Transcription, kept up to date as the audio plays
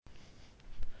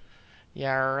You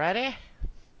ready?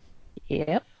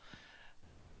 Yep.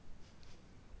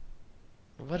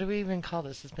 What do we even call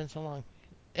this? It's been so long.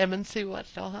 M and C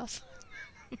watch Dollhouse?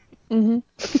 Mm-hmm.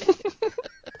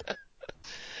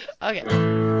 Okay.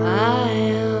 I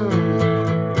am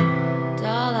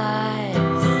doll eyes,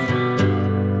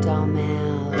 doll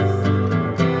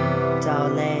mouth, doll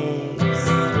legs.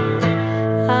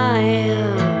 I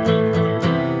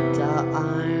am doll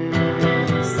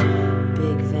arms,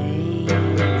 big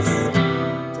veins,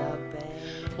 doll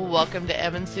belly. Welcome to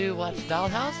Em and Sue Watch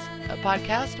Dollhouse, a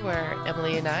podcast where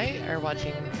Emily and I are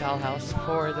watching Dollhouse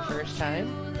for the first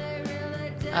time.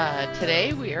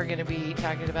 Today we are going to be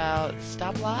talking about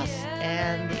stop loss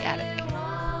and the attic.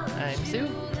 I'm Sue.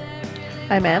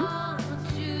 I'm Em.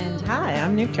 And hi,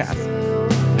 I'm Newcastle.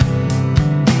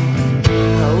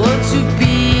 I want to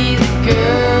be the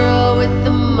girl with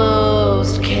the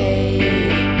most cake.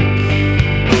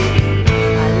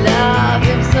 I love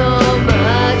him so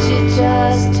much it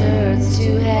just turns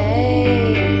to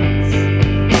hate.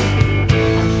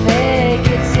 I fake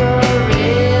it so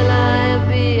real I am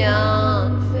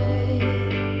beyond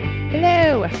fake.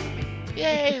 Hello.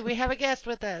 Yay, we have a guest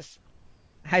with us.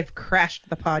 I've crashed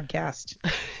the podcast.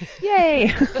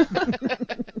 Yay.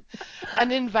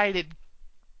 Uninvited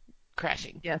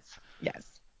crashing. Yes. Yes.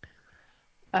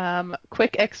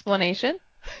 Quick explanation.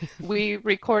 We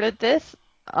recorded this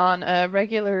on a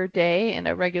regular day in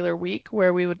a regular week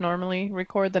where we would normally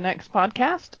record the next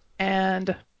podcast.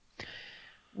 And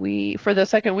for the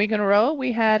second week in a row,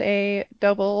 we had a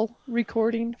double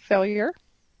recording failure.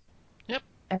 Yep.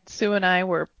 And Sue and I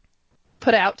were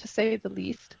put out, to say the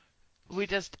least. We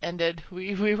just ended.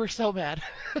 We were so mad.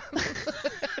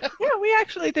 Yeah, we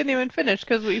actually didn't even finish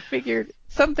because we figured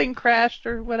something crashed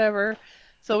or whatever.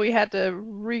 So we had to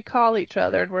recall each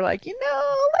other, and we're like,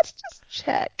 let's just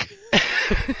check.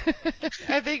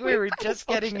 I think we were just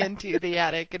getting into the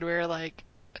attic, and we were like,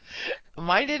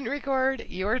 mine didn't record,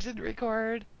 yours didn't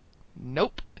record.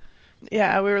 Nope.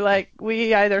 Yeah, we were like,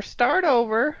 we either start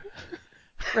over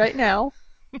right now,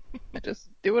 just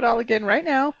do it all again right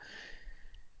now,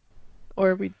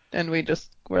 or we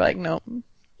just were like, no,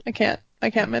 I can't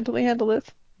mentally handle this.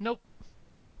 Nope.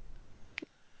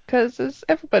 Because as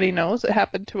everybody knows, it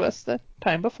happened to us the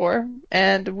time before,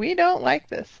 and we don't like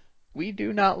this. We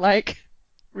do not like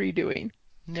redoing.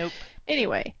 Nope.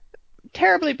 Anyway,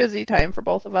 terribly busy time for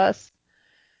both of us.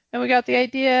 And we got the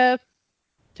idea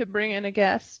to bring in a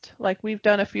guest, like we've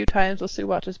done a few times with Sue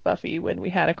Watches Buffy when we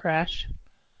had a crash,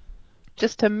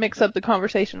 just to mix up the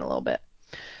conversation a little bit.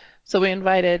 So we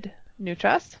invited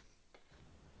Nutras,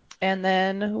 and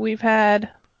then we've had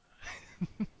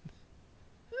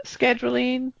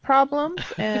scheduling problems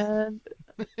and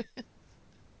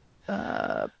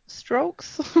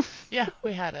strokes. Yeah,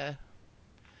 we had a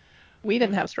We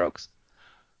didn't have strokes.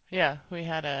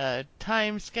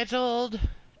 time scheduled,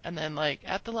 and then like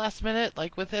at the last minute,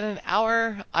 like within an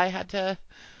hour, I had to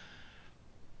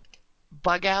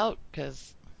bug out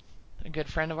because a good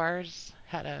friend of ours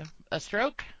had a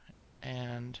stroke,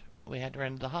 and we had to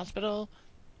run to the hospital.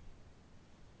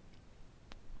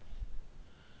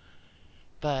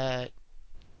 But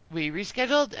we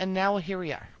rescheduled, and now here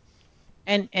we are.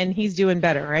 And he's doing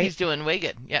better, right? He's doing way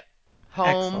good. Yep.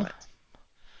 Home, Excellent.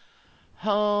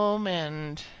 home,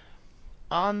 and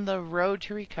on the road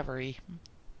to recovery.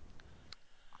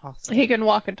 Awesome. He can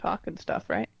walk and talk and stuff,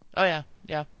 right? Oh yeah,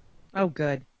 yeah, Oh,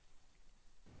 good.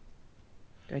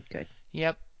 Good.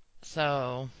 yep.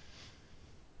 So,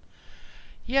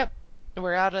 yep,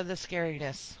 we're out of the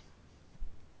scariness.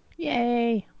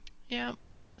 Yay. Yep.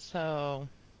 So,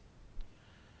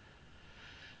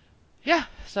 yeah.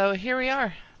 So here we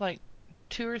are, like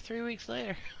 2 or 3 weeks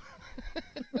later.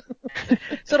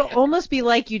 So it'll almost be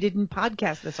like you didn't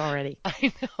podcast this already.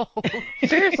 I know.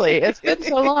 Seriously, it's been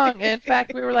so long. In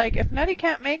fact, we were like, if Nutty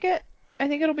can't make it, I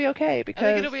think it'll be okay I think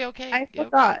because it'll be okay. I Yep.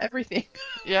 forgot everything.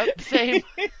 Yep. Same.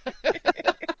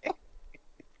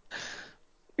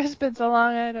 It's been so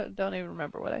long, I don't even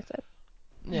remember what I said.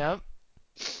 Yep.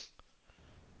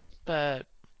 But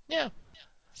yeah,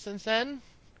 since then,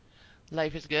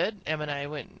 life is good. Em and I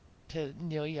went to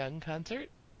Neil Young concert,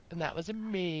 and that was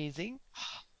amazing.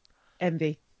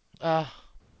 Envy. Oh,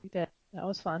 We did. That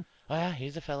was fun. oh yeah,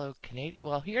 he's a fellow Canadian.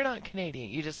 Well, you're not Canadian.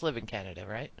 You just live in Canada,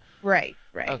 right? Right.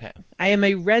 Okay. I am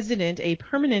a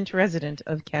permanent resident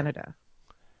of Canada.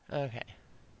 Okay.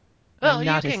 Well, I'm you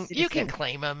not a can citizen.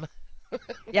 claim him.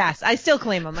 Yes, I still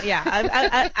claim them. Yeah,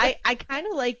 I kind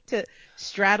of like to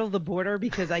straddle the border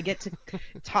because I get to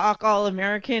talk all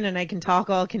American and I can talk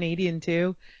all Canadian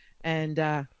too. And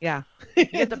yeah, You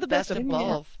get the it's the best best of of both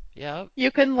worlds. both. Yep.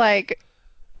 You can like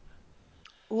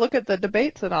look at the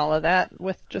debates and all of that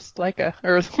with just like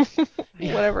or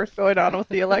Yeah. whatever's going on with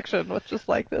the election with just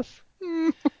like this.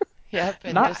 Yep.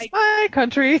 And Not just, my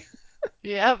country.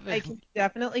 yep. I can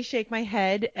definitely shake my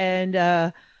head, and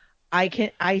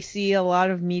I see a lot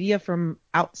of media from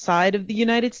outside of the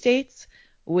United States,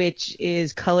 which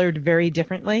is colored very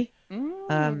differently.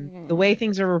 The way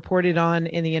things are reported on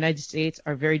in the United States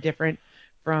are very different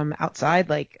from outside.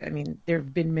 Like, I mean, there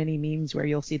have been many memes where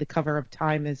you'll see the cover of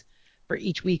Time is for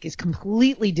each week is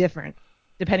completely different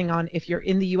depending on if you're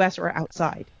in the U.S. or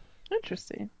outside.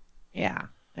 Interesting. Yeah,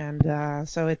 and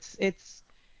so it's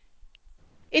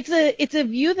a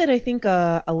view that I think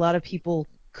a lot of people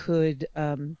could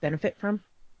benefit from.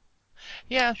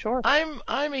 Yeah. Sure. I'm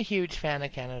a huge fan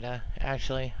of Canada,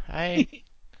 actually.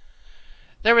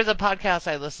 There was a podcast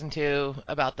I listened to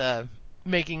about the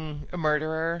Making a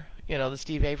Murderer, the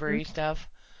Steve Avery stuff,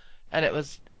 and it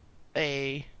was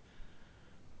a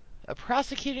a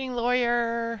prosecuting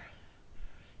lawyer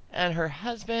and her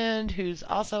husband who's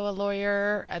also a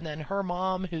lawyer and then her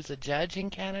mom who's a judge in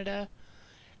Canada.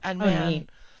 And Oh, man, neat.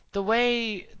 the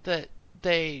way that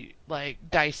they like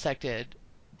dissected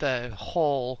the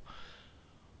whole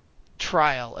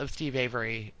trial of Steve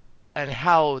Avery and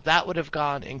how that would have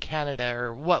gone in Canada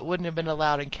or what wouldn't have been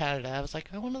allowed in Canada. I was like,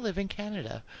 I want to live in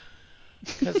Canada.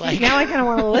 Cause like Now I kind of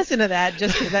want to listen to that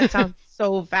just because that sounds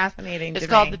so fascinating it's to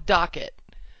called the me. docket.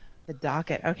 The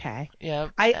docket, okay. Yeah,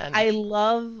 I and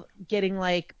love getting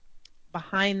like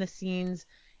behind the scenes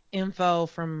info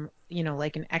from,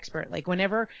 like an expert. Like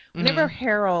whenever mhm.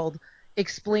 Harold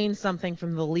explains something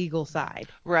from the legal side,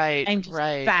 Right, I'm just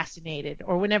right. fascinated.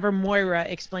 Or whenever Moira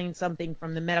explains something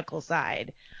from the medical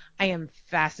side, I am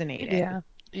fascinated. Yeah.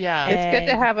 Yeah, It's good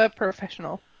to And have a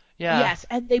professional. yeah. yes,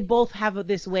 and they both have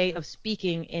this way of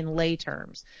speaking in lay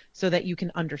terms so that you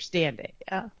can understand it.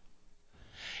 Yeah.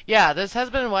 Yeah, this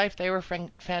husband and wife, they were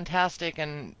fantastic,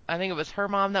 and I think it was her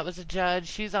mom that was a judge.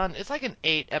 She's on, it's like an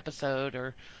 8 episode,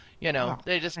 or, Oh,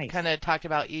 they just kind nice. of talked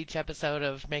about each episode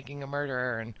of Making a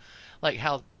Murderer and like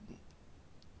how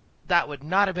that would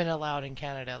not have been allowed in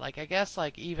Canada. Like, I guess,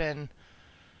 like, even,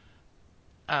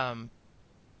 um,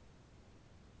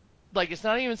 like, it's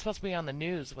not even supposed to be on the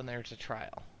news when there's a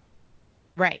trial.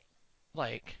 Right.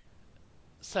 Like,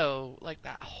 so, like,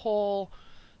 that whole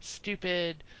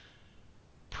stupid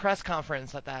press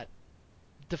conference that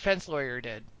defense lawyer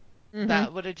did, Mhm.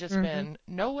 that would have just Mhm. been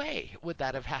no way would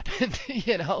that have happened.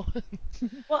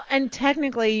 Well, and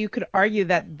technically you could argue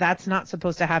that that's not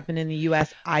supposed to happen in the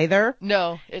US either,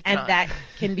 No, it's and not. that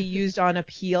can be used on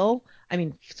appeal. I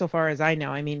mean, so far as I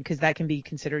know, I mean, because that can be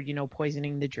considered,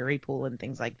 poisoning the jury pool and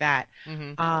things like that.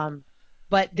 Mhm. Um,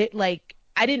 but like,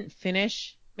 I didn't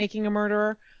finish Making a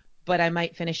Murderer, but I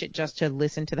might finish it just to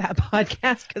listen to that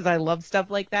podcast because I love stuff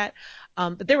like that.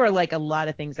 But there were like a lot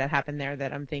of things that happened there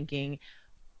that I'm thinking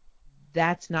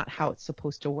that's not how it's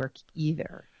supposed to work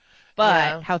either. But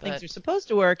Yeah, how things but are supposed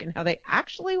to work and how they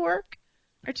actually work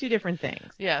are two different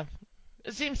things. yeah,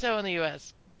 it seems so in the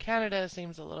U.S. Canada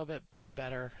seems a little bit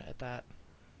better at that.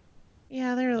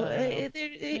 Yeah, I don't know. Yeah.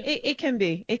 it can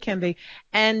be. It can be.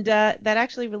 And that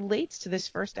actually relates to this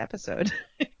first episode,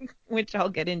 which I'll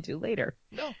get into later.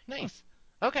 No, nice.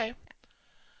 Okay.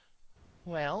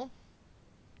 Well,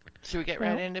 should we get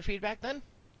right Well, into feedback then?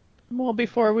 well,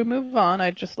 before we move on,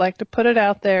 I'd just like to put it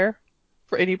out there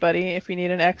for anybody if you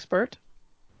need an expert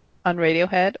on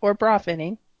Radiohead or bra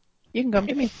fitting, you can come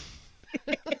to me.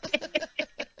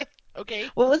 Okay.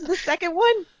 What was the second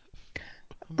one?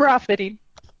 Bra fitting.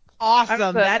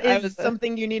 Awesome. That I is was the,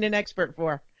 something you need an expert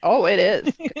for. oh, it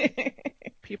is.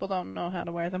 People don't know how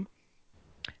to wear them.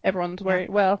 Everyone's Yeah.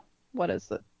 wearing, well, what is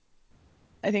it?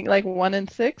 I think like 1 in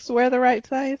 6 wear the right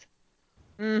size.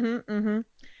 Mm-hmm.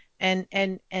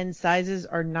 Mm-hmm. And sizes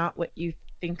are not what you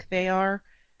think they are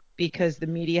because the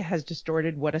media has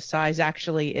distorted what a size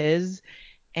actually is,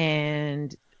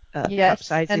 and cup Yes,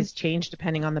 sizes change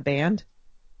depending on the band.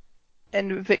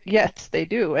 yes, they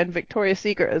do. And Victoria's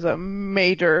Secret is a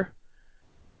major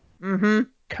Mm-hmm.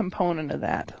 component of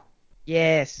that.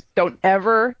 Yes. Don't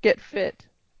ever get fit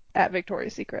at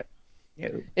Victoria's Secret.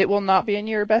 No. It will not be in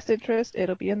your best interest.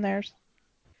 It'll be in theirs.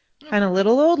 Oh, Kind of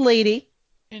little old lady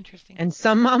interesting. and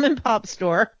some mom and pop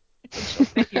store. And she'll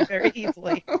fit you very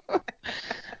easily.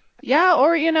 Yeah,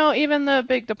 or even the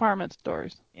big department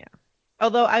stores. Yeah.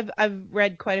 Although I've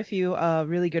read quite a few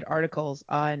really good articles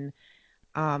on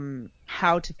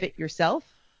how to fit yourself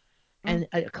Mm.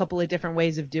 and a couple of different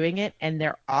ways of doing it, and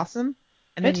they're awesome.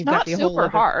 And then It's you've got not the whole super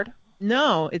other. hard.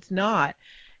 No, it's not.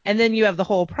 And then you have the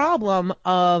whole problem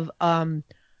of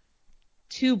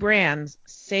two brands,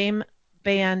 same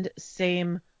band,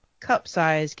 same cup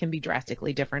size can be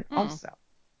drastically different Mm. also.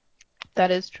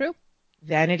 That is true.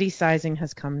 Vanity sizing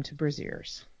has come to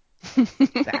brassieres.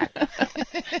 Sad.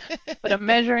 But a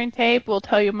measuring tape will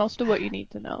tell you most of what you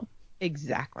need to know.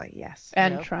 Exactly, yes.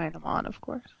 And Yep. trying them on, of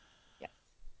course. Yes.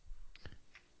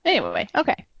 Anyway,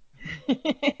 okay.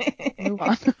 Move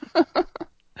on.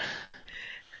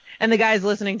 And the guys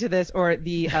listening to this, or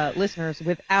the listeners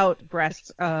without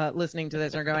breasts listening to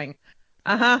this, are going,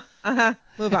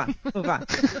 move on.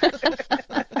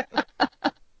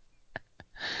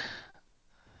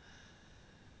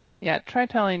 Yeah, try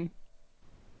telling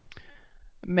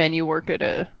men you work at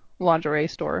a lingerie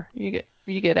store. You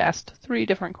get asked 3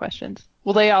 different questions.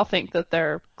 Well, they all think that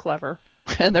they're clever,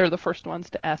 and they're the first ones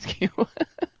to ask you.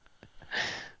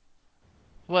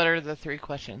 What are the 3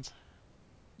 questions?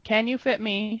 Can you fit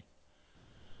me?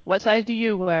 What size do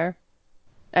you wear?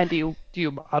 And do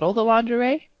you model the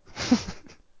lingerie?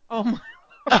 Oh my.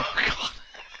 Oh, God.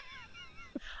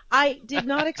 I did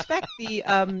not expect the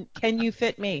can you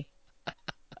fit me?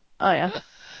 Oh yeah,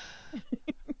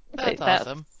 That's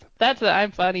awesome. that's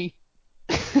I'm funny.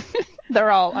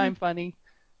 They're all I'm funny.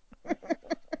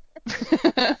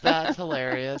 That's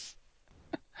hilarious.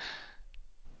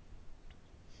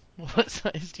 What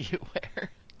size do you wear?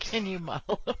 Can you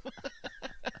model them?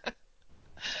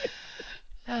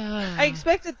 I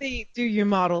expected the do you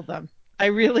model them? I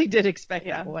really did expect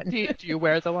Yeah. that one. Do you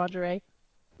wear the lingerie?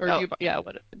 Or Oh, do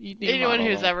you anyone model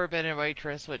who's them? ever been a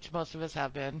waitress, which most of us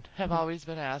have been, have always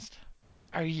been asked,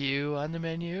 "Are you on the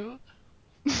menu?"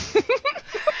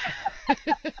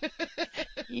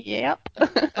 Yep.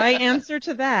 My answer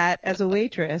to that as a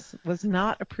waitress was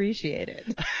not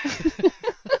appreciated.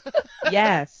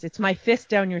 Yes, it's my fist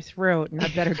down your throat, and I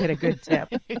better get a good tip.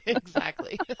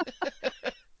 Exactly.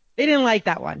 They didn't like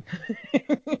that one.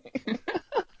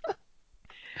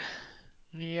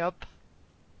 Yep.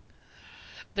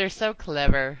 They're so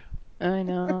clever. I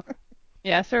know.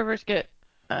 Yeah, servers get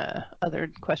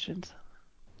other questions.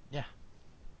 Yeah.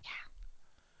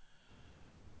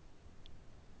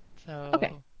 Okay.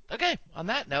 So, okay, on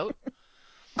that note,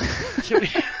 should we?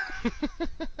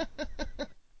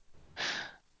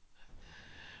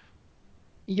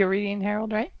 You're reading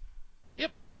Harold, right?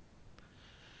 Yep.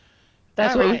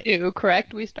 That's All what we right. do,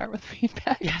 correct? We start with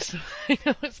feedback. Yes. I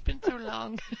know it's been so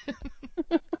long.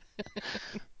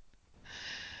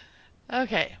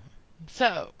 Okay.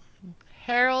 So,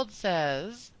 Harold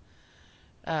says,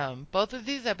 both of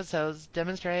these episodes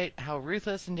demonstrate how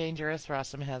ruthless and dangerous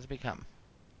Rossum has become.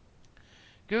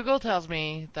 Google tells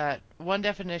me that one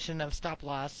definition of stop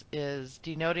loss is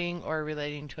denoting or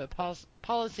relating to a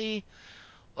policy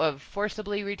of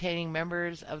forcibly retaining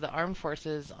members of the armed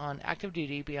forces on active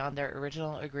duty beyond their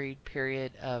original agreed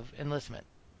period of enlistment.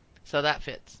 So that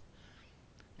fits.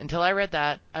 Until I read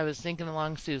that, I was thinking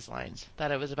along Sue's lines,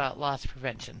 that it was about loss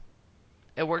prevention.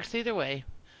 It works either way,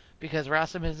 because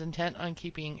Rossum is intent on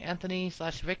keeping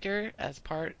Anthony/Victor as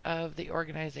part of the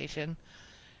organization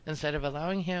instead of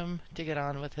allowing him to get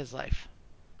on with his life.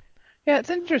 Yeah, it's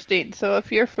interesting. So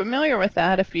if you're familiar with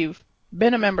that, if you've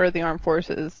been a member of the armed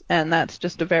forces, and that's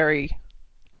just a very,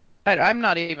 I'm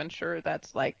not even sure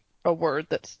that's like a word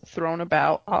that's thrown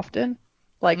about often,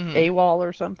 like Mm-hmm. AWOL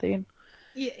or something.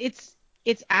 Yeah,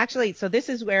 it's actually, so this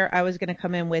is where I was going to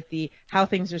come in with the how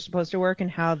things are supposed to work and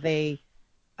how they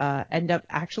end up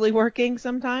actually working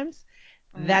sometimes.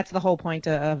 That's the whole point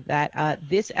of that.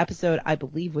 This episode, I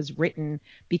believe, was written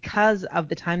because of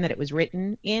the time that it was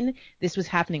written in. This was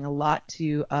happening a lot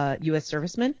to U.S.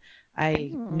 servicemen.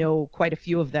 I know quite a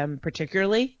few of them,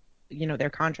 particularly. You know, their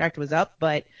contract was up,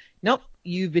 but nope,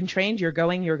 you've been trained. You're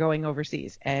going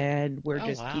overseas, and we're Oh,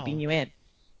 just wow. keeping you in.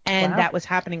 And Wow. that was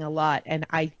happening a lot. And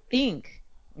I think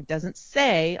it doesn't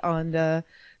say on the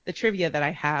trivia that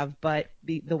I have, but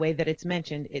the way that it's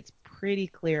mentioned, it's pretty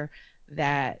clear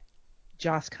that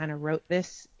Joss kind of wrote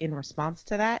this in response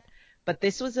to that. But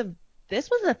this was a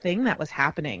thing that was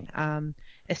happening,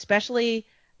 especially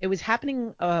it was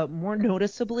happening more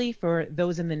noticeably for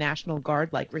those in the National Guard,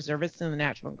 like reservists in the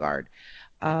National Guard,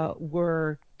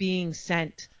 were being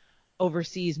sent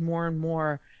overseas more and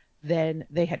more than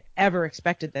they had ever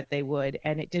expected that they would.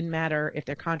 And it didn't matter if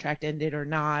their contract ended or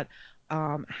not,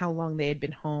 how long they had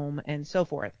been home and so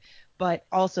forth. But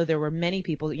also there were many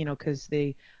people, you know, because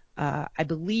I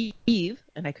believe,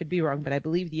 and I could be wrong, but I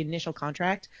believe the initial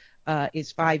contract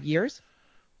is 5 years.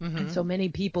 And Mm-hmm. so many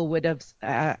people would have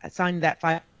signed that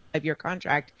 5 year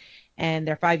contract, and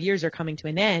their 5 years are coming to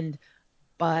an end,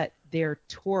 but their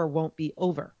tour won't be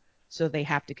over. So they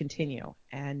have to continue.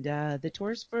 And the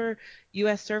tours for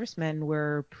U.S. servicemen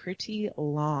were pretty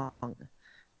long.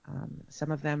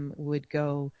 Some of them would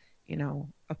go, you know,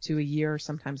 up to a year,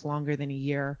 sometimes longer than a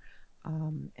year.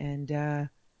 And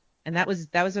And that was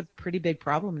a pretty big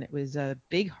problem, and it was a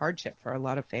big hardship for a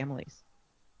lot of families.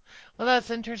 Well, that's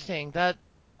interesting.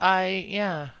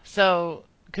 Yeah. So,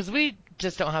 because we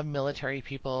just don't have military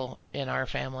people in our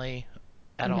family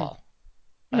at Hmm. all.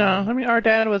 No, Um, I mean our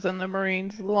dad was in the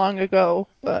Marines long ago,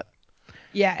 but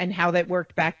Yeah, and how that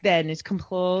worked back then is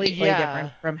completely yeah.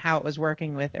 different from how it was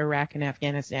working with Iraq and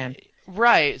Afghanistan.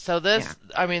 Right. So Yeah.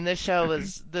 I mean, this show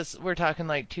was we're talking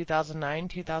like 2009,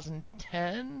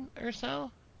 2010 or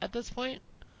so at this point.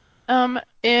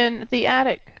 in the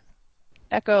attic,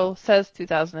 Echo says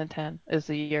 2010 is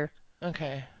the year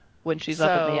Okay. when she's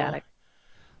up in the So attic.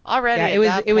 Yeah, already it at was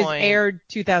that it was point, aired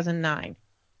 2009.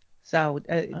 So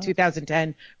Oh.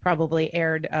 2010 probably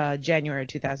aired January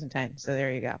 2010. So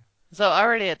there you go.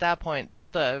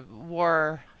 the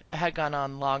war had gone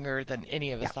on longer than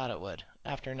any of us Yeah, thought it would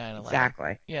after 9/11.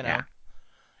 exactly. You Yeah. know,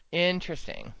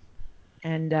 interesting.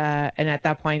 And at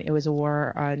that point it was a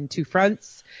war on two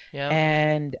fronts, Yep.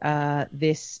 and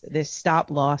this stop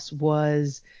loss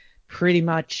was pretty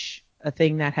much a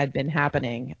thing that had been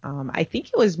happening. I think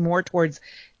it was more towards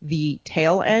the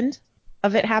tail end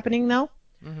of it happening though.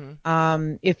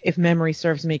 Mhm. If memory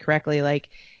serves me correctly, like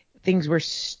things were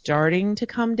starting to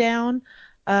come down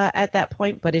at that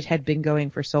point, but it had been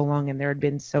going for so long, and there had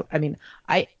been so. I mean,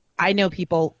 I know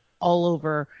people all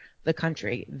over the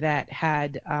country that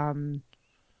had,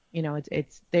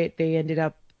 they ended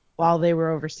up while they were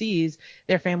overseas,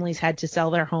 their families had to sell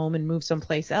their home and move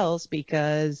someplace else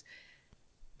because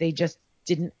they just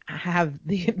didn't have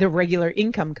the regular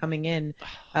income coming in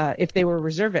if they were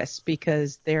reservists,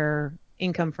 because their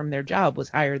income from their job was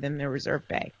higher than their reserve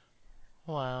pay.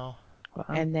 Wow. Wow.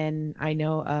 And then I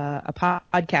know a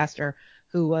podcaster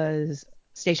who was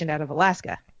stationed out of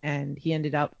Alaska, and he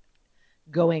ended up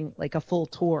going like a full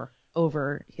tour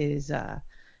over his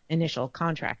initial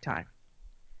contract time,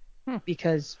 Hmm.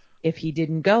 because if he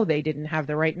didn't go, they didn't have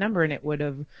the right number, and it would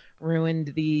have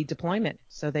ruined the deployment.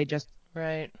 So they just,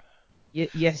 Right.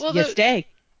 yes, Well, you stay.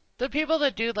 the people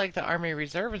that do like the Army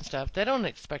Reserve and stuff, they don't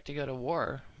expect to go to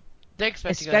war. They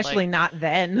expect to go like Especially not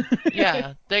then.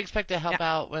 yeah, they expect to Yeah. help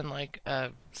out when like a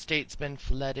state's been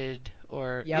flooded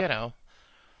or Yep.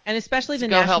 And especially to the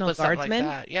go help National with something like Guardsmen.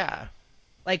 that. Yeah.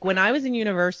 Like when I was in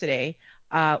university,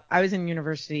 I was in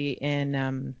university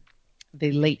in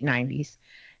the late 90s,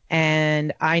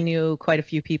 and I knew quite a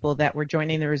few people that were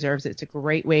joining the reserves. It's a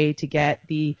great way to get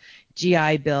the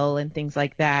GI Bill and things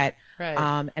like that. Right.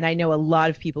 And I know a lot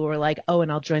of people were like, oh,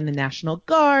 and I'll join the National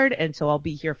Guard, and so I'll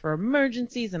be here for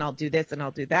emergencies, and I'll do this and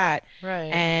I'll do that. Right.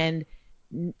 And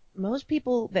most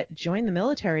people that join the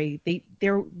military,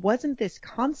 there wasn't this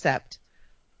concept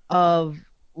of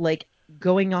like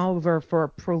going over for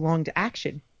prolonged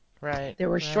action. Right. There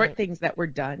were short Right. things that were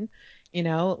done,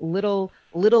 little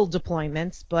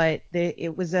deployments, but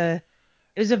it was a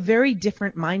very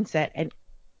different mindset. And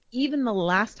even the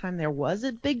last time there was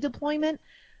a big deployment,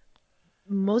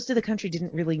 most of the country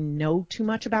didn't really know too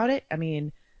much about it. I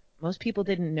mean, most people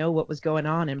didn't know what was going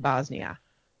on in Bosnia,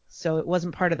 so it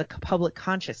wasn't part of the public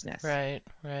consciousness. Right.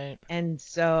 Right. And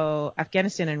so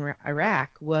Afghanistan and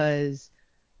Iraq was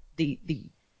the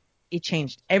it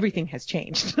changed. Everything has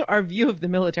changed. Our view of the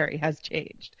military has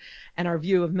changed, and our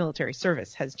view of military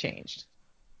service has changed.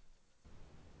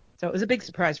 So it was a big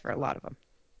surprise for a lot of them.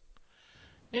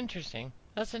 Interesting.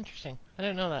 That's interesting. I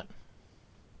didn't know that.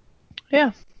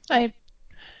 Yeah, I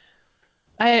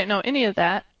I didn't know any of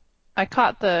that. I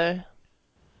caught the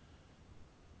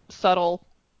subtle,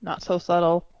 not so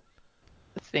subtle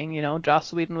thing,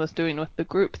 Joss Whedon was doing with the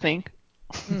group think,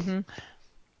 Hmm.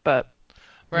 but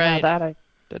yeah, Right. that I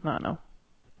did not know.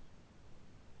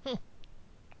 Hmm.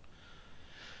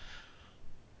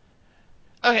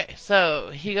 Okay, so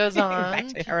he goes Back on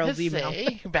to to Harold's email.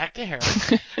 say, back to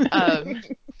Harold. Um,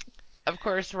 of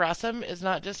course, Rossum is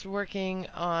not just working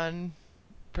on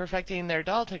perfecting their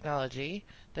doll technology,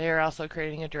 they are also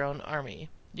creating a drone army.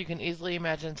 You can easily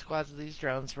imagine squads of these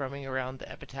drones roaming around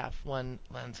the Epitaph 1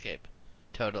 landscape.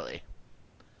 Totally.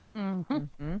 Hmm.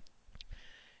 Hmm.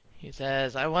 He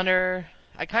says, I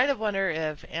kind of wonder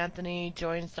if Anthony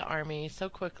joins the army so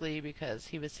quickly because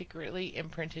he was secretly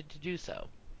imprinted to do so.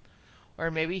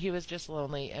 Or maybe he was just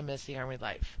lonely and missed the army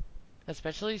life.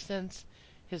 Especially since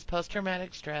his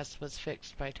post-traumatic stress was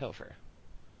fixed by Topher.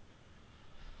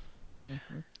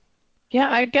 Hmm. Yeah,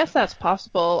 I guess that's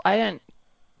possible. I didn't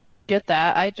get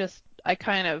that. I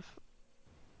kind of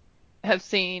have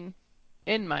seen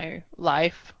in my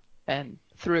life and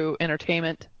through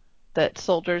entertainment that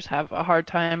soldiers have a hard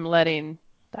time letting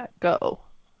that go.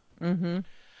 Hmm.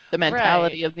 The Right.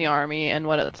 mentality of the army and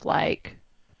what it's like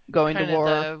going to Kind of war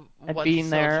the and once a being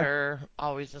there. soldier,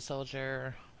 always a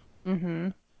soldier. Hmm.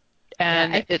 Yeah,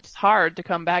 and it's hard to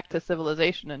come back to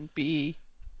civilization and be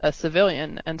a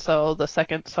civilian. And so the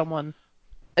second someone,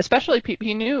 especially people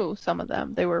he knew, some of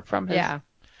them, they were from his. yeah.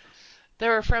 They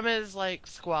were from his like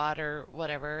squad or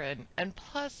whatever, and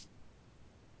plus,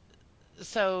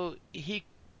 so he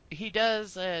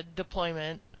does a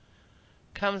deployment,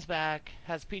 comes back,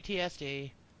 has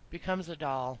PTSD, becomes a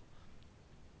doll,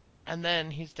 and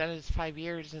then he's done his 5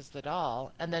 years as the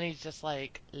doll, and then he's just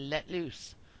like let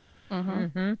loose. Hmm.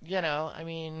 Hmm. I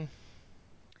mean,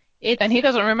 And It's he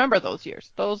doesn't remember those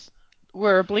years. Those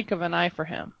were a blink of an eye for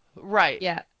him. right,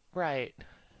 yeah. right.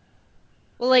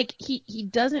 Well, like he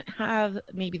doesn't have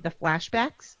maybe the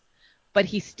flashbacks, but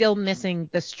he's still missing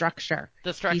the structure.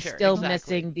 The He's structure, still exactly.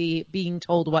 missing the being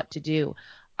told what to do.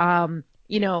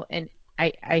 And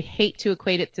I hate to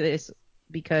equate it to this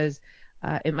because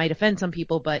it might offend some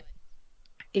people, but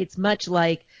it's much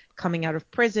like coming out of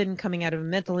prison, coming out of a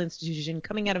mental institution,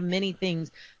 coming out of many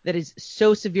things that is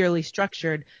so severely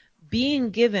structured. Being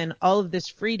given all of this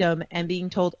freedom and being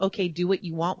told, okay, do what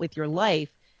you want with your life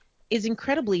is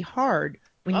incredibly hard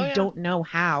when Oh you yeah, don't know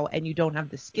how and you don't have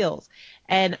the skills.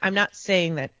 And I'm not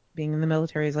saying that being in the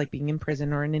military is like being in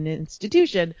prison or in an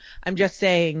institution. I'm just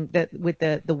saying that with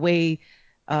the way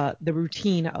the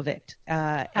routine of it,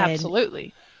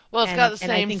 Absolutely. well, it's got the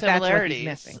and I same think that's what he's similarities.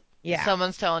 missing. Yeah,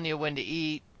 Someone's telling you when to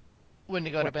eat, when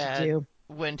to go to what to bed, do.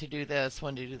 when to do this,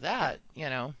 when to do that.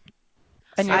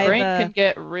 And your I've So, brain can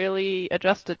get really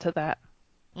adjusted to that.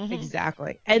 mhm.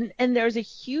 exactly, and there's a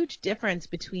huge difference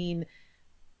between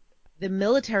the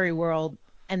military world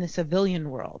and the civilian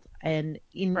world. And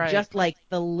in Right. just like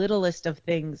the littlest of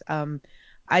things,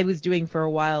 I was doing for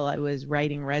a while, I was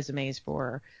writing resumes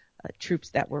for troops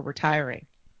that were retiring.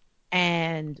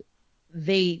 And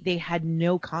they had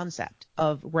no concept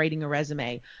of writing a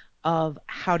resume, of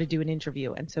how to do an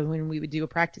interview. And so when we would do a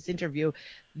practice interview,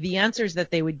 the answers that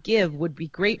they would give would be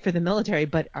great for the military,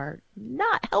 but are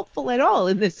not helpful at all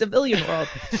in the civilian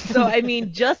world. So, I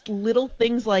mean, just little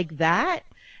things like that.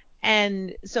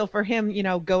 And so for him,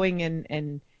 going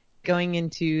and going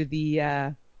into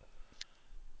the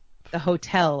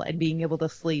hotel and being able to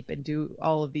sleep and do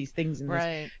all of these things in this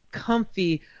Right,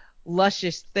 comfy,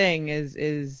 luscious thing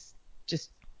is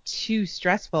just too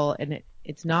stressful. And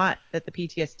it's not that the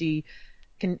PTSD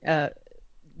can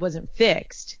wasn't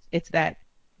fixed. It's that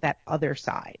other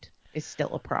side is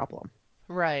still a problem.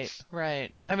 right,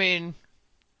 right. I mean,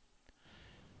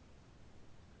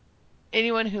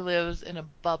 anyone who lives in a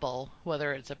bubble,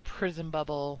 whether it's a prison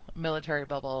bubble, military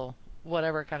bubble,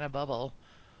 whatever kind of bubble,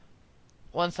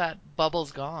 once that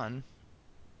bubble's gone,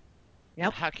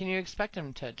 Yep. how can you expect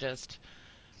them to just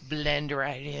blend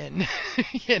right in?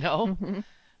 you know? Hmm.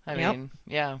 I Yep. mean,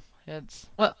 yeah, it's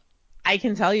Well, I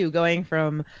can tell you, going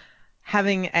from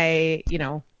having a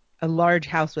large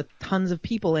house with tons of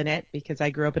people in it, because I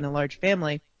grew up in a large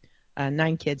family,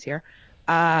 9 kids here,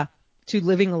 uh, to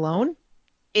living alone,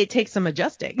 it takes some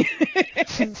adjusting.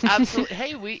 absolutely.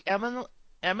 Hey,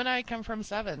 Em and I come from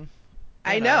seven.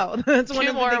 I know. That's one Two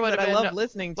of the more things would that have I been love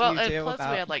listening to well, you and too plus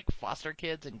we about. had like foster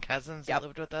kids and cousins that Yep.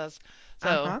 lived with us.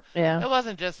 So Uh-huh. Yeah. it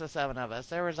wasn't just the seven of us.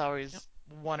 There was Yep. always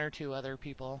one or two other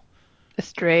people. A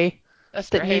stray A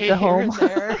that needs stray a here home. and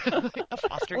there, a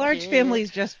foster Large kid.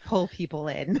 families just pull people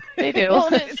in. They do. Well,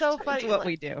 and it's so It's funny. what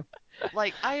we do.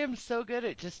 Like I am so good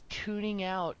at just tuning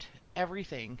out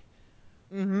everything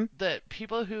Hmm. that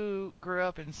people who grew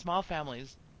up in small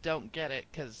families don't get it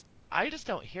because I just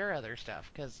don't hear other stuff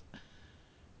because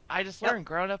I just Yep. learned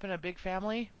growing up in a big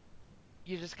family,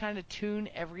 you just kind of tune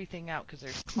everything out because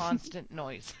there's constant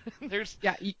noise. there's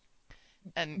Yeah.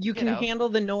 and You can handle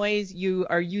the noise. You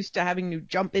are used to having to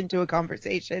jump into a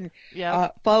conversation, yep,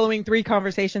 following 3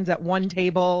 conversations at one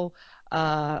table.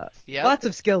 yep. Lots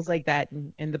of skills like that,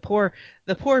 and the poor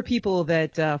people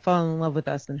that fall in love with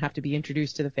us and have to be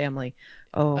introduced to the family.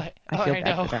 Oh, I Oh, feel I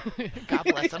bad know. for them. God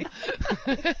bless them.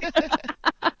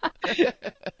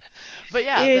 But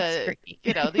yeah, It's tricky.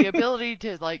 the ability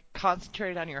to like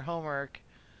concentrate on your homework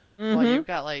while Hmm. you've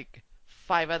got like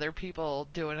five other people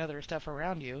doing other stuff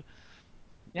around you.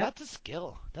 Yep. That's a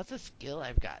skill. That's a skill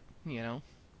I've got.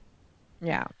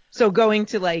 Yeah. So going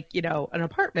to an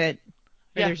apartment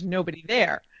where Yeah, there's nobody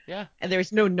there yeah. and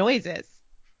there's no noises.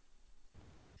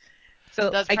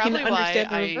 So That's I can probably why understand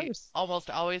the I reverse. almost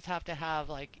always have to have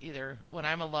like either when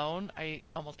I'm alone, I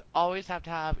almost always have to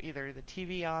have either the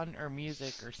TV on or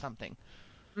music or something.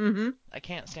 Hmm. I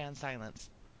can't stand silence.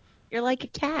 You're like a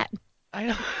cat. I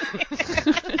know.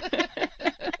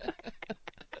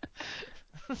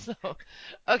 So,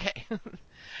 okay.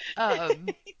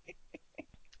 Um,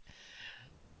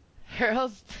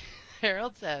 Harold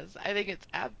Harold says, I think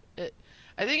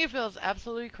I think it feels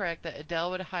absolutely correct that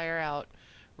Adele would hire out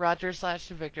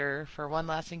Roger/Victor for one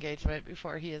last engagement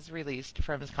before he is released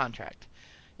from his contract.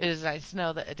 It is nice to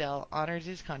know that Adele honors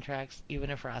these contracts, even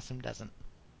if Rossum doesn't.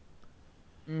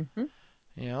 Mm-hmm.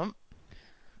 Yep.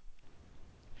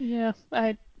 Yeah,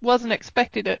 I wasn't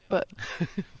expecting it, but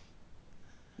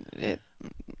it,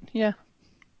 yeah,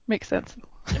 makes sense.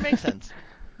 It makes sense.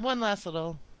 One last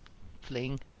little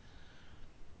fling.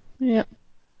 Yeah.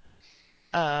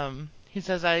 He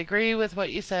says, I agree with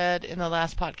what you said in the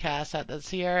last podcast that the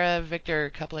Sierra Victor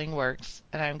coupling works,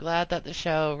 and I'm glad that the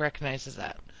show recognizes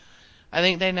that. I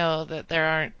think they know that there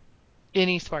aren't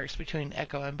any sparks between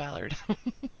Echo and Ballard.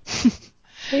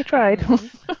 They tried.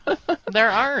 There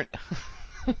aren't.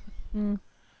 Mm.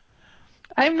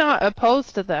 I'm not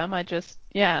opposed to them. I just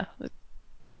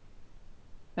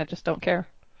don't care.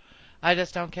 I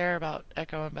just don't care about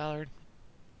Echo and Ballard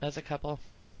as a couple.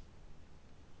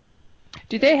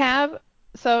 Do they have,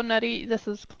 so Nutty, this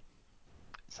is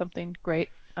something great.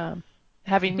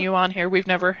 Having you on here, we've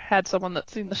never had someone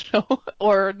that's seen the show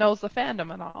or knows the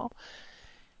fandom at all.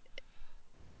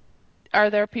 Are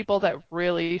there people that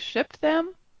really shipped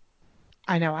them?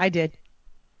 I know, I did.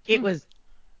 It was,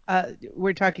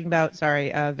 we're talking about,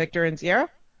 sorry, Victor and Sierra?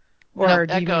 Or No,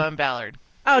 do you Echo mean? and Ballard.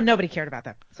 Oh, nobody cared about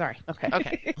them. Sorry. Okay.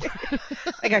 Okay.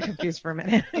 I got confused for a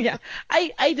minute. Yeah.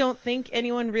 I don't think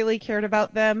anyone really cared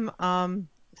about them,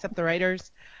 except the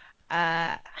writers.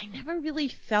 I never really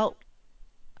felt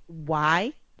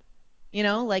why.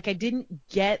 Like I didn't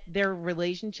get their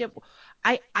relationship.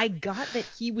 I got that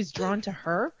he was drawn to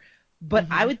her, but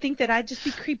I would think that I'd just be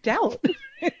creeped out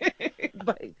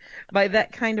by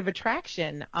that kind of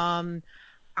attraction.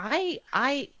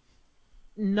 I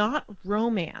not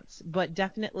romance, but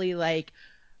definitely like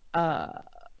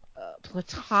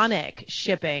platonic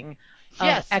shipping of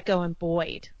Yes. Echo and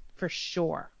Boyd for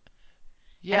sure.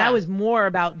 Yeah. And I was more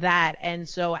about that. And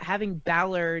so having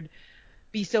Ballard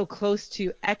be so close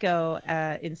to Echo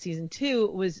in season 2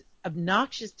 was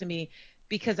obnoxious to me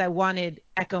because I wanted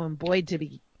Echo and Boyd to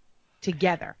be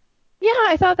together. Yeah,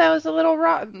 I thought that was a little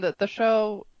rotten that the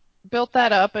show built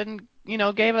that up and,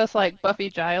 gave us like Buffy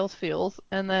Giles feels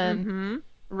and then Mm-hmm.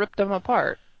 ripped them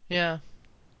apart. Yeah.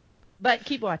 But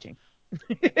keep watching.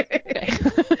 Okay.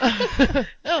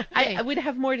 Oh, I hey. would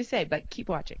have more to say, but keep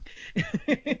watching.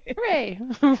 Hooray.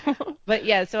 But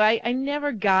yeah, so I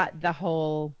never got the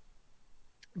whole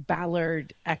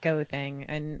Ballard Echo thing,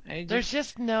 and There's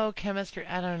just no chemistry.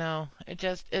 I don't know.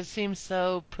 It seems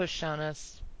so pushed on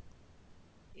us.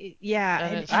 yeah,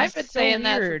 And and it's I've it's been just, so saying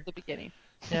that since weird. the beginning.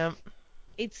 yeah.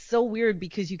 It's so weird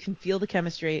because you can feel the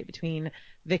chemistry between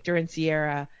Victor and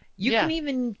Sierra. You Yeah. can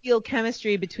even feel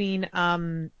chemistry between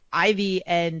Ivy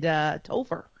and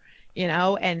Topher, or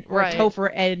Right.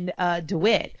 Topher and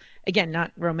DeWitt. Again,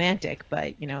 not romantic,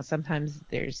 but sometimes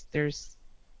there's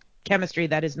chemistry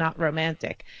that is not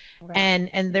romantic. Right.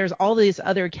 And there's all this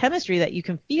other chemistry that you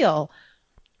can feel,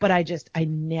 but I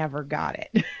never got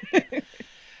it.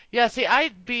 Yeah, see,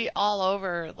 I'd be all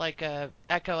over like a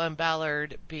Echo and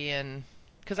Ballard being,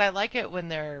 because I like it when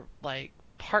they're like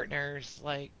partners,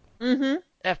 like Mm-hmm.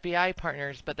 FBI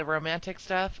partners, but the romantic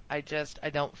stuff, I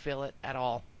don't feel it at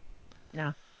all.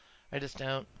 No. I just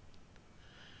don't.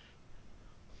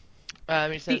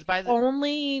 He says The by the,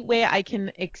 only way I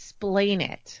can explain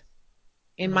it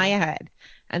in my head,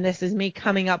 and this is me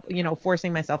coming up,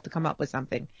 forcing myself to come up with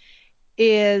something,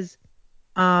 is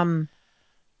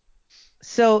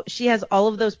so she has all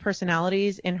of those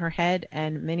personalities in her head,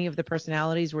 and many of the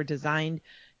personalities were designed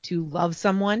to love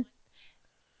someone,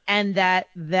 and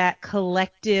that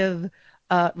collective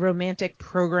romantic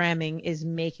programming is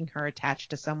making her attached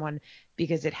to someone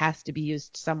because it has to be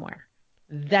used somewhere.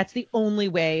 That's the only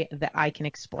way that I can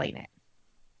explain it.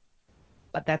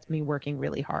 But that's me working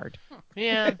really hard.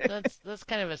 yeah, that's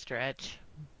kind of a stretch,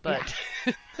 Yeah.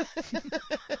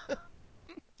 but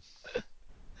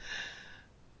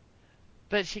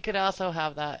but she could also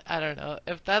have that. I don't know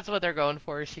if that's what they're going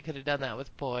for. She could have done that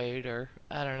with Boyd, or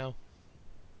I don't know.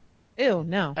 Ew,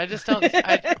 no. I just don't.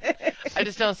 I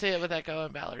just don't see it with Echo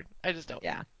and Ballard. I just don't.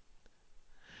 Yeah.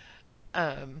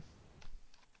 Um,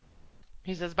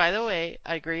 he says, by the way,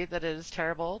 I agree that it is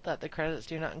terrible that the credits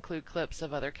do not include clips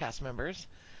of other cast members.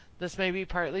 This may be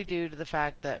partly due to the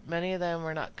fact that many of them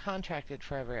were not contracted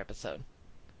for every episode.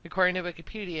 According to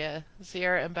Wikipedia,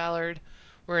 Sierra and Ballard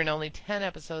were in only 10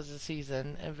 episodes a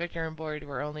season, and Victor and Boyd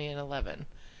were only in 11.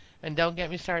 And don't get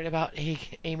me started about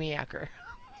Amy Acker.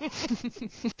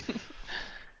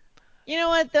 You know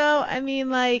what though? I mean,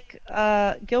 like,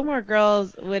 Gilmore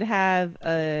Girls would have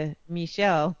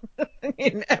Michelle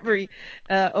in every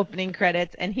opening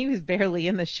credits, and he was barely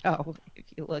in the show if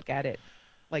you look at it.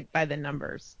 like by the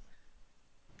numbers.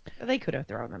 They could have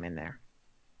thrown them in there.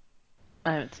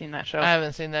 I haven't seen that show. I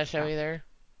haven't seen that show No. either.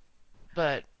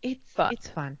 But It's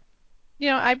fun.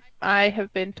 I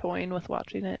have been toying with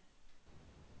watching it.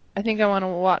 I think I want to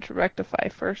watch Rectify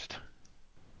first.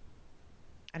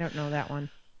 I don't know that one.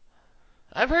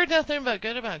 I've heard nothing but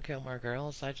good about Gilmore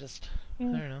Girls. I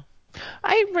don't know.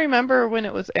 I remember when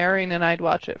it was airing and I'd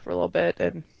watch it for a little bit,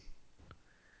 and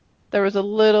there was a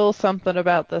little something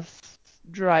about the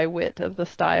dry wit of the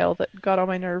style that got on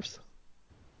my nerves.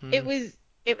 It was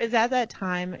at that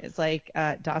time. It's like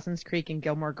Dawson's Creek and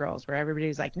Gilmore Girls, where everybody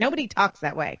was like, nobody talks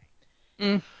that way.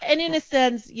 Mm. And in a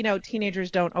sense,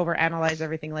 teenagers don't overanalyze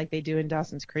everything like they do in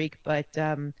Dawson's Creek, but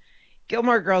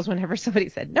Gilmore Girls, whenever somebody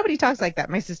said nobody talks like that,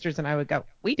 my sisters and I would go,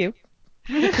 we do.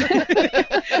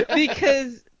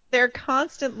 Because they're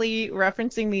constantly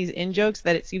referencing these in-jokes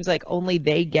that it seems like only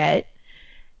they get,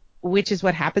 which is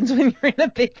what happens when you're in a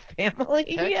big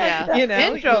family. Heck yeah.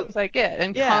 In-jokes I get,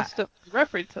 and Yeah. constantly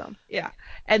reference them. Yeah.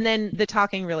 And then the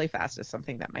talking really fast is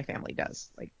something that my family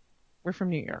does. Like, we're from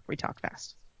New York. We talk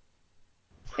fast.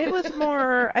 It was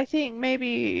more, I think,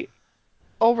 maybe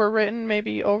overwritten,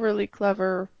 maybe overly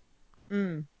clever.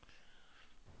 Mm.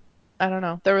 I don't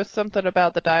know. There was something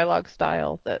about the dialogue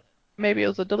style that maybe it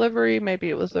was the delivery, maybe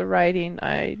it was the writing.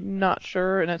 I'm not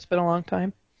sure, and it's been a long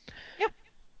time. Yeah.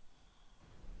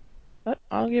 But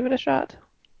I'll give it a shot.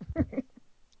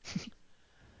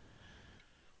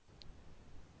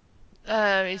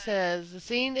 He says, the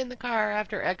scene in the car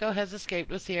after Echo has escaped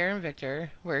with Sierra and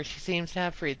Victor, where she seems to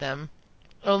have freed them,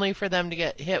 only for them to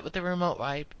get hit with the remote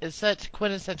wipe, is such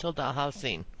quintessential Dollhouse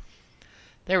scene.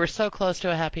 They were so close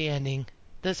to a happy ending.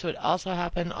 This would also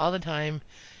happen all the time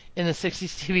in the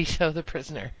 60s TV show The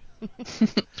Prisoner.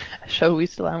 A show we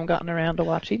still haven't gotten around to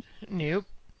watching. Nope.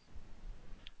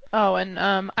 Oh,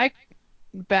 and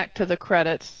back to the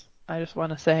credits. I just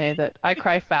want to say that I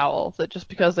cry foul that just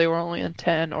because they were only in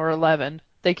 10 or 11,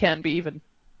 they can't even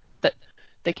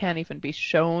be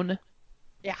shown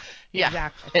Yeah. Yeah.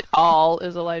 Exactly. at all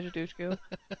as Elijah Dushku.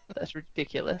 That's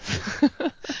ridiculous.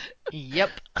 Yep.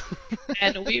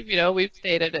 And we've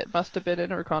stated it must have been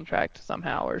in her contract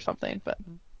somehow or something, but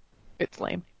it's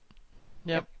lame.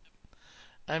 Yep.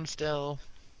 I'm still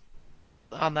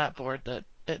on that board that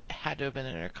it had to have been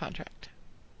in her contract.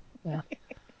 Yeah.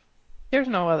 There's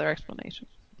no other explanation.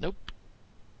 Nope.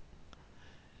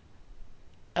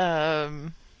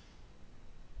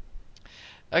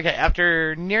 Okay,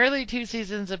 after nearly 2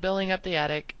 seasons of building up the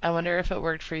attic, I wonder if it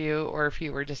worked for you or if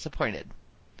you were disappointed.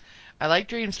 I like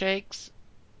dream stakes,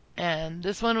 and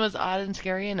this one was odd and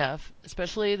scary enough,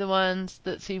 especially the ones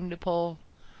that seemed pulled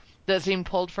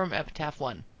from Epitaph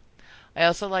 1. I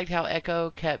also liked how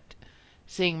Echo kept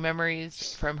seeing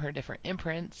memories from her different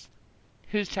imprints,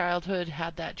 whose childhood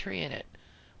had that tree in it.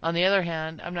 On the other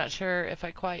hand, I'm not sure if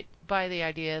I quite buy the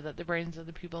idea that the brains of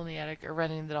the people in the attic are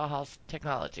running the dollhouse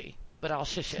technology, but I'll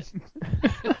shush it.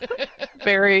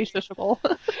 Very shishable.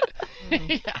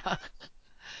 Yeah.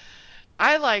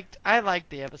 I liked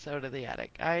the episode of the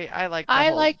attic. I liked the I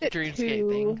whole liked it dreamscape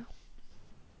thing.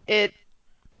 too.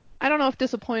 I don't know if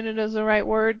disappointed is the right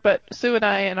word, but Sue and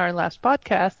I in our last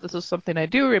podcast, this is something I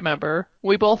do remember.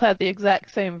 We both had the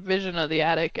exact same vision of the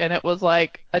attic, and it was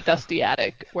like a dusty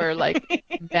attic where like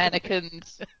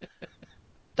mannequins,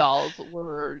 dolls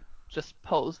were just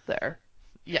posed there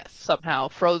Yes. somehow,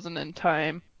 frozen in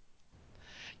time.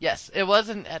 Yes, it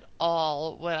wasn't at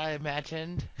all what I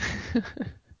imagined,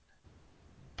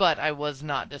 but I was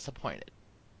not disappointed.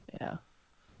 Yeah.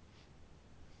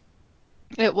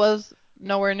 It was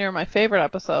nowhere near my favorite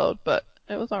episode, but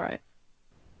it was all right.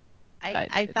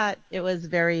 I thought it was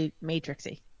very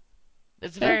Matrixy.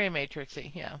 It's very Matrixy,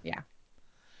 yeah. Yeah.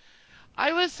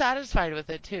 I was satisfied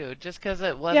with it too, just because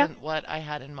it wasn't what I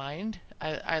had in mind.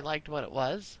 I liked what it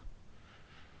was.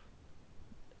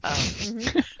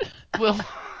 We'll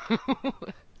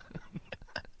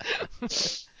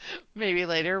maybe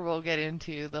later we'll get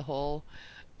into the whole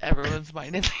everyone's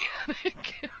mind in the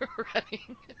attic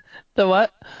running. The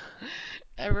what?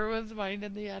 Everyone's mind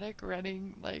in the attic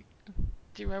running. Like,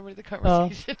 do you remember the Oh,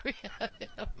 conversation we had?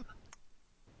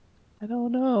 I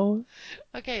don't know.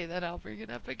 Okay, then I'll bring it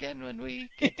up again when we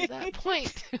get to that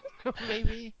point.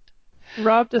 Maybe.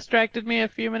 Rob distracted me a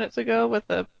few minutes ago with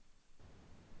a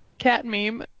cat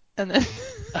meme, and then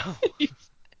Oh.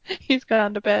 he's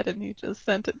gone to bed and he just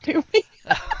sent it to me.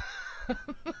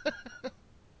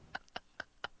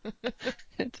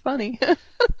 It's funny. But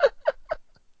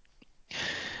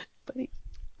he's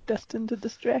destined to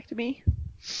distract me.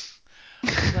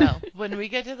 Well, when we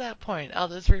get to that point, I'll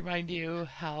just remind you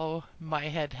how my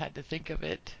head had to think of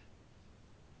it.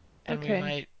 And we Okay.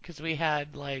 might, because we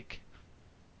had like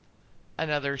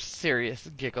another serious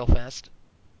giggle fest.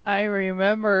 I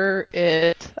remember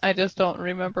it. I just don't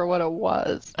remember what it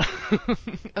was. Okay,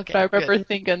 But I remember good.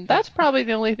 thinking, that's probably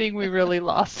the only thing we really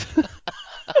lost.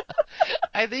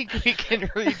 I think we can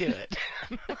redo it.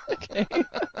 Okay.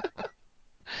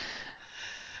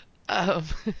 Um,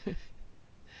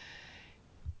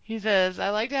 he says, I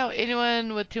liked how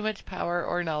anyone with too much power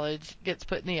or knowledge gets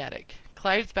put in the attic.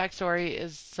 Clyde's backstory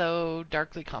is so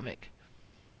darkly comic.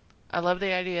 I love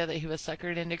the idea that he was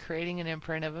suckered into creating an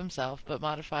imprint of himself, but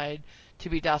modified to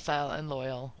be docile and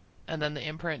loyal, and then the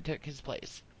imprint took his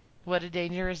place. What a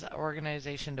dangerous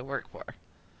organization to work for.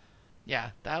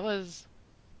 Yeah, that was.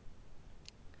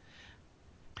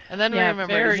 And then we Yeah,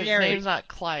 remembered very his scary. name's not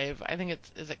Clive. I think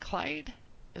it's. Is it Clyde?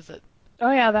 Is it?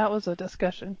 Oh yeah, that was a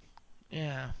discussion.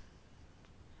 Yeah.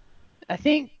 I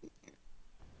think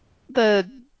the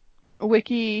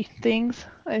wiki things,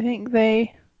 I think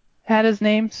they had his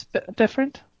name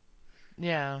different.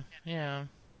 Yeah. Yeah.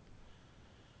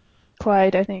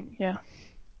 Clyde, I think, yeah.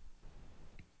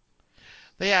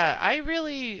 But yeah, I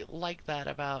really like that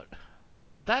about.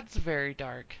 That's very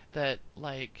dark. That,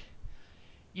 like,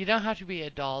 you don't have to be a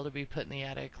doll to be put in the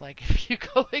attic. Like, if you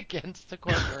go against the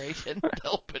corporation,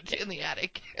 they'll put you in the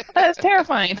attic. That's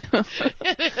terrifying.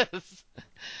 It is.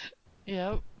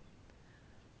 Yep.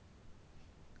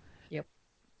 Yep.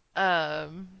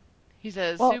 Um, he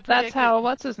says, Well, Sue that's predicted. how,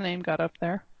 what's his name got up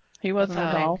there. He That's wasn't a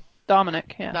how doll.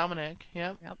 Dominic, yeah. Dominic,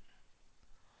 yep. Yep.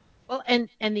 Well, and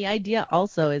the idea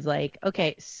also is like,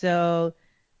 okay, so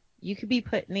you could be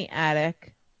put in the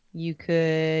attic. You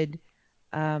could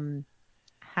um,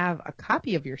 have a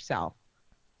copy of yourself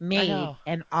I made know.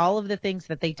 and all of the things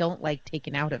that they don't like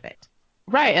taken out of it.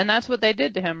 Right, and that's what they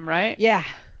did to him, right? Yeah.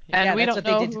 And Yeah, we that's don't what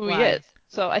they know did to who he is. Clyde.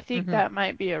 So I think Mm-hmm. that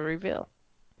might be a reveal.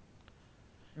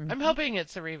 I'm Mm-hmm. hoping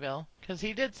it's a reveal because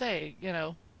he did say,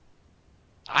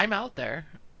 I'm out there,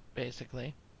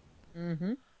 basically.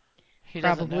 Mm-hmm. He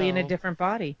doesn't Probably in a know. different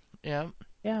body. Yeah,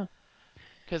 Yeah.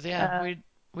 because yeah, Uh,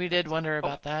 we did wonder oh,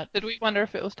 about that. did we wonder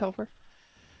if it was Topher?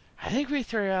 I think we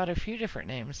threw out a few different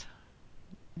names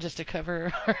just to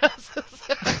cover our asses.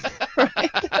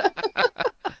 Right.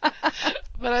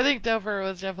 But I think Dover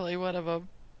was definitely one of them.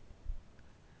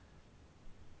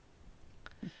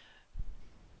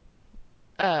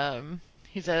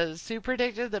 He says Sue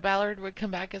predicted that Ballard would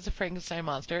come back as a Frankenstein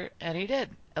monster, and he did,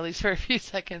 at least for a few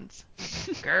seconds.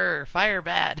 Grr, fire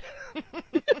bad.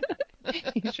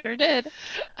 He sure did.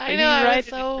 I But know, he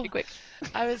righted it pretty quick.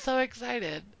 I was so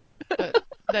excited, but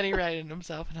then he righted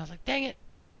himself, and I was like, dang it.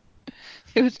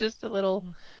 It was just a little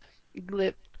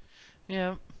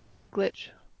Yeah. glitch.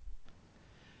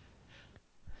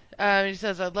 He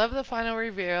says, I love the final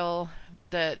reveal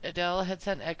that Adele had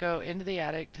sent Echo into the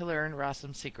attic to learn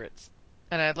Rossum's secrets.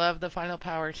 And I love the final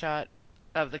power shot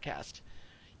of the cast.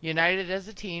 United as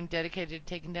a team dedicated to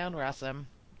taking down Rossum.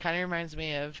 Kind of reminds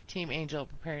me of Team Angel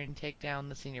preparing to take down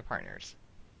the senior partners.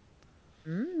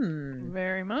 Mm.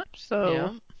 Very much so.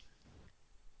 Yeah.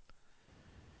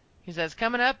 He says,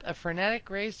 coming up, a frenetic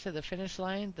race to the finish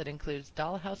line that includes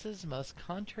Dollhouse's most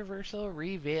controversial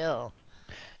reveal.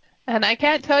 And I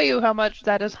can't tell you how much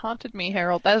that has haunted me,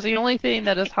 Harold. That is the only thing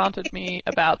that has haunted me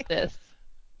about this,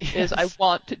 is I Yes,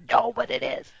 want to know what it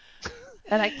is.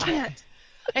 And I can't.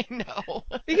 I know.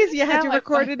 Because you had to Now I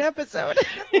record an episode.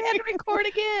 we had to record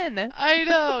again. I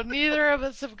know. Neither of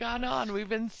us have gone on. We've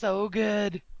been so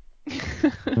good.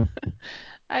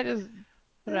 I just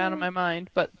put it out of my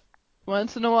mind. But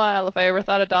once in a while, if I ever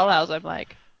thought of Dollhouse, I'm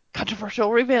like,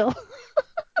 controversial reveal.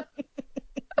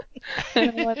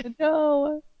 And I want to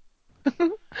know.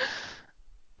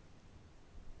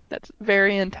 That's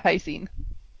very enticing.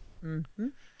 Mm-hmm.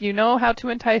 You know how to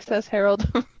entice us, Harold.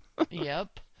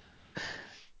 Yep.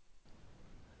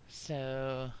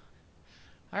 So,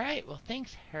 all right. Well,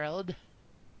 thanks, Harold.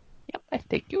 Yep, I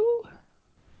thank you.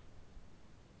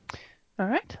 All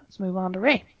right, let's move on to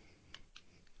Ray.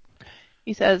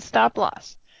 He says, stop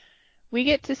loss. We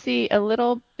get to see a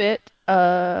little bit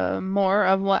more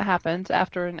of what happens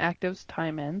after an active's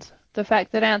time ends. The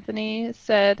fact that Anthony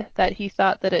said that he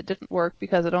thought that it didn't work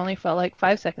because it only felt like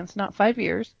 5 seconds, not 5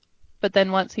 years. But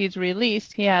then once he's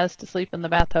released, he has to sleep in the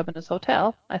bathtub in his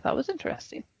hotel, I thought was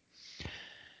interesting.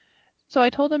 So I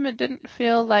told him it didn't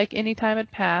feel like any time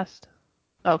had passed.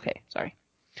 Okay, sorry.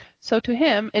 So to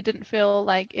him, it didn't feel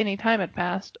like any time had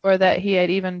passed or that he had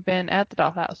even been at the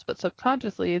dollhouse, but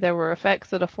subconsciously there were effects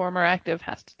that a former active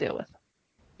has to deal with.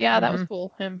 Yeah, that was Mm-hmm.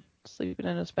 cool. Him sleeping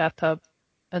in his bathtub,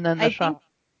 and then the I think, shot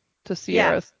to yeah,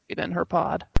 Sierra sleeping in her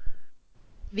pod.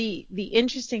 the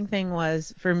interesting thing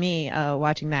was for me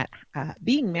watching that,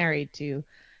 being married to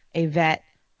a vet.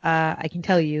 I can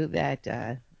tell you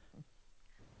that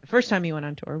first time he went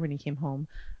on tour, when he came home,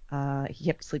 he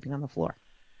kept sleeping on the floor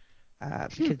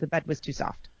because the bed was too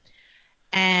soft.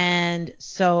 And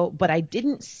so, but I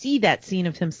didn't see that scene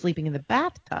of him sleeping in the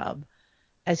bathtub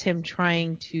as him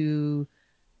trying to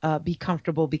be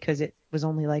comfortable because it was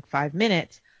only like 5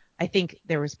 minutes. I think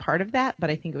there was part of that, but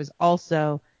I think it was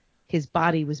also his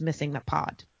body was missing the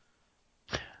pod.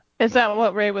 Is that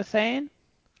what Ray was saying?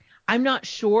 I'm not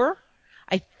sure.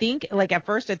 I think, like, at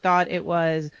first I thought it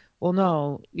was, well,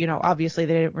 no, obviously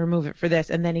they didn't remove it for this.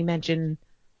 And then he mentioned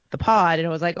the pod, and it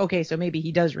was like, okay, so maybe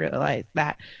he does realize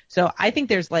that. So I think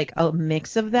there's like a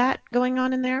mix of that going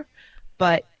on in there.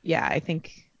 But yeah, I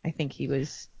think he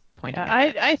was pointing Yeah,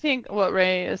 at that. I think what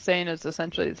Ray is saying is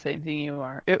essentially the same thing you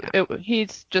are. Yeah.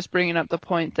 He's just bringing up the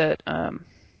point that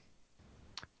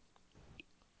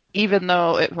even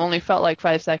though it only felt like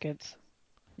 5 seconds,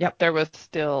 Yep. there was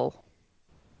still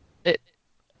it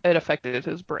affected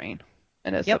his brain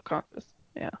and his Yep. subconscious.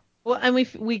 Yeah. Well, and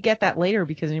we get that later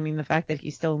because, I mean, the fact that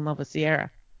he's still in love with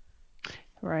Sierra.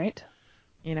 Right.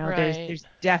 Right. There's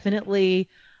definitely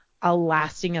a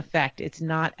lasting effect. It's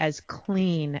not as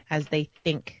clean as they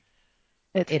think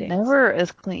It's it is. never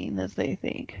as clean as they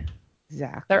think.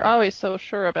 Exactly. They're always so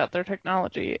sure about their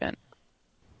technology, and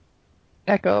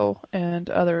Echo and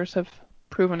others have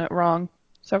proven it wrong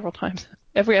several times.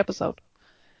 Every episode.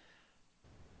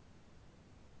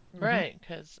 Right.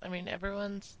 Because, I mean,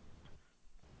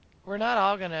 we're not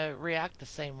all going to react the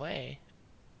same way,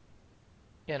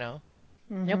 you know?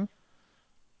 Yep.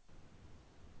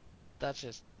 That's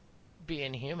just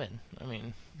being human. I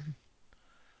mean,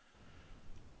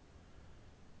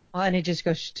 Well, and it just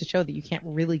goes to show that you can't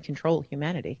really control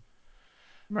humanity.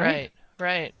 right,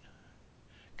 right.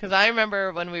 Because I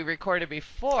remember when we recorded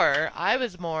before, I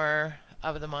was more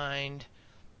of the mind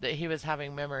that he was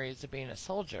having memories of being a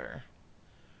soldier.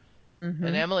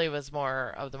 And Emily was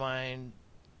more of the mind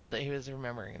that he was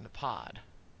remembering the pod.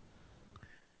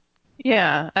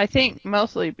 Yeah, I think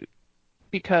mostly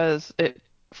because it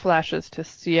flashes to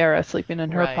Sierra sleeping in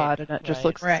her Right, pod, and it just right.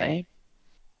 looks the same.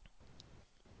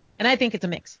 And I think it's a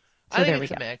mix. So I there think we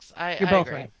it's go. a mix. You're I both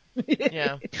agree. right.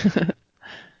 Yeah.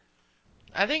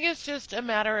 I think it's just a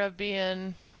matter of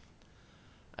being,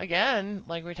 again,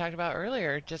 like we talked about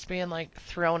earlier, just being like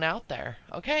thrown out there.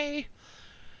 Okay,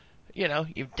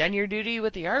 you've done your duty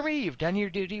with the army, you've done your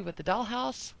duty with the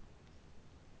dollhouse,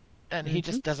 and he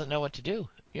just doesn't know what to do.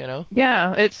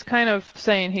 Yeah, it's kind of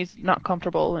saying he's not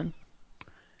comfortable and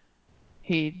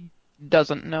he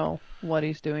doesn't know what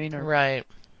he's doing or Right.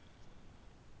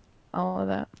 all of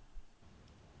that.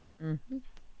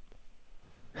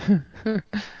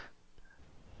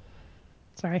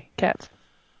 Sorry, cats.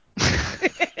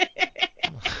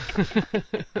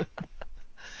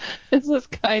 It's this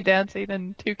guy dancing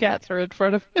and two cats are in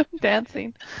front of him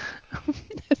dancing.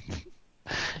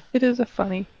 It is a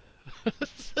funny. All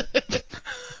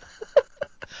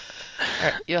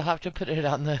right, you'll have to put it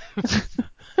on the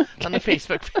on the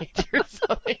Facebook page or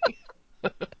something.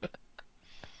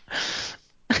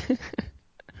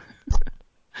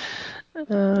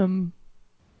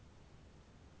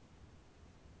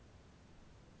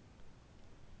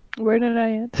 Where did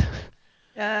I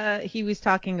end? He was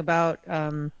talking about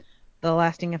the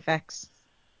lasting effects.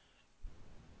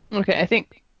 Okay, I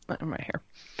think I'm right here.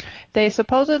 They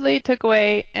supposedly took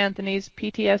away Anthony's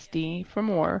PTSD from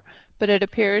war, but it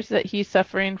appears that he's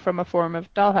suffering from a form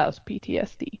of dollhouse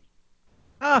PTSD.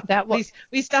 Oh, That was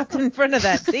we stopped in front of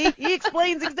that. See, he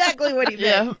explains exactly what he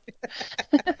meant.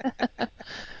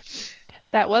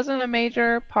 That wasn't a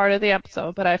major part of the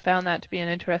episode, but I found that to be an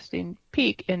interesting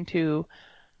peek into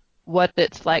what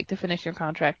it's like to finish your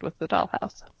contract with the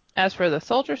dollhouse. As for the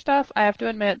soldier stuff, I have to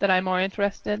admit that I'm more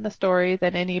interested in the story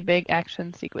than any big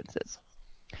action sequences.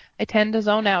 I tend to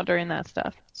zone out during that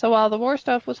stuff. So while the war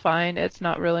stuff was fine, it's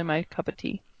not really my cup of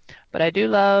tea. But I do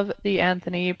love the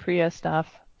Anthony Priya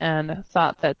stuff and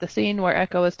thought that the scene where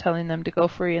Echo is telling them to go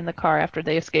free in the car after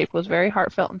they escape was very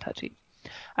heartfelt and touching.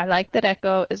 I like that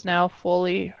Echo is now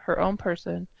fully her own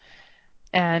person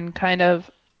and kind of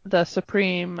the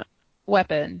supreme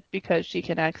weapon because she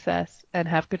can access and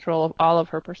have control of all of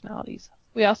her personalities.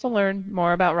 We also learn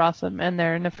more about Rossum and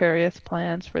their nefarious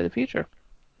plans for the future.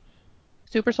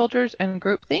 Super soldiers and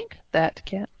groupthink? That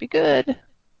can't be good.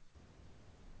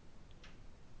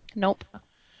 Nope.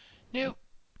 Nope.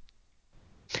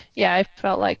 Yeah, I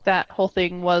felt like that whole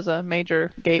thing was a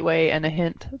major gateway and a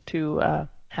hint to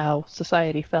how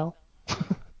society fell.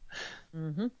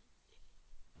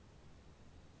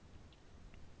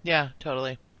 Yeah,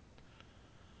 totally.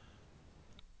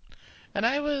 And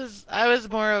I was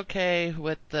more okay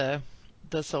with the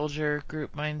soldier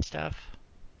group mind stuff.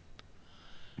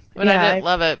 But I Yeah, didn't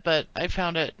love it, but I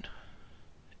found it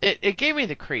gave me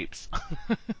the creeps.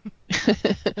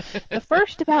 the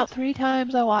first about 3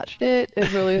 times I watched it, it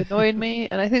really annoyed me,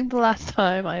 and I think the last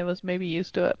time I was maybe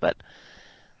used to it, but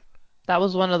that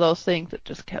was one of those things that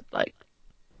just kept like,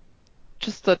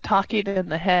 just the talking in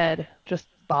the head just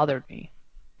bothered me.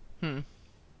 Hmm.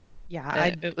 Yeah,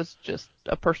 And it was just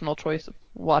a personal choice of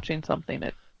watching something.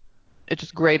 It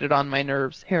just grated on my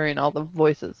nerves, hearing all the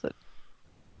voices.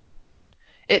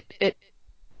 It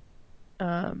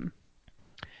um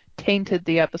tainted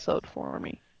the episode for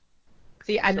me.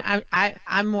 see, and So,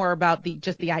 I'm more about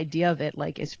the idea of it,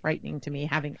 like, is frightening to me,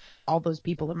 having all those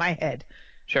people in my head.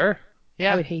 sure.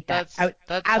 I Yeah, would hate that. I would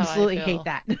that's how I absolutely hate feel.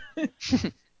 that.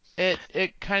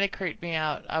 It kind of creeped me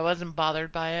out. I wasn't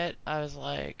bothered by it. I was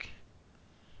like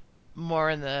more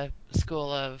in the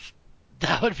school of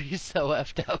that would be so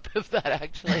effed up if that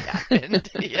actually happened,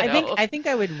 you know? I think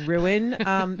I would ruin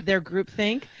their group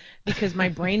think because my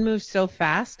brain moves so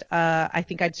fast. I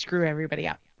think I'd screw everybody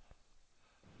up.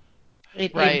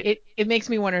 Right. It makes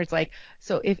me wonder. It's like,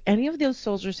 so if any of those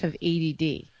soldiers have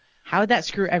ADD, how would that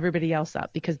screw everybody else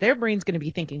up? Because their brain's going to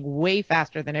be thinking way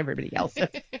faster than everybody else's.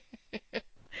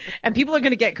 And people are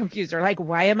going to get confused. They're like,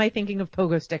 why am I thinking of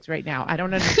pogo sticks right now? I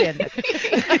don't understand this.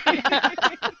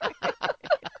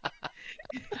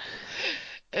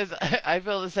 I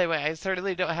feel the same way. I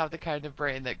certainly don't have the kind of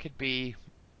brain that could be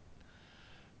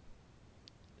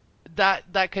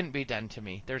that couldn't be done to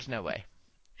me. There's no way.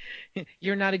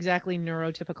 You're not exactly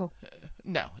neurotypical.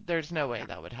 No, there's no way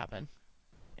that would happen.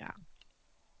 Yeah.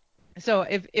 So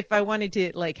if I wanted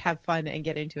to like have fun and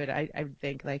get into it, I would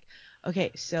think like,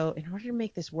 okay, so in order to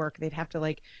make this work, they'd have to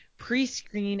like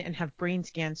pre-screen and have brain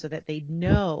scans so that they'd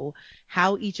know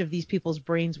how each of these people's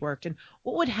brains worked and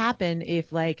what would happen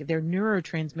if like their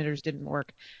neurotransmitters didn't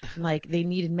work and like they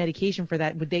needed medication for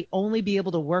that. Would they only be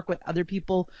able to work with other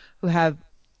people who have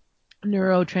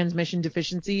neurotransmission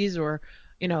deficiencies or,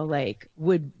 like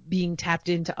would being tapped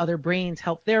into other brains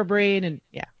help their brain? And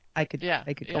yeah, Yeah,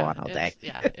 I could go yeah, on all day.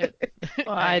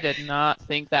 Well, I I did not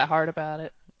think that hard about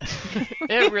it.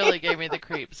 it really gave me the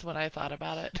creeps when I thought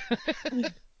about it.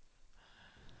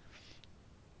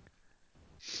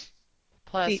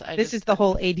 Plus, See, I this is just the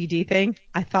whole ADD thing.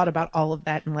 I thought about all of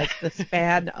that in like the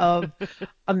span of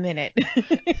a minute.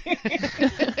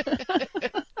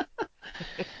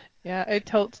 Yeah, I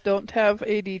totes don't have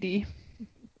ADD.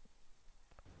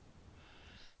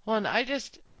 well, and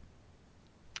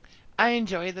I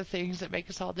enjoy the things that make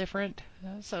us all different.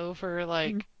 So for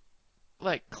like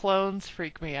clones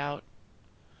freak me out,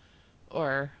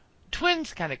 or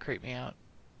twins kind of creep me out,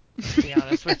 to be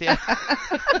honest with you.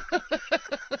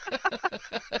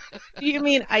 Do you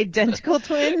mean identical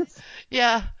twins?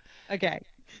 Yeah, Okay.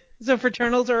 So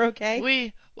fraternals are okay?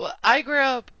 we grew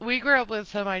up with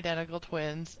some identical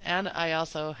twins, and I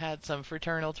also had some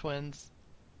fraternal twins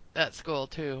at school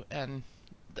too, and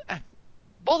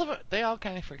both of them, they all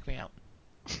kind of freak me out.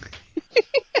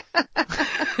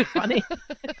 That's funny.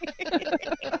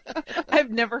 I've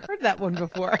never heard that one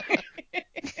before.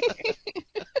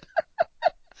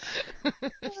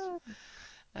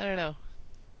 I don't know.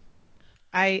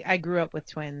 I grew up with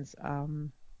twins.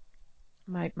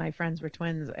 My friends were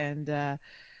twins and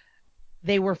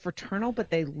they were fraternal, but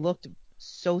they looked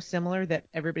so similar that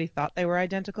everybody thought they were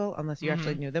identical unless you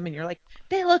actually Hmm. knew them and you're like,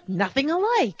 they look nothing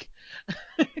alike.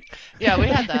 Yeah, we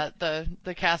had that. The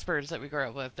Caspers that we grew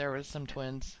up with, there was some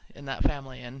twins in that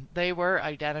family, and they were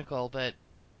identical, but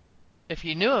if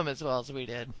you knew them as well as we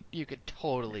did, you could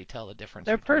totally tell the difference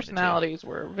Their between the two. personalities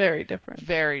were very different.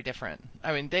 Very different.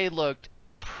 I mean, they looked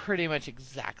pretty much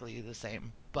exactly the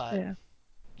same, but Yeah.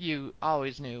 you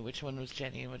always knew which one was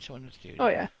Jenny and which one was Oh Judy.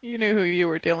 yeah, you knew who you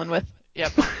were dealing with.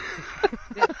 Yep.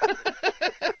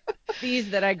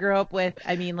 These that I grew up with,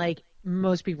 I mean, like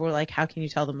most people were like, how can you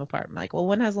tell them apart? I'm like, well,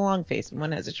 one has a long face and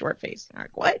one has a short face. I'm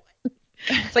like, what?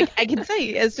 It's like I can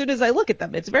say as soon as I look at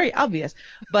them, it's very obvious.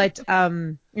 But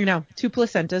two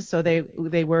placentas, so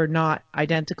they were not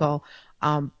identical.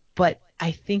 But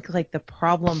I think like the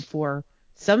problem for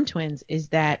some twins is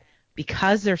that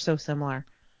because they're so similar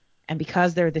and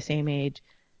because they're the same age,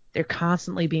 they're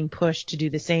constantly being pushed to do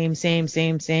the same.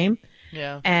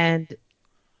 Yeah. And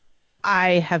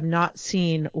I have not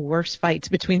seen worse fights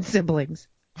between siblings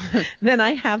than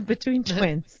I have between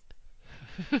twins.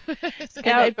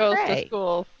 And I Scout goes to pray.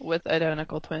 school with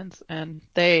identical twins, and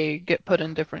they get put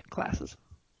in different classes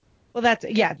Well,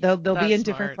 they'll be That's in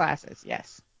different smart. classes.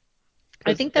 Yes.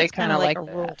 I because think they that's kind kind of of like like a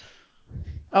rule. that.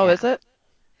 Oh, Yeah. is it?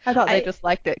 I thought they I just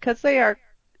liked it because they are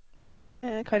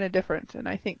kind of different, and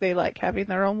I think they like having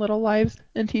their own little lives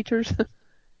and teachers.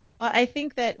 Well, I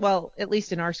think that, well, at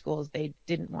least in our schools, they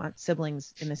didn't want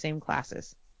siblings in the same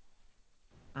classes,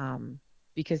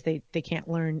 because they can't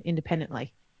learn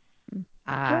independently.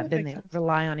 That Then makes they sense.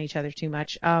 rely on each other too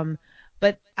much.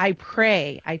 But I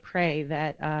pray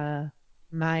that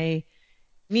my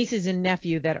nieces and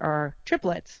nephew that are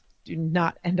triplets do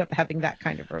not end up having that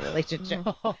kind of a relationship.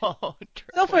 Oh,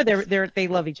 So far, triplets. they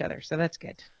love each other, so that's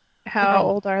good. How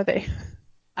old are they?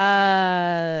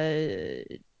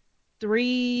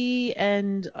 3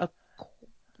 and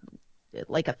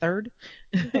like a third.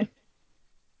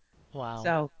 Wow.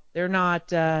 So they're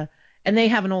not, and they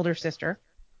have an older sister,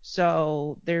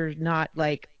 so they're not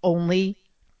like only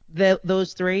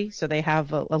those three. So they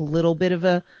have a little bit of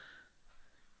a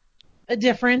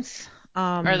difference.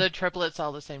 Are the triplets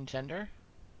all the same gender?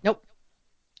 Nope,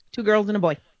 2 girls and a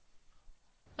boy.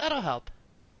 That'll help.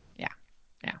 Yeah,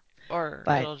 yeah. Or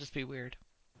But it'll just be weird.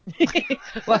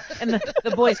 well, and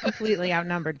the boy's completely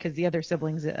outnumbered because the other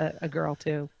sibling's a girl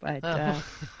too. Oh.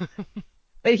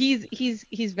 But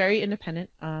he's very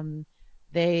independent.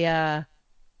 They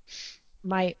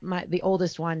my the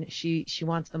oldest one, she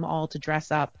wants them all to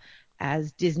dress up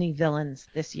as Disney villains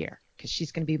this year because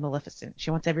she's going to be Maleficent.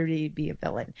 She wants everybody to be a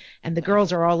villain, and the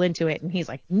girls Nice. are all into it. And he's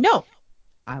like, "No,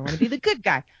 I want to be the good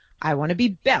guy. I want to be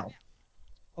Belle."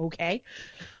 Okay,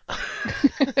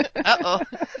 Uh-oh.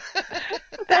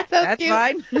 That sounds that's cute.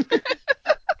 fine.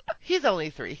 He's only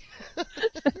 3.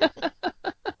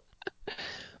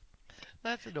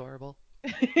 That's adorable.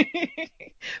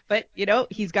 But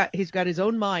he's got his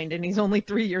own mind, and he's only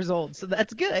 3 years old, so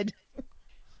that's good.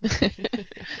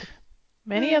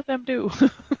 Many of them do.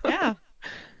 Yeah.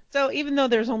 So even though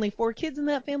there's only 4 kids in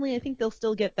that family, I think they'll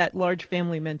still get that large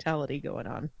family mentality going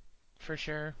on. For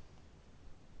sure.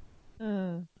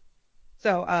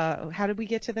 So how did we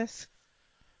get to this?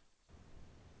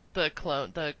 The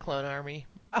clone army.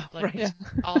 Oh, Like, right. Yeah.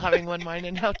 all having one mind,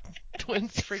 and how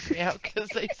twins freak me out because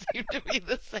they seem to be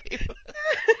the same.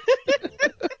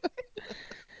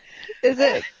 Is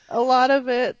it a lot of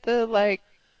it the like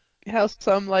how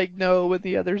some like know when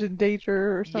the other's in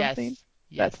danger or something?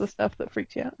 Yes. That's the Yes. stuff that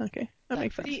freaks you out. Okay, that That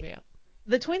makes sense. freaks See, me out.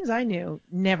 the twins I knew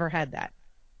never had that.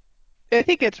 I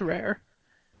think it's rare.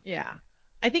 Yeah.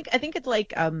 I think it's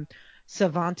like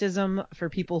savantism for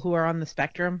people who are on the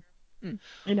spectrum.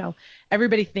 Mm.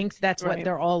 Everybody thinks that's what Right.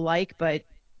 they're all like, but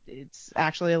it's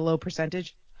actually a low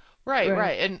percentage. Right, Right.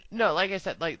 right. And no, like I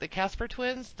said, like the Casper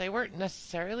twins, they weren't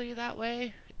necessarily that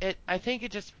way. I think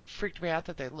it just freaked me out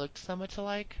that they looked so much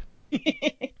alike.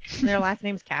 Their last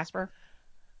name's Casper.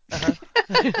 Uh-huh.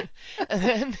 and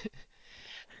then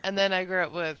and then I grew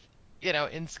up with,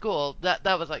 in school, that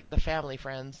was like the family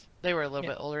friends. They were a little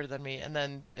Yeah. bit older than me. And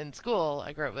then in school,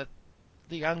 I grew up with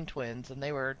the young twins, and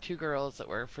they were 2 girls that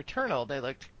were fraternal. They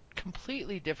looked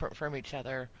completely different from each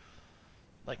other.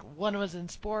 Like one was in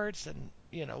sports, and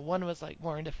one was like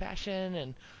more into fashion,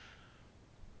 and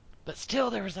but still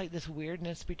there was like this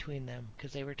weirdness between them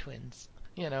because they were twins.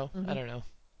 I Hmm. don't know.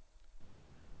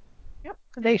 Yep.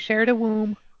 They shared a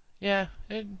womb. Yeah,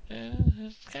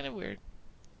 it's kind of weird.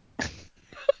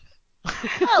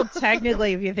 Well,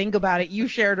 technically, if you think about it, you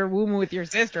shared a womb with your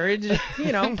sister. It just,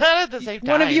 Not at the same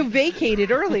one of you time.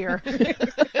 vacated earlier.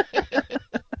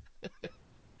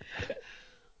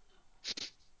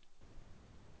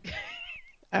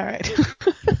 All right.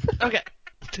 Okay.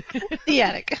 The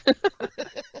attic.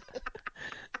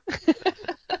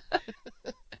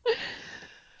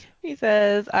 He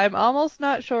says, I'm almost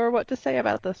not sure what to say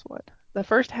about this one. The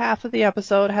first half of the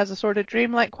episode has a sort of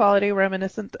dreamlike quality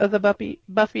reminiscent of the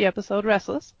Buffy episode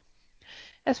Restless.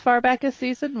 As far back as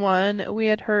season 1, we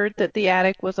had heard that the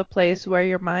attic was a place where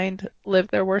your mind lived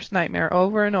their worst nightmare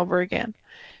over and over again,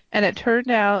 and it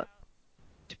turned out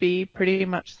to be pretty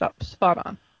much spot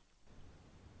on.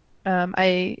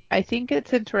 I think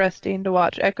it's interesting to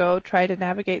watch Echo try to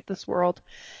navigate this world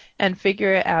and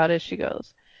figure it out as she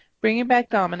goes. Bringing back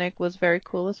Dominic was very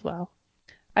cool as well.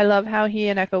 I love how he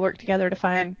and Echo work together to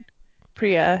find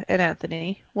Priya and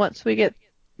Anthony. Once we get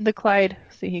the Clyde,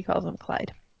 see, he calls him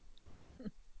Clyde.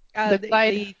 The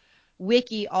Clyde, The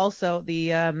wiki also,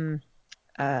 the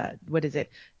what is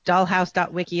it?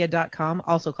 Dollhouse.wikia.com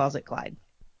also calls it Clyde.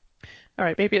 all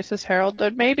right, maybe it's just Harold, or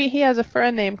maybe he has a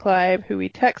friend named Clyde who he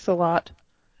texts a lot,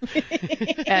 and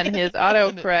his And it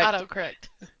autocorrect autocorrect.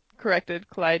 corrected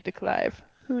Clyde to Clive.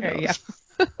 Who There you knows?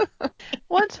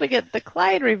 Once we get the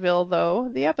Clyde reveal, though,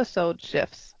 the episode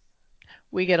shifts.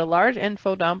 We get a large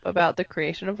info dump about the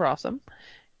creation of Rossum.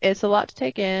 It's a lot to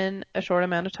take in a short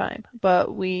amount of time,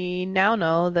 but we now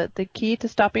know that the key to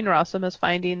stopping Rossum is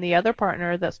finding the other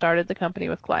partner that started the company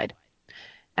with Clyde,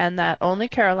 and that only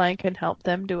Caroline can help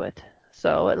them do it.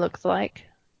 So it looks like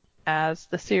as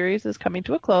the series is coming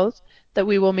to a close, that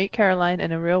we will meet Caroline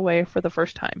in a real way for the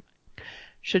first time.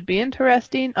 Should be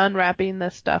interesting unwrapping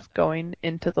this stuff going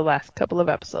into the last couple of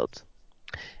episodes.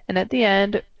 And at the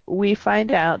end, we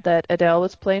find out that Adele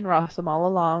was playing Rossum all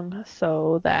along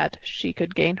so that she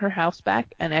could gain her house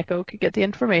back and Echo could get the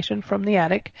information from the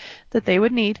attic that they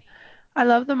would need. I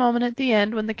love the moment at the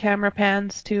end when the camera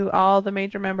pans to all the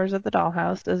major members of the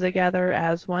Dollhouse as they gather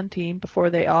as one team before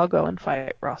they all go and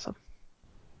fight Rossum.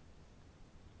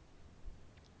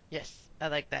 Yes, I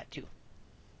like that too.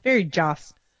 Very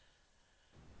Joss.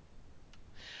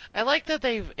 I like that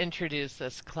they've introduced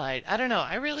this Clyde. I don't know.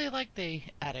 I really like the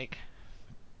attic.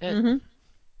 It, Mm-hmm.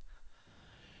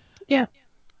 Yeah,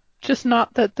 just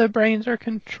not that the brains are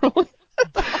controlling.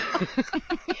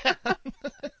 yeah.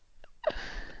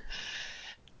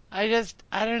 I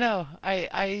don't know.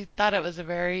 I thought it was a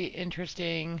very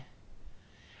interesting.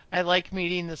 I like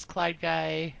meeting this Clyde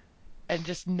guy and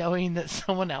just knowing that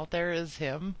someone out there is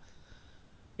him.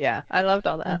 Yeah, I loved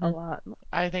all that a Mm-hmm. lot.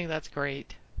 I think that's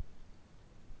great.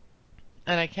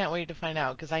 And I can't wait to find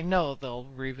out because I know they'll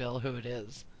reveal who it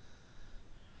is.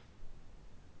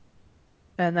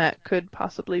 And that could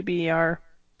possibly be our,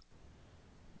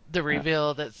 The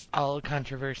reveal that's all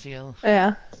controversial,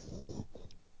 yeah.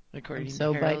 I'm according to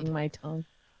so Harold. biting my tongue.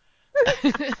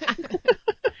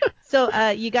 So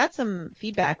you got some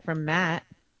feedback from Matt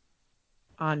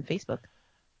on Facebook.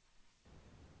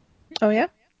 Oh, yeah?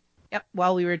 Yep.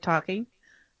 While we were talking,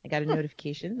 I got a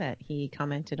notification that he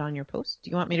commented on your post. Do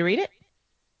you want me to read it?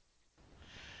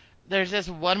 There's just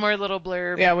one more little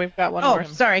blurb. Yeah, we've got one Oh, more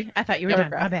sorry. I thought you were done.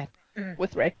 My bad.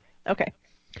 with Ray. Okay.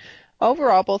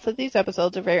 Overall, both of these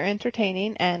episodes are very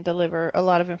entertaining and deliver a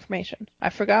lot of information. I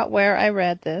forgot where I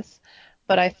read this,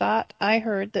 but I thought I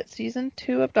heard that Season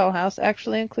 2 of Dollhouse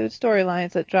actually includes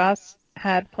storylines that Joss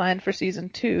had planned for Season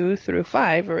 2 through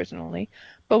 5 originally,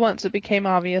 but once it became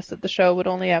obvious that the show would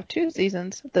only have 2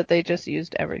 seasons, that they just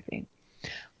used everything.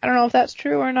 I don't know if that's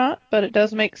true or not, but it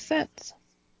does make sense.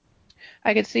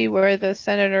 I could see where the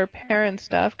Senator Perrin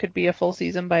stuff could be a full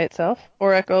season by itself,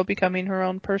 or Echo becoming her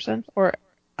own person, or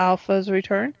Alpha's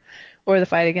return, or the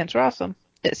fight against Rossum.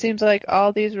 It seems like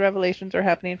all these revelations are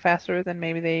happening faster than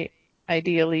maybe they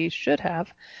ideally should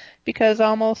have, because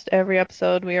almost every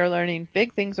episode we are learning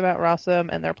big things about Rossum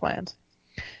and their plans.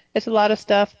 It's a lot of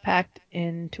stuff packed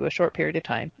into a short period of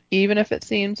time. Even if it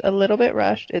seems a little bit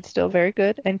rushed, it's still very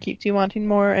good and keeps you wanting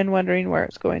more and wondering where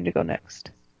it's going to go next.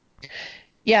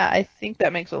 Yeah, I think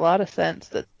that makes a lot of sense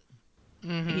that he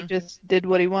Mm-hmm. just did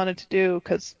what he wanted to do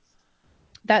because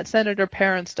that Senator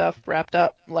Perrin stuff wrapped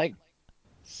up like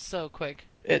So quick.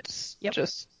 it's Yep.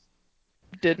 just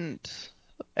didn't.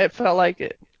 It felt like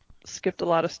it skipped a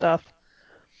lot of stuff.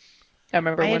 I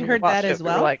remember I had when we heard that watched it, as we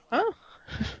were well. like, oh,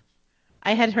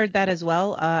 I had heard that as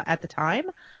well at the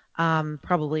time,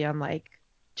 probably on like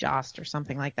Jost or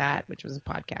something like that, which was a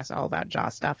podcast all about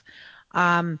Jost stuff.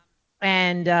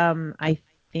 And I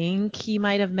think he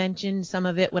might have mentioned some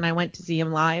of it when I went to see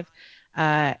him live,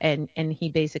 and he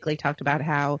basically talked about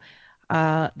how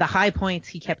the high points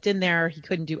he kept in there. He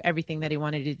couldn't do everything that he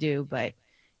wanted to do, but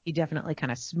he definitely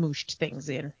kind of smooshed things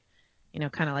in,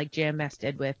 kind of like JMS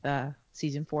did with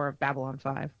season 4 of Babylon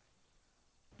 5.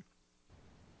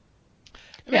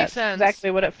 It yeah, makes it's sense. exactly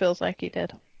what it feels like he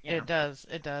did. Yeah. It does.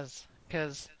 It does.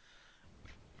 Because,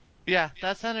 yeah,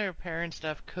 that Senator Perrin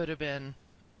stuff could have been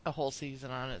a whole season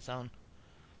on its own.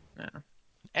 Yeah.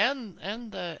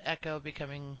 And the Echo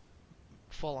becoming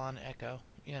full on Echo.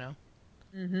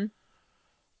 Mm-hmm.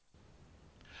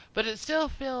 But it still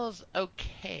feels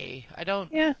okay. I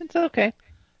don't. Yeah, it's okay.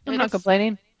 I'm not It's.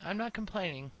 complaining. I'm not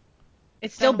complaining.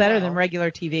 It's It's still done better than well.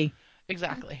 regular TV.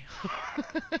 Exactly.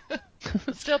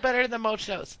 It's still better than most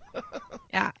shows.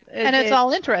 Yeah. And it's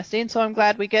all interesting, so I'm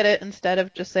glad we get it instead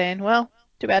of just saying, well,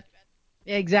 too bad.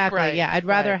 Exactly. Right. Yeah. I'd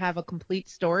rather Right. have a complete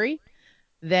story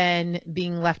than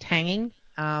being left hanging.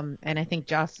 And I think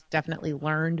Joss definitely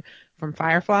learned from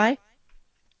Firefly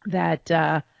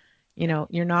that,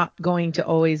 you're not going to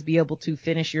always be able to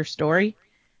finish your story.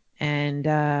 And,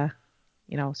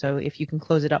 so if you can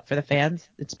close it up for the fans,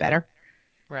 it's better.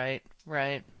 Right.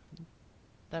 Right.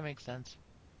 That makes sense.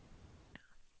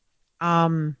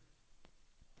 Um,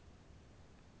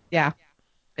 yeah.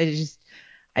 It just,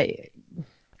 I,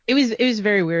 it was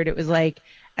very weird. It was like,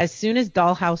 as soon as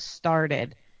Dollhouse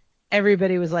started,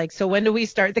 everybody was like, so when do we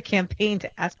start the campaign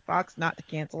to ask Fox not to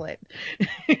cancel it?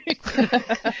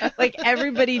 Like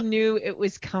everybody knew it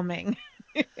was coming.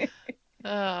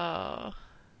 Oh.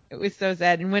 It was so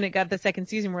sad. And when it got the second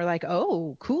season, we're like,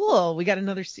 oh, cool. We got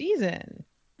another season.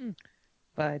 Hmm.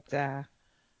 But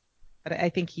But I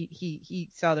think he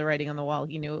saw the writing on the wall.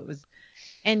 He knew it was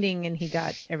ending, and he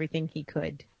got everything he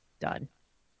could done.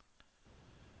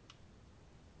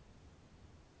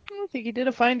 I think he did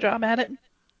a fine job at it.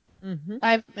 Mm-hmm.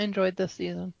 I've enjoyed this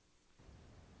season.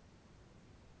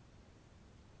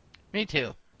 Me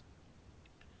too.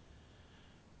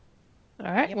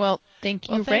 All right. Yep. Well, thank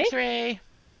you, Well, Ray. thanks, Ray.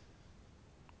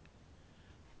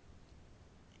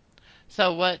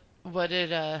 So what did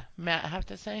Matt have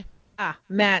to say?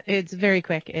 Matt, it's very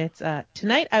quick. It's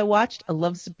tonight I watched A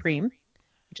Love Supreme,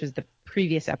 which was the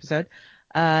previous episode.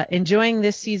 Enjoying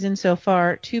this season so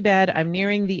far. Too bad I'm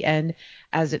nearing the end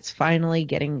as it's finally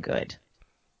getting good.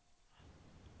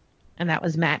 And that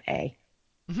was Matt A.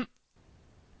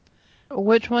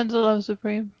 Which one's a Love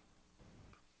Supreme?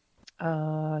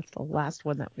 It's the last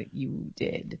one that you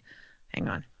did. Hang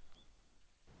on.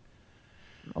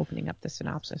 I'm opening up the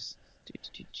synopsis.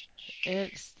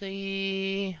 It's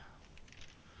the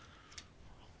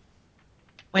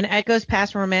When Echo's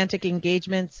past romantic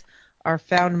engagements are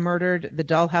found murdered, the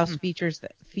Dollhouse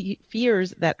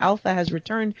fears that Alpha has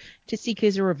returned to seek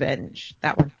his revenge.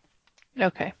 That one.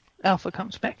 Okay. Alpha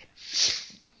comes back.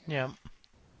 yeah.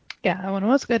 Yeah, that one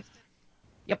was good.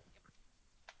 Yep.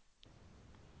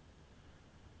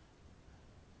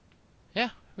 Yeah,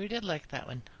 we did like that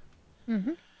one.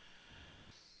 Mm-hmm.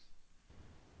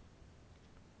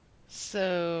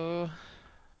 So,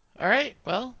 all right.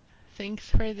 Well, thanks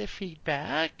for the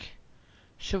feedback.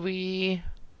 Should we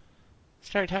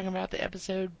start talking about the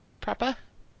episode proper?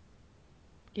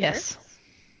 Yes.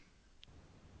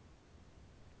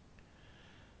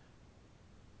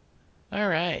 All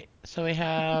right. So we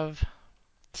have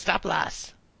Stop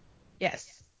Loss.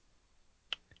 Yes.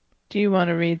 Do you want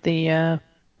to read the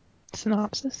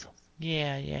synopsis?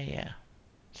 Yeah.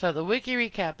 So the wiki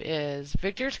recap is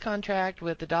Victor's contract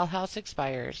with the Dollhouse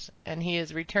expires, and he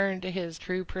is returned to his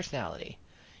true personality.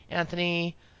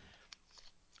 Anthony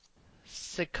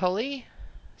Sicoli?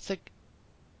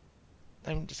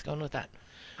 I'm just going with that.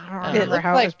 I don't It remember looks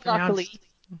how it was like pronounced. broccoli.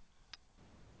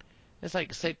 It's like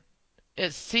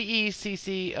it's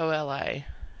Ceccoli,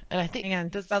 and I think Hang on.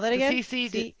 does Spell that the again.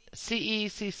 Ceccoli.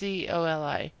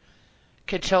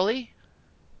 Caccioli.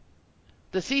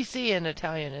 The CC in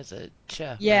Italian is a ch.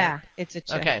 Yeah, right? it's a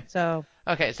ch. Okay. So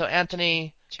Okay, so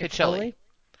Anthony Caccioli,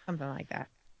 something like that.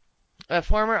 a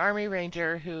former Army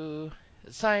Ranger who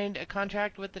signed a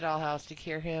contract with the Dollhouse to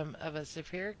cure him of a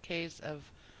severe case of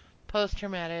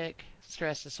post-traumatic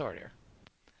stress disorder.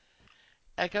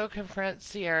 Echo confronts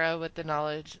Sierra with the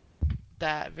knowledge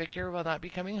that Victor will not be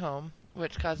coming home,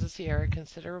 which causes Sierra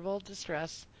considerable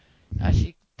distress as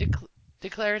she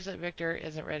declares that Victor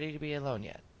isn't ready to be alone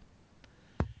yet.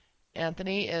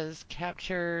 Anthony is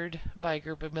captured by a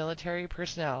group of military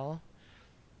personnel.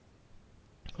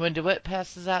 When DeWitt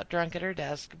passes out drunk at her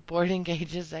desk, Boyd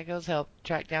engages Echo's help to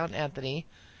track down Anthony,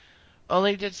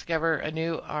 only to discover a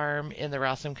new arm in the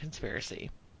Rossum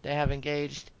conspiracy. They have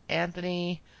engaged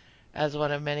Anthony as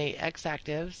one of many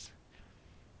ex-actives,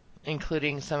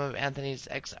 including some of Anthony's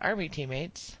ex-army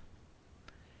teammates,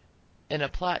 in a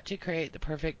plot to create the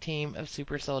perfect team of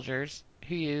super soldiers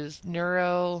who use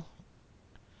neuro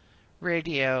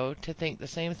radio to think the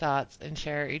same thoughts and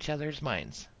share each other's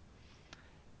minds.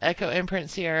 Echo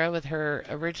imprints Sierra with her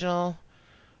original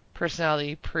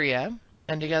personality, Priya,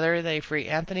 and together they free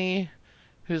Anthony,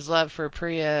 whose love for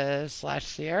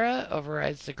Priya/Sierra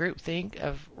overrides the groupthink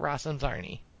of Rossum's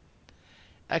Arnie.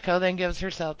 Echo then gives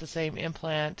herself the same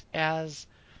implant as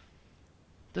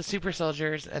the super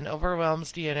soldiers and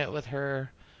overwhelms the unit with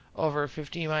her over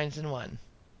 50 minds in one.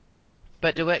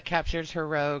 But DeWitt captures her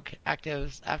rogue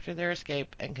actives after their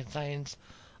escape and consigns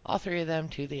all three of them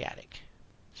to the attic.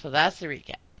 So that's the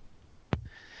recap.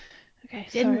 Okay,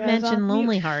 Didn't sorry, I was mention on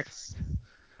Lonely mute. Hearts.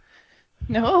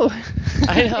 No.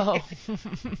 I know.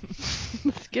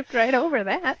 Skipped right over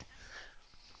that.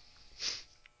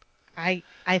 I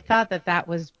thought that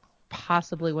was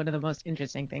possibly one of the most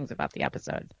interesting things about the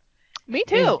episode. Me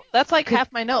too. That's like Cause-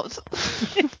 half my notes.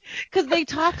 Because they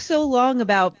talk so long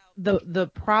about the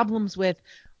problems with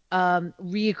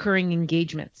reoccurring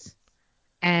engagements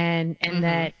and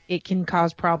that it can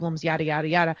cause problems, yada, yada,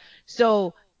 yada.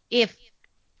 So if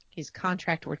his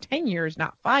contract were 10 years,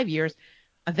 not 5 years,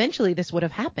 eventually this would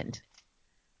have happened.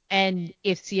 And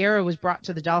if Sierra was brought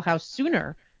to the Dollhouse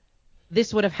sooner,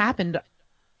 this would have happened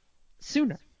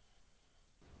sooner.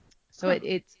 So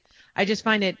it's, I just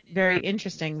find it very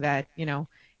interesting that,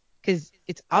 because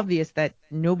it's obvious that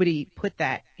nobody put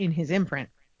that in his imprint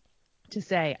to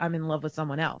say, I'm in love with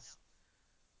someone else.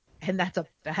 And that's a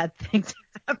bad thing to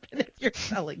happen if you're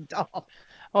selling dolls.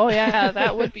 Oh yeah,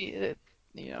 that would be,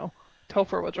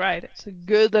 Topher was right. It's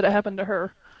good that it happened to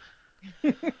her.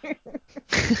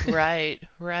 Right,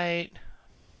 right.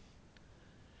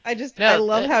 I No,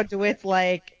 love how DeWitt's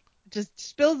like just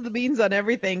spills the beans on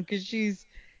everything because she's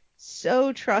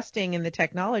so trusting in the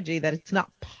technology that it's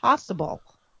not possible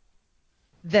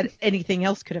that anything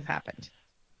else could have happened.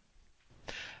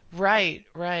 right,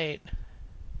 right.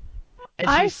 And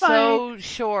I she's find, so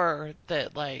sure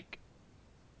that like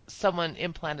someone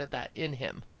implanted that in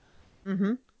him.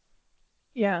 Mm-hmm.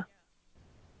 yeah,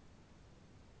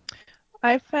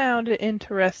 I found it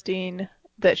interesting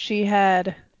that she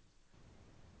had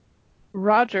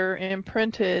Roger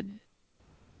imprinted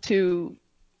to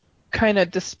kind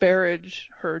of disparage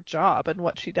her job and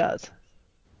what she does.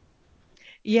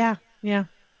 Yeah, yeah.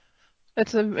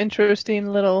 It's an interesting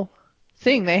little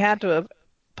thing they had to have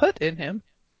put in him.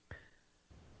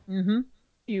 Mm-hmm.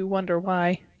 You wonder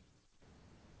why.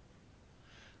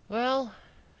 Well,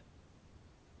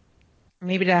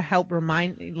 Maybe to help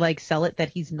sell it that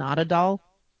he's not a doll,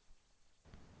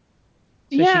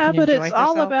 so she Yeah, can but enjoy it's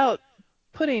all herself. about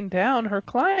putting down her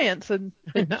clients and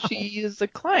I that know. she is a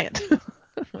client.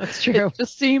 That's It true.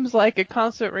 just seems like a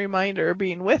constant reminder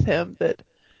being with him that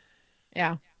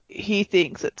Yeah. he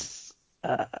thinks it's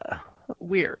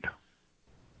weird.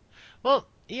 well,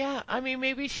 yeah, I mean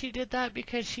maybe she did that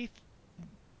because she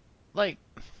like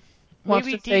Wants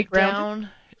maybe to stay deep grounded. down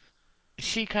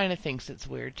she kind of thinks it's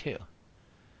weird too.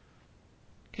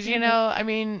 Cuz Maybe. I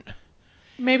mean,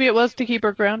 Maybe it was to keep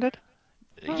her grounded.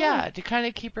 I don't know. yeah, to kind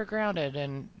of keep her grounded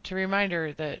and to remind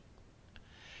her that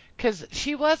cuz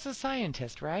she was a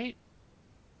scientist, right?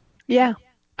 Yeah.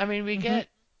 I mean, Mm-hmm.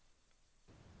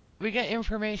 we get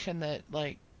information that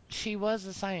like she was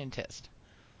a scientist.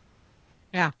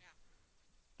 Yeah.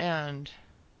 And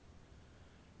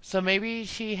so maybe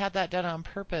she had that done on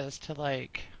purpose to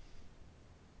like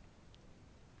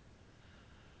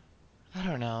I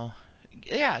don't know.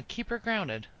 Yeah, keep her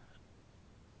grounded.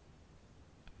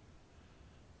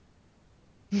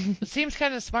 It seems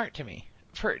kind of smart to me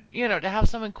for, to have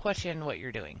someone question what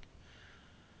you're doing.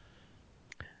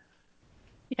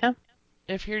 Yeah.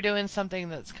 If you're doing something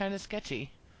that's kind of sketchy,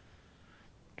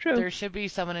 True. there should be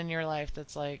someone in your life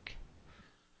that's like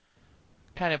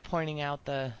kind of pointing out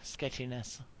the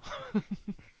sketchiness.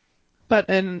 But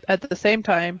at the same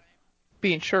time,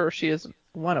 being sure she isn't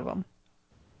one of them.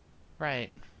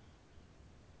 Right.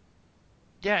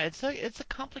 Yeah, it's a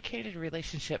complicated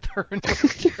relationship, her and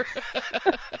Roger.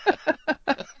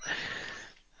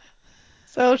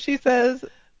 So she says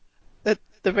at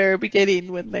the very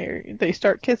beginning when they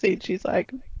start kissing, she's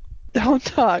like, "Don't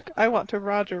talk. I want to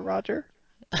Roger, Roger."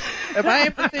 Am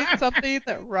I missing something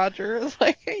that Roger is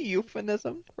like a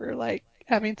euphemism for like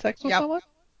having sex with Yep. someone?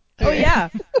 Oh Okay. yeah.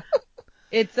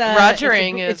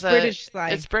 Rogering It's is British it's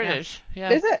slang. Yeah. British. Yeah.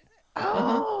 Is it?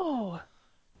 Mhm. Oh,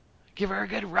 Give her a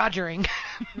good Rogering.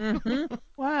 Mhm.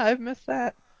 wow, I've missed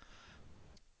that.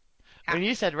 When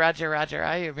you said Roger, Roger,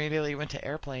 I immediately went to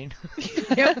airplane.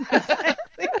 Yep.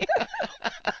 Exactly.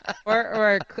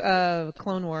 Or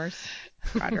Clone Wars.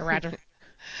 Roger, Roger.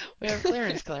 We have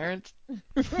clearance, Clarence.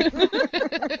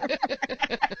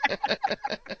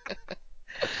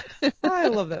 I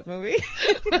love that movie.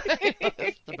 I know,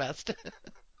 it's the best.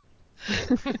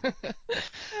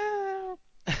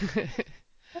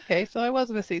 Okay, so I was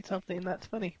missing something. That's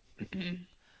funny.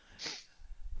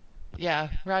 Yeah,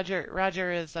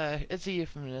 Roger is it's a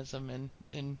euphemism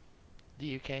in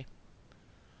the UK.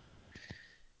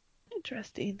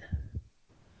 Interesting.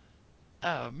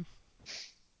 Um,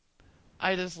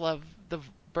 I just love the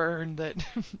burn that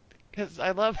because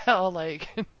I love how like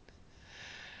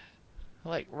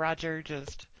Roger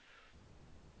just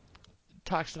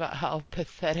talks about how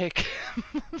pathetic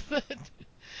that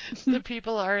the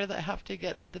people are that have to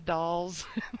get the dolls.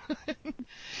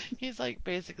 He's like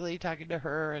basically talking to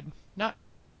her and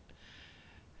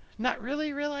not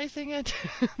really realizing it.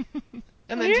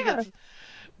 And Oh then she yeah. gets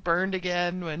burned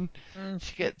again when Mm.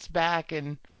 she gets back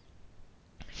and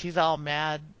she's all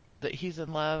mad that he's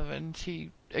in love and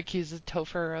she accuses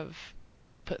Topher of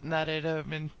putting that in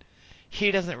him and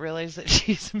he doesn't realize that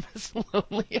she's Miss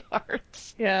Lonely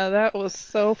Hearts. Yeah, that was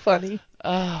so funny.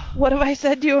 Oh. What have I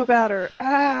said to you about her?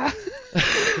 Ah.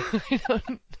 I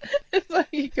don't, It's like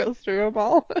he goes through them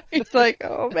all. He's like,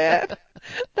 oh man,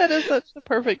 that is such the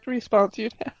perfect response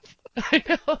you'd have. I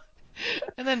know.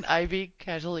 And then Ivy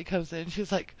casually comes in.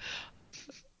 She's like,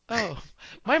 "Oh,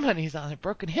 my money's on a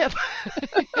broken hip."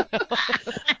 You know?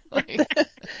 Like,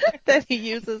 Then he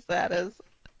uses that as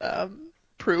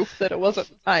proof that it wasn't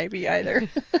Ivy either.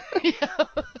 yeah,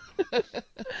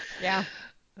 Yeah.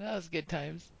 that was good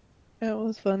times. That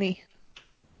was funny.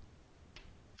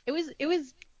 It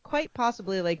was quite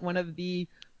possibly like one of the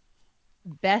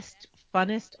best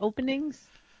funnest openings.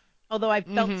 Although I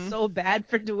felt Mhm. so bad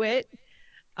for DeWitt,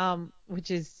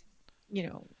 which is,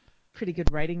 pretty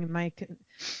good writing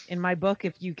in my book.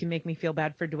 If you can make me feel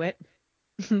bad for DeWitt,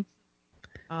 because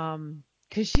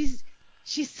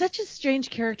she's such a strange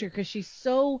character because she's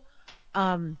so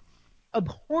um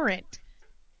abhorrent,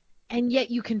 and yet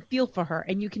you can feel for her,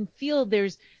 and you can feel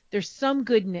there's some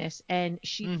goodness, and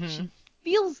she Mhm.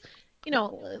 feels,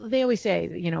 they always say,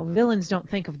 villains don't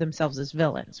think of themselves as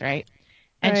villains, right?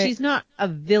 And Right. she's not a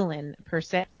villain per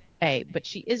se, but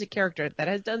she is a character that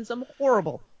has done some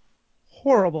horrible,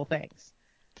 horrible things.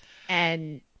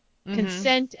 And Mhm.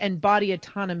 consent and body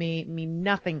autonomy mean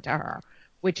nothing to her,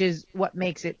 which is what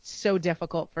makes it so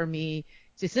difficult for me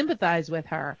to sympathize with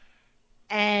her.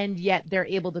 And yet they're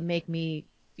able to make me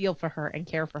feel for her and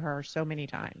care for her so many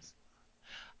times.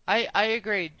 I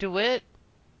agree. DeWitt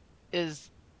is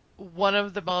one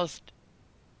of the most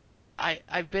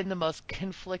I've been the most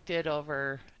conflicted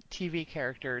over TV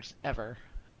characters ever.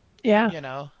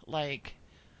 Yeah. Like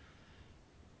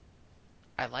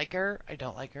I like her, I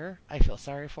don't like her, I feel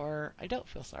sorry for her, I don't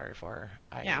feel sorry for her.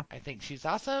 I Yeah. I think she's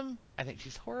awesome, I think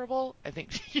she's horrible, I think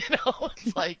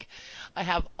it's like I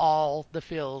have all the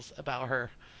feels about her.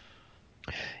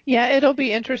 Yeah, it'll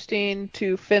be interesting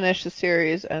to finish the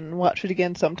series and watch it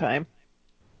again sometime.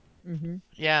 Hmm.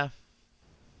 Yeah.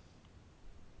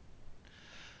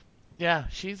 Yeah,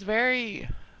 she is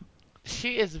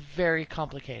very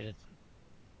complicated.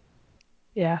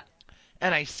 Yeah.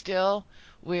 And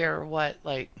we're what,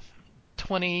 like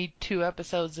 22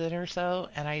 episodes in or so,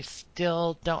 and I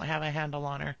still don't have a handle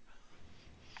on her.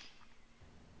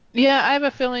 Yeah, I have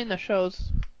a feeling the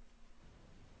show's,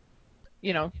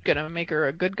 gonna make her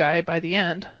a good guy by the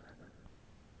end.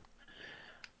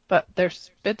 But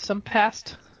there's been some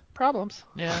past problems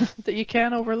Yeah. that you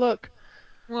can't overlook.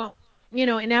 Well,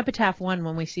 in Epitaph 1,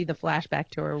 when we see the flashback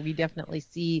to her, we definitely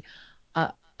see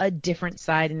a different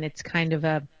side, and it's kind of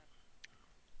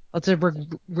it's a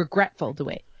regretful to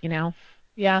it,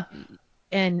 Yeah.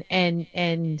 and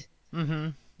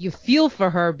Mhm. you feel for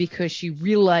her because she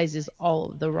realizes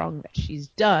all of the wrong that she's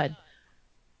done.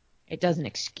 It doesn't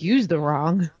excuse the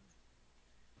wrong,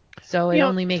 so it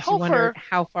only makes you wonder Topher,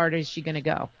 how far is she going to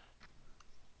go.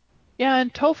 yeah,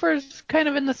 and Topher's kind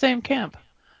of in the same camp.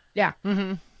 Yeah.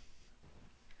 Mhm.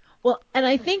 Well, and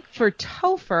I think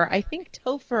Topher,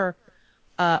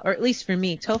 or at least for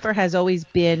me, Topher has always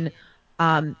been,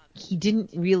 he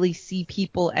didn't really see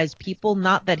people as people.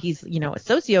 Not that he's, a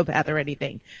sociopath or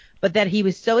anything, but that he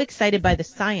was so excited by the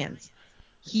science.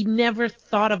 He never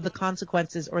thought of the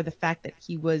consequences or the fact that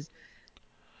he was,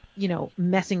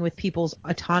 messing with people's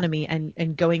autonomy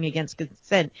and going against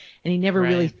consent. And he never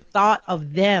really Right. thought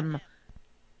of them.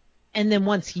 And then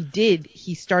once he did,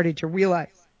 he started to realize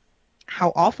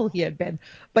how awful he had been.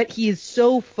 But he is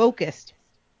so focused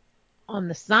on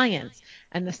the science,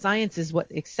 and the science is what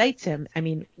excites him. I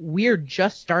mean, we're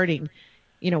just starting,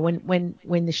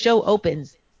 when the show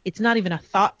opens, it's not even a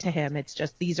thought to him. It's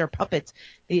just, these are puppets.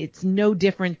 It's no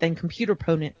different than computer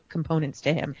components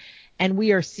to him. And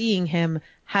we are seeing him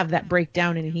have that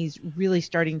breakdown, and he's really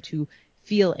starting to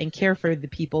feel and care for the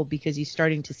people because he's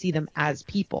starting to see them as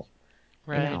people,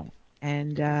 Right.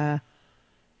 and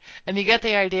And you get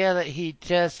the idea that he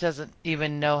just doesn't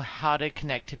even know how to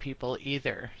connect to people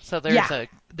either. So there's yeah, a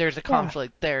Yeah.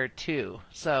 conflict there too.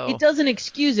 it So doesn't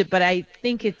excuse it, but I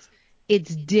think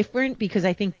it's different because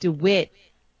I think DeWitt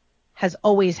has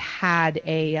always had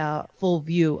a full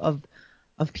view of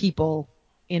people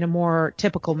in a more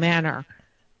typical manner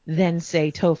than,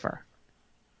 say, Topher.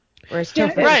 Whereas Yeah,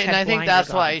 Topher it, just right, and had I think blinders that's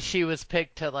on. why she was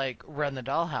picked to like run the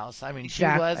dollhouse. I mean, she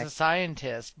was Exactly. a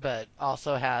scientist, but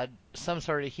also had some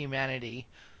sort of humanity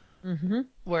Hmm.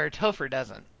 where Topher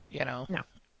doesn't. No.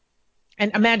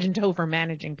 And imagine Topher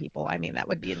managing people. I mean, that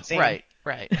would be insane. Right,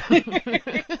 right.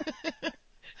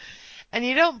 And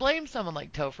you don't blame someone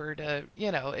like Topher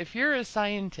if you're a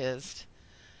scientist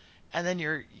and then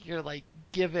you're like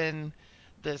given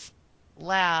this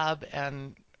lab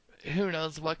and who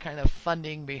knows what kind of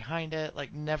funding behind it,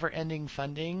 like never-ending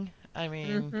funding. I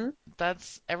mean, Hmm.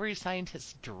 that's every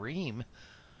scientist's dream,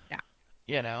 Yeah.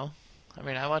 you know. I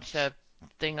mean, I watched a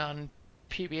thing on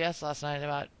PBS last night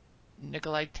about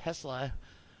Nikolai Tesla,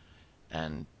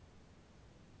 and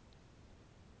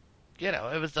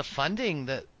it was the funding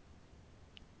that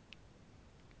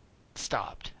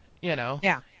stopped, you know.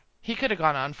 Yeah. He could have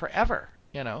gone on forever.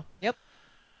 Yep.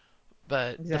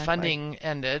 But the Exactly. funding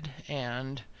ended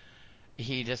and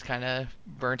he just kind of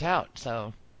burnt out.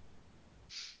 So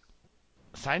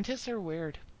scientists are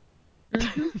weird.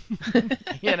 Hmm.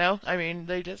 I mean,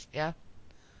 they just, yeah.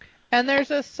 and there's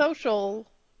a social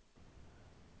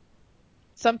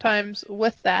sometimes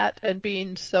with that and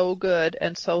being so good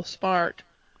and so smart,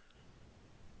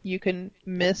 you can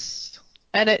miss,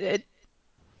 and it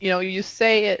you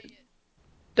say it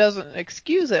doesn't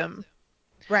excuse him.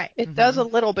 Right. It does a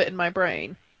little bit in my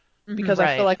brain because I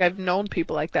feel Right. like I've known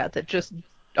people like that just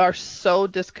are so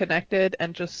disconnected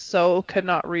and just so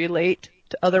cannot relate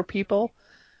to other people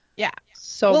Yeah.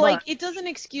 so Well, much. like, it doesn't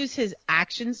excuse his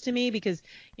actions to me because,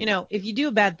 if you do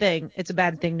a bad thing, it's a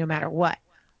bad thing no matter what.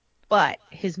 But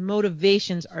his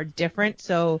motivations are different,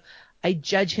 so I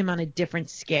judge him on a different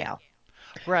scale.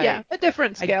 Yeah, Right. a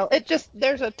different I scale. It just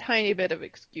there's a tiny bit of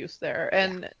excuse there, Yeah.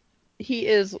 and he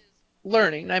is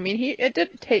learning. I mean, it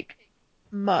didn't take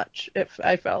much, if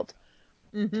I felt,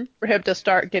 hmm for him to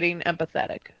start getting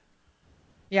empathetic.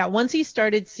 Yeah, once he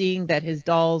started seeing that his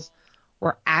dolls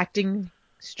were acting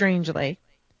strangely,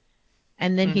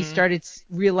 and then he Mhm. started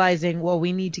realizing, well,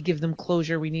 we need to give them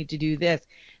closure, we need to do this.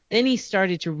 Then he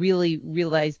started to really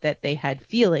realize that they had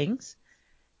feelings,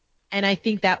 and I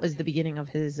think that was the beginning of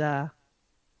his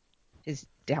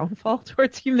downfall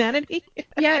towards humanity,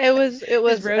 Yeah, it was it his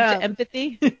was road to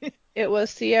empathy. it was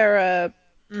Sierra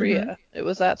hmm Priya. It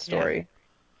was that Yeah. story.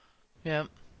 Yep.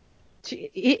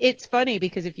 It's funny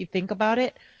because if you think about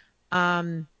it,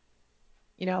 um,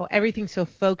 everything's so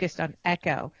focused on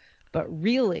Echo, but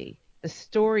really the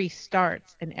story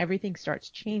starts and everything starts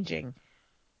changing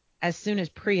as soon as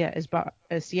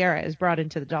Sierra is brought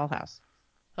into the dollhouse,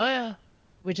 Oh yeah.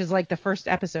 which is like the first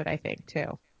episode, I think,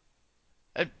 too.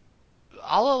 Uh,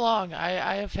 all along,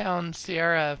 I have found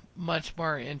Sierra much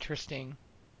more interesting.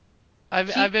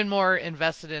 I've She been more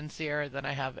invested in Sierra than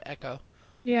I have Echo.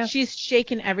 Yeah. she's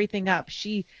shaken everything up. As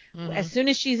Mhm. soon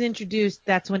as she's introduced,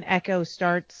 that's when Echo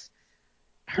starts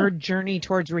her journey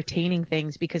towards retaining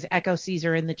things because Echo sees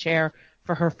her in the chair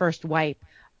for her first wipe.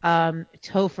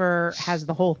 Topher has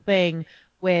the whole thing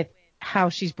with how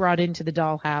she's brought into the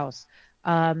dollhouse.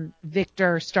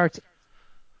 Victor starts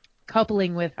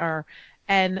coupling with her,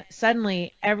 and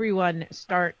suddenly everyone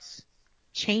starts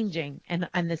changing,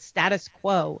 and the status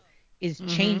quo is Mhm.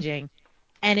 changing.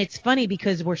 And it's funny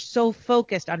because we're so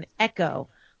focused on Echo,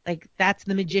 like that's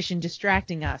the magician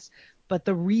distracting us, but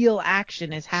the real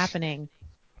action is happening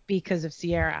because of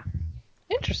Sierra.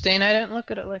 Interesting. I didn't look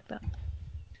at it like that.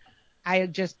 I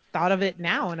just thought of it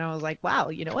now and I was like, wow,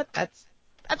 you know what? That's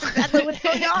exactly what's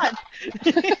going on.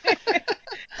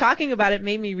 Talking about it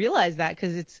made me realize that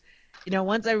because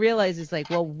once I realized it's like,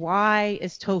 well, why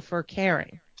is Topher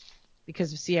caring?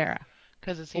 Because of Sierra.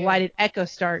 Because it's Well, why here. did Echo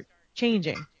start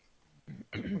changing?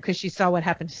 Because she saw what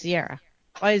happened to Sierra.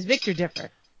 Why is Victor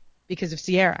different? Because of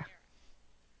Sierra.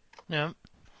 Yep.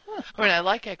 I mean, I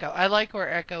like Echo. I like where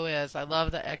Echo is. I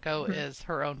love that Echo is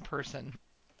her own person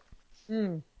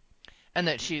Mm. and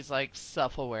that she's like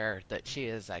self-aware that she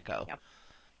is Echo. Yep.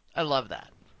 I love that.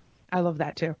 I love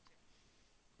that too.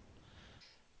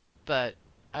 But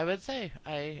I would say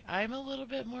I'm a little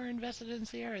bit more invested in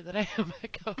Sierra than I am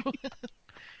Echo.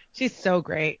 She's so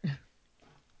great.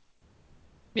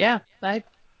 Yeah, I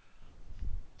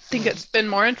think it's been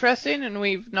more interesting, and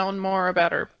we've known more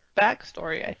about her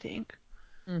backstory. I think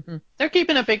hmm they're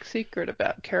keeping a big secret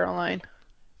about Caroline.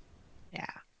 Yeah.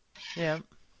 Yeah.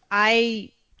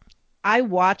 I I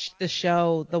watched the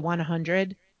show The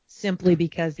 100 simply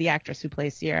because the actress who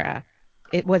plays Sierra,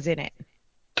 it was in it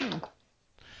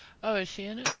Oh, is she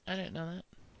in it? I didn't know that.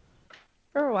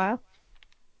 for a while.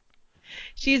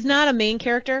 She's not a main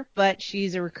character, but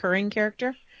she's a recurring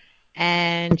character,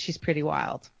 and she's pretty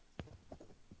wild.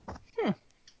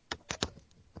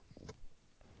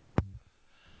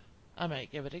 I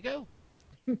might give it a go.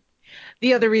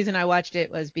 The other reason I watched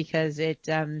it was because it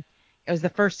was the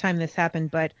first time this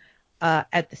happened, but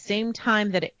at the same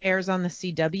time that it airs on the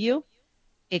CW,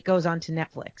 it goes on to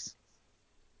Netflix.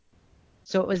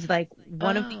 So it was like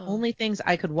one of the Oh. only things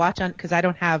I could watch on because I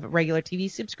don't have a regular TV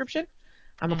subscription.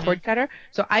 I'm a Mhm. cord cutter.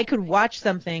 So I could watch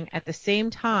something at the same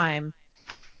time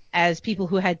as people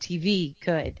who had TV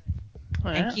could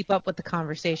and Yeah. keep up with the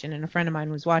conversation. And a friend of mine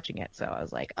was watching it. So I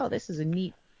was like, oh, this is a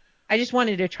neat. I just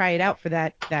wanted to try it out for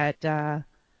that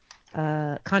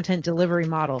content delivery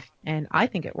model. And I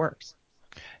think it works.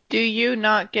 Do you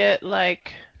not get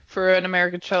like for an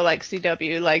American show like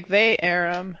CW, like they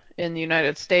air them in the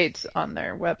United States on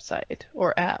their website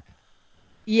or app?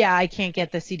 Yeah, I can't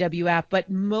get the CW app, but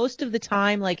most of the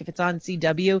time, like if it's on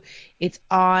CW, it's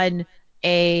on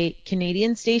a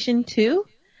Canadian station too.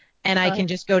 And I Uh, can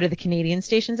just go to the Canadian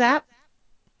stations app.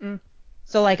 mm.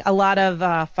 So like a lot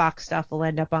of Fox stuff will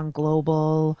end up on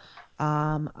Global.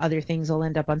 Other things will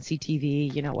end up on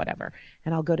CTV, whatever.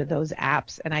 And I'll go to those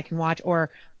apps and I can watch. Or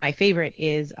my favorite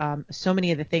is so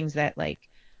many of the things that like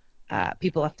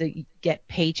people have to get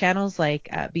pay channels like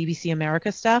BBC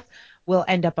America stuff will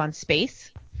end up on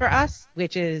Space for us,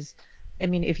 which is, I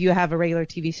mean, if you have a regular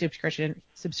TV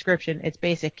subscription, it's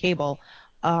basic cable,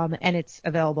 and it's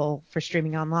available for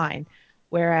streaming online.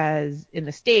 Whereas in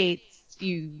the States,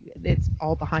 it's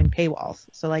all behind paywalls.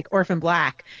 So like Orphan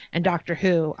Black and Doctor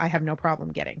Who, I have no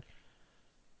problem getting.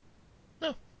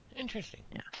 Oh, interesting.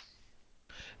 Yeah.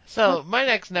 So my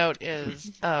next note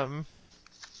is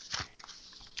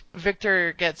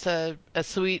Victor gets a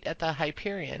suite at the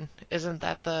Hyperion. Isn't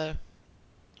that the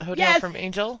hotel Yes! from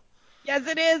Angel? Yes,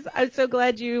 it is. I'm so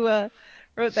glad you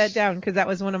wrote that down because that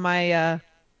was one of my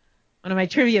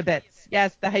trivia bits.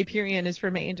 Yes, the Hyperion is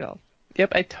from Angel,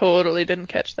 Yep, I totally didn't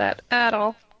catch that at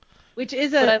all. which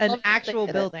is But I an love that they actual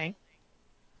did it. building.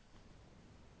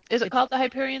 Is it called the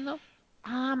Hyperion though?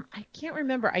 I can't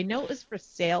remember. I know it was for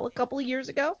sale a couple of years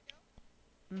ago.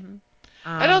 Mm-hmm.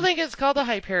 I don't think it's called the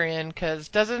Hyperion because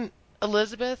doesn't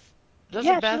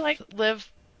Yeah, she Beth live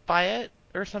by it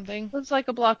or something? lives like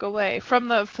a block away from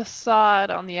the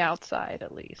facade on the outside,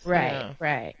 at least. Right, Yeah.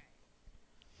 right.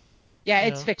 Yeah,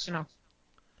 it's Yeah. fictional.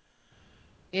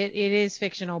 It is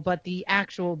fictional, but the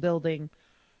actual building,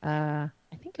 I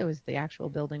think it was the actual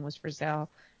building was for sale,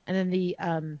 and then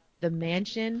the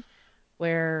mansion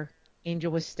where Angel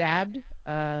was stabbed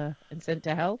and sent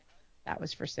to hell, that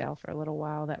was for sale for a little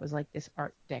while. That was like this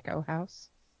Art Deco house.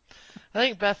 I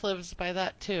think Beth lives by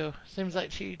that too. Seems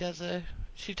like she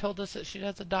told us that she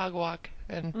does a dog walk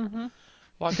and Mm-hmm.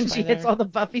 walks And by she hits there. all the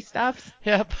Buffy stops.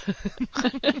 Yep.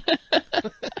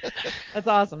 That's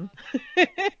awesome.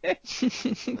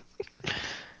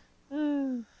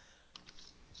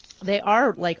 They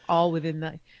are like all within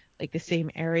the same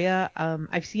area.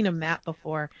 I've seen a map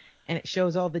before, and it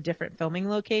shows all the different filming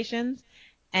locations.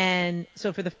 And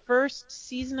so for the first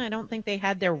season, I don't think they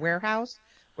had their warehouse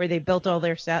where they built all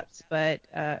their sets, but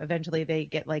eventually they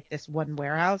get like this one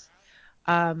warehouse.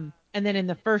 And then in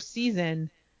the first season,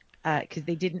 because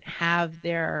they didn't have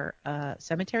their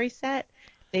cemetery set,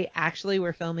 they actually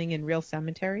were filming in real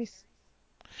cemeteries.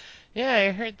 Yeah,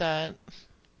 I heard that.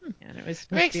 And it was It supposed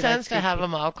to makes be like sense to have creepy.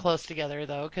 them all close together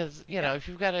though, because Yeah. if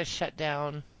you've got to shut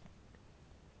down And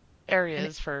it,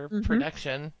 areas for mhm,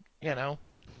 production,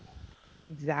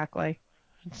 exactly.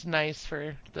 it's nice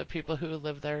for the people who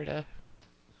live there to.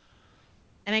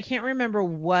 And I can't remember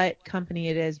what company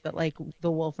it is, but like the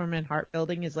Wolfram and Hart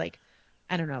building is like,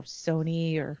 I don't know,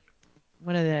 Sony or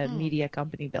one of the Hmm. media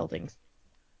company buildings.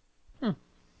 Hmm.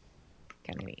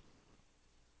 Kind of neat.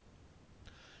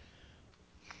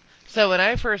 So when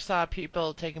I first saw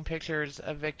people taking pictures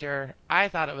of Victor, I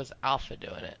thought it was Alpha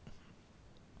doing it.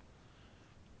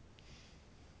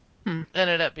 Hmm.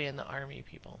 Ended up being the army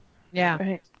people. Yeah,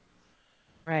 Right.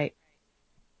 right.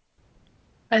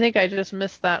 I think I just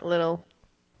missed that little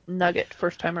nugget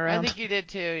first time I around. think you did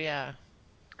too, yeah.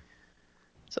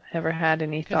 So I never had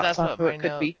any Because thoughts that's on what who it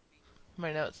could be.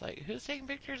 my note's like. Who's taking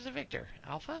pictures of Victor?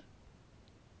 Alpha?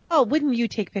 Oh, wouldn't you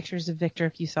take pictures of Victor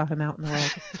if you saw him out in the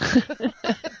world?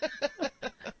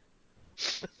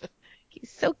 He's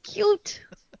so cute.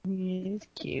 He's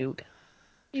cute.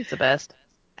 He's the best.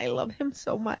 I love him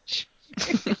so much.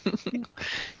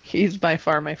 He's by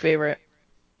far my favorite.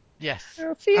 Yes.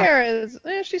 Sierra is,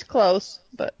 she's close,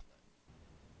 but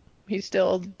he's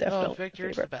still Oh, definitely my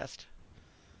Victor's the favorite. best.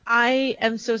 I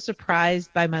am so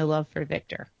surprised by my love for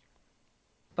Victor,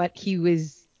 but he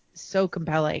was so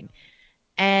compelling.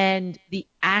 And the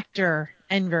actor,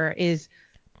 Enver, is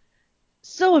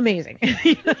so amazing.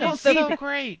 He's so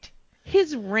great.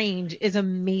 His range is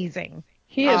amazing.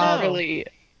 He I is know. really,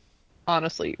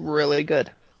 honestly, really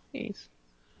good. He's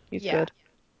Yeah. good.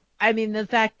 I mean, the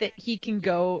fact that he can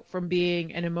go from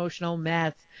being an emotional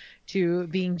mess to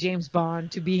being James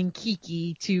Bond to being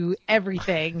Kiki to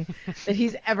everything that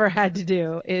he's ever had to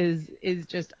do is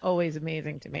just always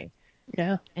amazing to me.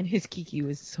 Yeah. And his Kiki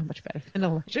was so much better than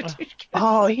Elijah Oh. Dushku.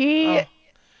 Oh, he Oh,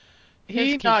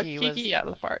 his knocked Kiki was. Kiki out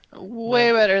of the park. Yeah.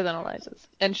 Way better than Eliza's.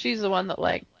 And she's the one that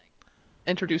like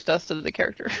introduced us to the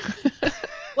character.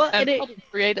 Well, and and probably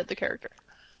created the character.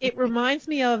 it reminds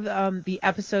me of the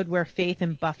episode where Faith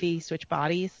and Buffy switch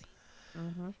bodies.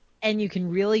 Mm-hmm. And you can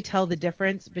really tell the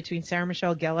difference between Sarah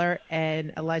Michelle Gellar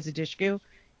and Eliza Dushku,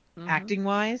 Mm-hmm. acting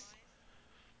wise.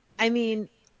 I mean,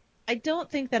 I don't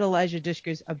think that Elijah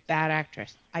Dushku's a bad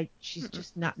actress. She's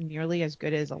just not nearly as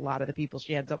good as a lot of the people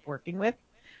she ends up working with.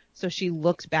 So she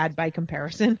looks bad by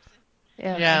comparison.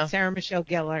 Yeah. Yeah. And Sarah Michelle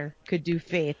Gellar could do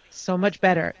Faith so much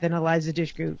better than Eliza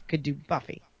Dushku could do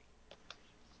Buffy.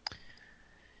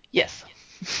 Yes.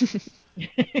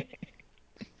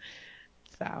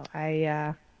 So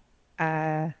yeah,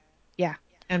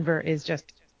 Enver is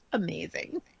just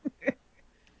amazing.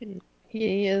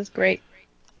 He is great.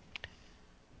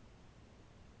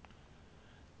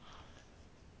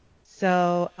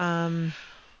 So,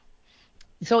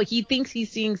 so he thinks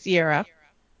he's seeing Sierra,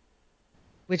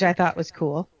 which I thought was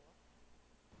cool.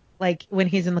 Like when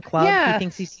he's in the club, he Yeah.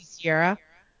 thinks he sees Sierra.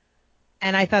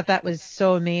 And I thought that was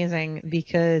so amazing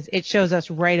because it shows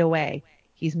us right away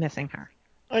he's missing her.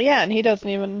 Oh, yeah, and he doesn't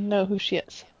even know who she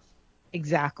is.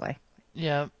 Exactly.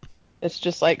 Yep. It's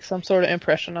just like some sort of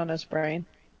impression on his brain.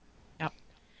 Yep.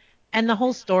 And the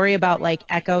whole story about like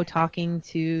Echo talking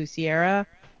to Sierra,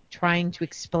 trying to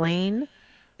explain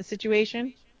the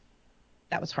situation,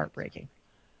 that was heartbreaking.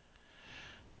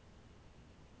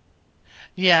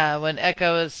 Yeah, when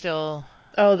Echo is still.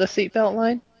 Oh, the seatbelt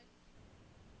line?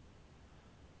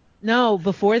 No,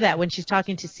 before that, when she's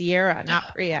talking to Sierra,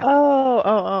 not Priya.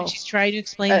 Oh. When she's trying to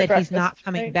explain At that he's breakfast, not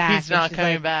coming right? back, He's and not she's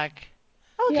coming like, back.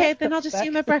 okay, Yeah, then I'll just see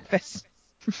him back. at breakfast.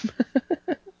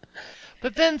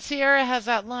 But then Sierra has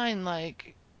that line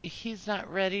like, he's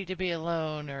not ready to be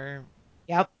alone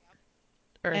Yep.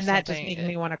 or And that just something. made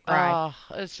me want to cry.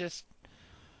 Oh, it's just.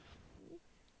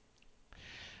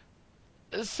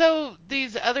 So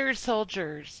these other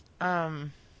soldiers,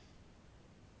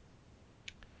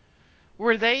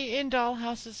 were they in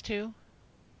dollhouses too?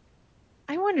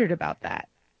 I wondered about that.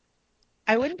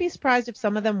 I wouldn't be surprised if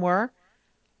some of them were,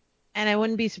 and I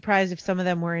wouldn't be surprised if some of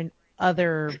them were in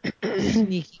other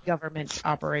sneaky government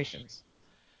operations.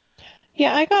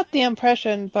 Yeah, I got the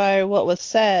impression by what was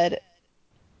said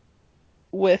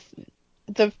with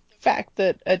the fact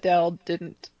that Adele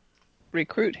didn't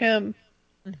recruit him,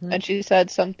 Mm-hmm. and she said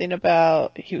something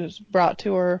about he was brought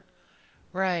to her.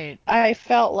 Right. I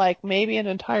felt like maybe an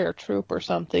entire troop or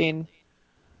something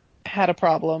had a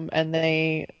problem, and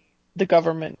the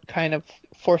government kind of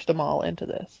forced them all into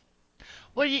this.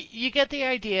 Well, you get the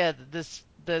idea that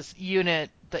this unit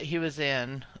that he was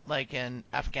in, like in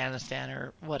Afghanistan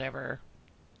or whatever,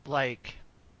 like,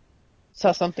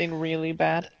 Saw something really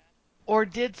bad. or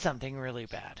did something really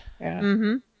bad, Yeah.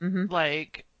 Mm-hmm. Mm-hmm.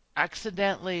 like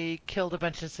accidentally killed a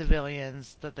bunch of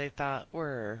civilians that they thought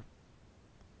were,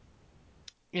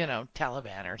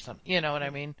 Taliban or something. You know what I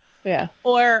mean? Yeah.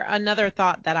 Or another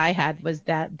thought that I had was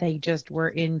that they just were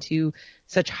into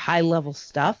such high level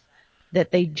stuff that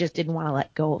they just didn't want to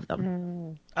let go of them.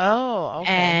 Mm. Oh,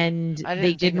 okay. And I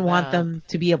they didn't think didn't of want that. them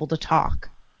to be able to talk.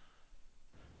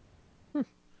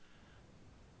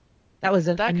 That was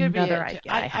That could be another it. idea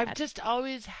I I've had. just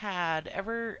always had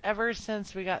ever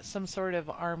since we got some sort of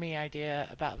army idea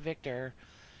about Victor.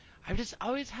 I've just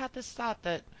always had this thought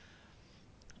that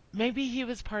maybe he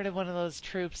was part of one of those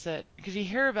troops that, because you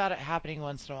hear about it happening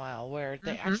once in a while, where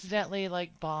they Mm-hmm. accidentally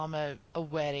like bomb a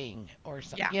wedding or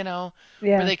something, Yeah. where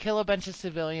Yeah. they kill a bunch of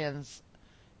civilians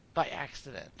by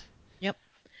accident. Yep.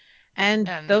 And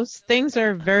And those things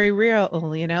are very real,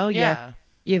 yeah,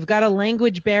 you've got a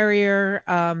language barrier,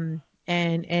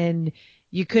 and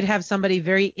you could have somebody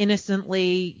very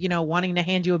innocently, wanting to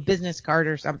hand you a business card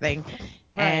or something, right.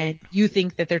 and you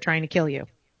think that they're trying to kill you.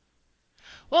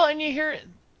 Well, and you hear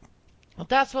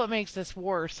that's what makes this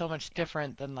war so much Yeah.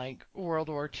 different than like World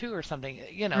War II or something.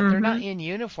 They're Mm-hmm. not in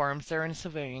uniforms; they're in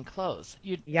civilian clothes.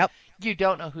 Yep. You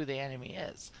don't know who the enemy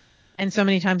is. And so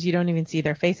many times you don't even see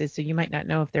their faces, so you might not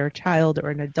know if they're a child or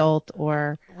an adult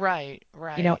or, Right,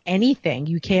 right, anything.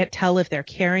 You can't tell if they're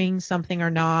carrying something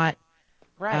or not.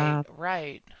 right,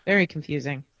 right. Very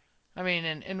confusing. I mean,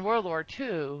 in World War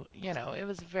II, it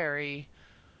was very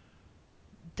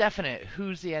definite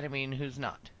who's the enemy and who's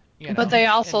not. But they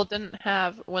And also didn't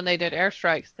have, when they did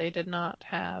airstrikes, they did not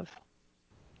have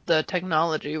the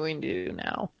technology we do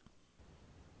now.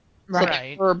 So Right. they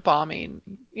right, were bombing,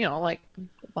 like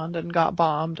London got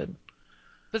bombed and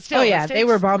but Oh still yeah, they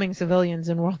were mistakes. bombing civilians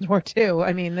in World War II.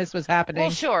 I mean, this was Well, happening.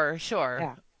 sure, sure,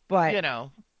 Yeah. But you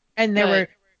know, and there but were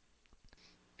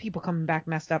people coming back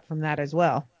messed up from that as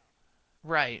well.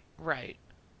 right, right.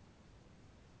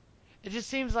 It just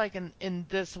seems like in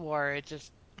this war,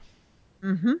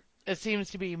 Mm-hmm. it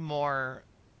seems to be more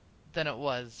than it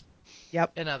was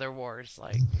Yep. in other wars.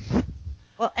 Like,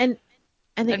 Well, and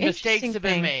the and mistakes interesting have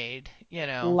been thing, made.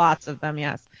 lots of them,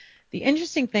 yes. The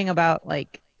interesting thing about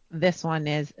like this one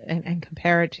is, and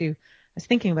compare it to, I was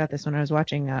thinking about this when I was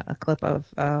watching a clip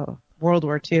of World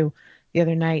War II the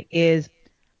other night, is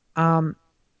um,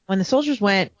 when the soldiers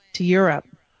went to Europe,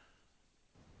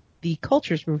 the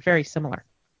cultures were very similar.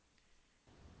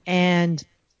 And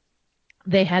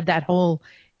they had that whole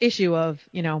issue of,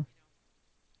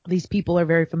 these people are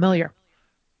very familiar.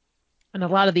 And a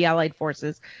lot of the Allied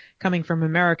forces coming from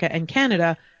America and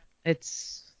Canada,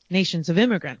 it's nations of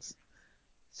immigrants.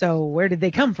 So where did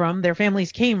they come from? Their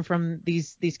families came from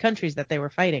these countries that they were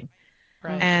fighting.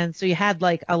 Right. And so you had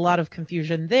like a lot of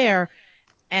confusion there.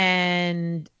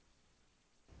 And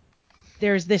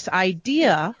there's this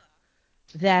idea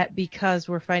that because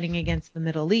we're fighting against the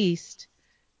Middle East,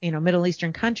 Middle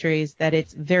Eastern countries, that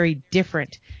it's very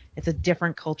different. It's a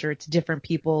different culture. It's different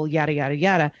people, yada, yada,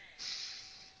 yada.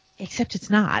 Except it's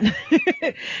not.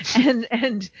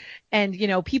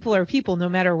 and people are people no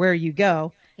matter where you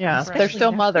go. Yeah, they're Especially still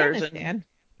in mothers Afghanistan. and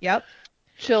Yep.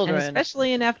 And children.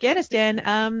 especially in Afghanistan,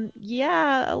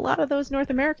 a lot of those North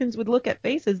Americans would look at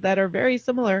faces that are very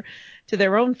similar to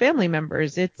their own family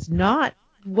members. It's not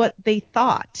what they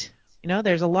thought.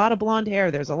 There's a lot of blonde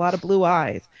hair. There's a lot of blue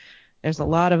eyes. There's a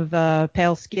lot of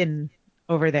pale skin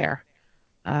over there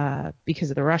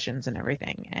because of the Russians and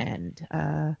everything.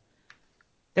 And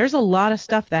there's a lot of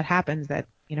stuff that happens that,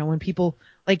 when people,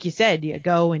 like you said, you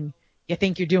go and you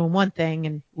think you're doing one thing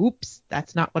and oops,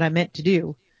 that's not what I meant to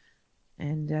do.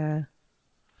 And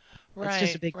it's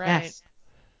just a Right. big Right. mess.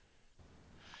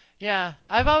 Yeah.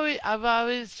 I've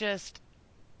always just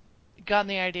gotten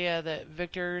the idea that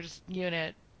Victor's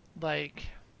unit, like,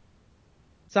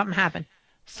 Something happened.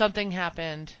 something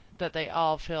happened that they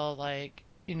all feel like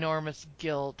enormous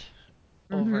guilt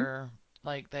Mm-hmm. over,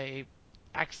 like they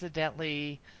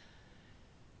accidentally,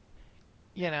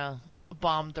 you know,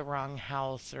 bombed the wrong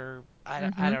house, or I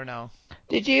Mm-hmm. don't know.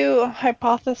 Did you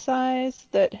hypothesize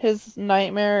that his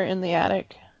nightmare in the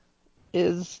attic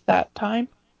is that time?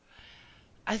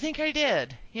 I think I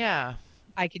did. Yeah.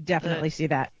 I could That definitely see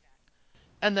that.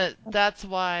 and that's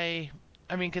why,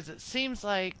 I mean, because it seems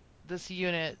like this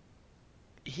unit,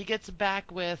 he gets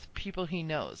back with people he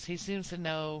knows. He seems to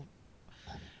know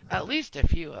at least a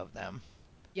few of them.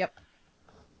 Yep.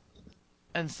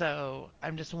 And so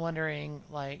I'm just wondering,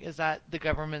 like, is that the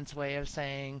government's way of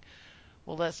saying,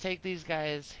 well, let's take these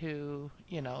guys who,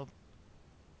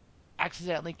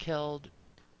 accidentally killed,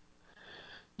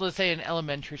 let's say, in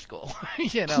elementary school,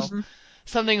 Mm-hmm.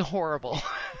 something horrible,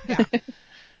 Yeah.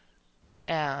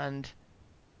 and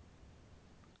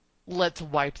let's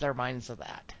wipe their minds of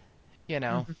that, you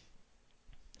know, Mm-hmm.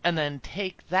 and then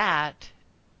take that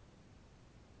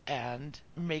and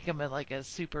make him like a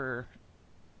super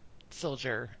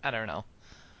soldier. I don't know.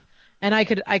 And I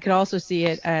could also see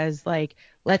it as like,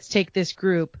 let's take this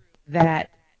group that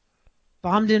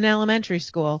bombed an elementary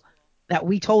school that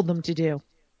we told them to do,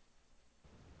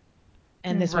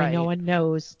 and this way no Right. one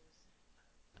knows,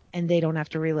 and they don't have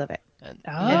to relive it, And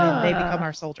and then yeah. they become Ah,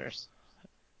 our soldiers.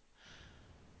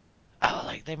 Oh,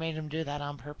 like they made him do that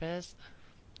on purpose?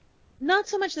 Not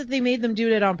so much that they made them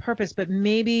do it on purpose, but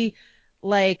maybe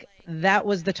like that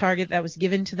was the target that was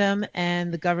given to them,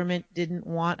 and the government didn't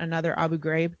want another Abu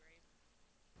Ghraib.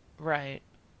 Right.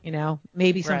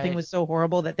 Maybe something Right. was so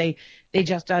horrible that they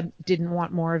just didn't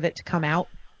want more of it to come out.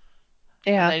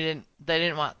 And yeah. they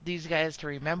didn't want these guys to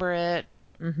remember it,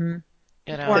 Hmm. you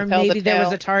To Or know. tell the maybe there was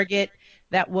a tale. target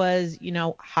that was,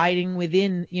 hiding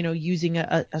within, using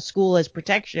a school as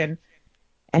protection,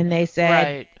 and they said,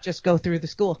 Right. just go through the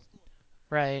school.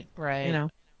 Right. You Right. know,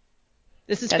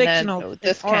 this is And then fictional. oh, It's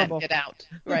this can't horrible. get out.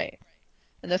 Right.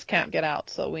 And this can't get out,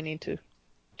 so we need to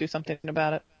do something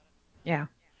about it. Yeah.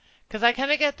 Because I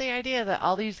kind of get the idea that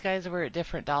all these guys were at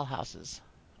different dollhouses,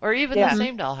 or even the Yeah. Hmm.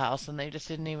 same dollhouse, and they just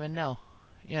didn't even know,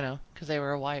 because they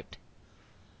were wiped.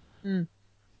 Mm.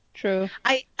 True.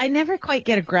 I never quite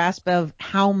get a grasp of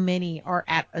how many are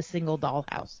at a single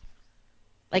dollhouse.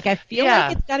 Like, I feel like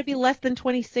Yeah. it's got to be less than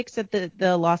 26 at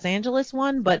the Los Angeles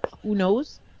one, but who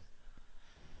knows?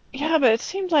 Yeah, but it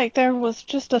seemed like there was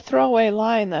just a throwaway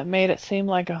line that made it seem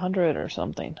like 100 or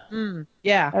something.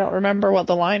 Yeah. I don't remember what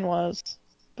the line was,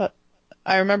 but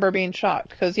I remember being shocked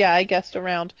because, yeah, I guessed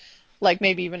around, like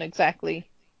maybe even exactly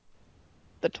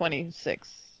the 26.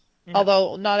 Yeah.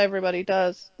 Although not everybody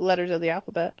does letters of the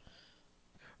alphabet.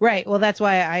 Right. Well, that's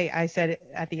why I said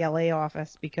it at the LA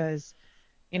office, because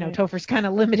Right. Topher's kind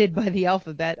of limited by the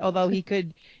alphabet, although he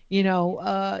could,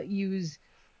 use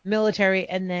military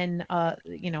and then, a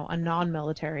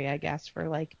non-military, I guess, for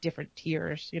like different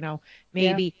tiers. Yeah.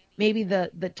 Maybe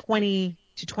the 20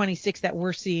 to 26 that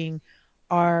we're seeing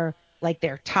are like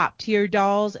their top tier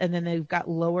dolls, and then they've got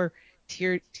lower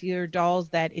tier dolls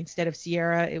that instead of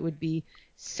Sierra, it would be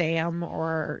Sam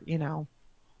or,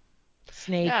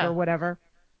 Snake or Yeah. whatever.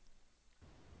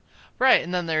 Right.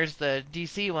 And then there's the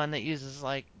DC one that uses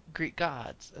like Greek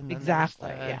gods, and then there's Exactly.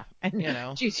 the, Yeah. And you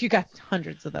know, geez, you got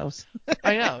hundreds of those.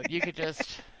 I know you could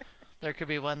just there could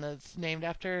be one that's named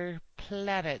after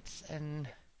planets and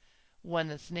one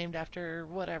that's named after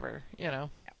whatever.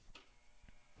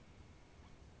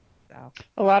 So.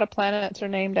 A lot of planets are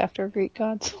named after Greek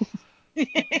gods.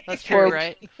 That's true, Or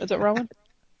right? is it Roman?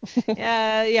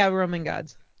 Yeah, yeah, Roman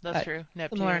gods. That's true.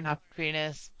 Similar Neptune, enough.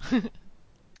 Venus.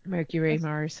 Mercury,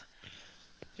 Mars,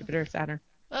 Jupiter, Saturn.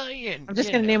 Well, I'm just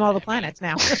you going to know name all what the I mean. planets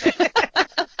now.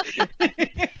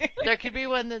 There could be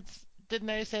one that's. Didn't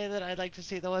I say that I'd like to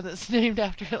see the one that's named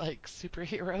after like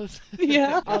superheroes?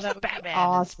 Yeah. Oh, There's that would be Batman and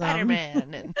awesome.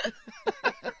 Spider-Man and.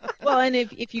 Well, and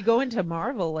if you go into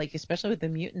Marvel, like especially with the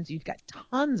mutants, you've got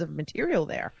tons of material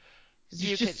there. 'Cause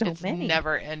there's just so It's many.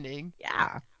 never ending.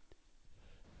 Yeah.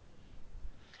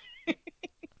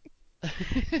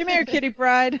 Come here, Kitty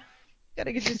Pride.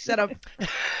 Gotta get you set up.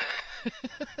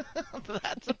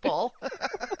 That's a pull.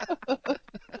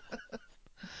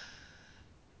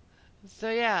 So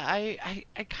yeah, I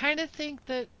kind of think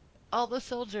that all the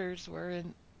soldiers were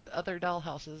in other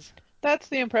dollhouses. That's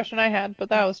the impression I had, but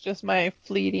that was just my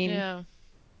fleeting. Yeah,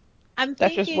 I'm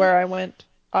That's just thinking. where I went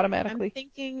I'm automatically.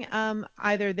 thinking.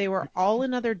 Either they were all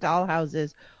in other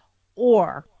dollhouses,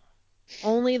 or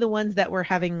only the ones that were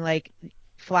having like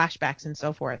flashbacks and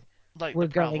so forth like were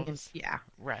the going in. problems. Yeah,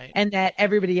 Right. and that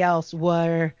everybody else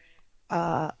were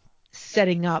uh,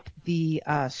 setting up the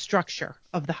structure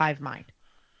of the hive mind,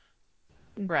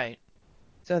 Right.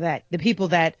 so that the people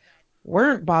that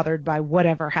weren't bothered by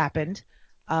whatever happened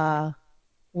uh,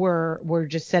 were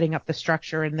just setting up the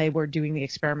structure, and they were doing the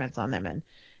experiments on them and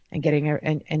getting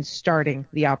and starting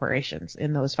the operations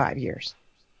in those 5 years.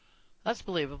 That's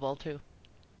believable too.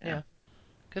 Yeah.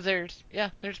 Because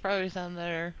there's probably some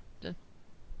that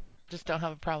just don't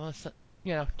have a problem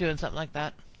with, doing something like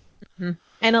that. Mhm.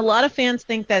 And a lot of fans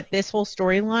think that this whole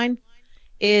storyline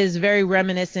is very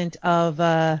reminiscent of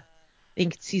I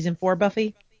think it's season 4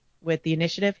 Buffy with the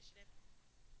initiative.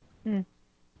 Hmm.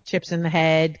 Chips in the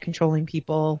head, controlling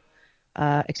people,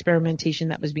 experimentation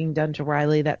that was being done to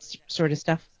Riley, that sort of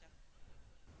stuff.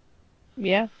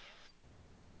 Yeah.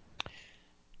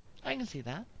 I can see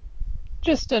that.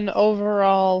 Just an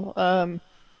overall you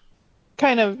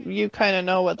kind of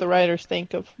know what the writers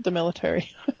think of the military.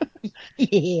 Yeah.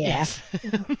 Yes.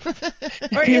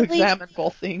 Or If you at least examine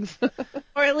both things.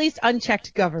 or at least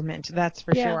unchecked government, that's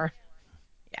for Yeah. sure.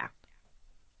 Yeah.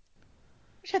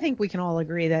 Which I think we can all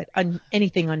agree that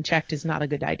anything unchecked is not a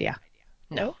good idea.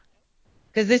 No.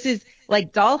 Because this is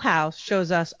like Dollhouse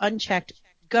shows us unchecked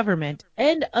government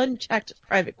and unchecked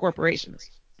private corporations.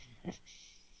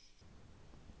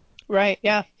 Right,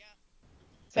 yeah.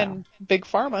 So, And big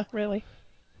pharma, really.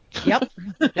 yep.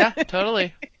 Yeah,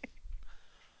 totally.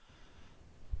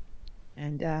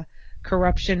 And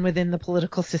corruption within the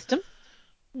political system.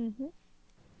 Hmm.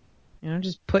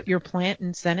 Just put your plant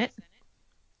in Senate.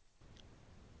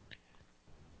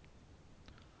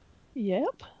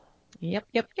 Yep. Yep,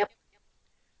 yep, yep.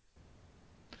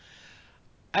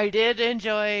 I did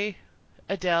enjoy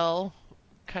Adele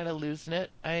kind of losing it.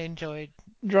 I enjoyed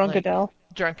Drunk like Adele.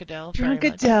 Drunk Adele very Drunk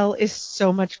much. Adele is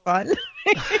so much fun.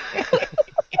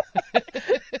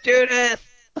 Judith!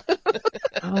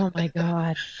 Oh my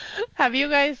God. Have you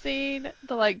guys seen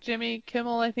the Jimmy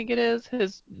Kimmel, I think it is,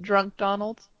 his Drunk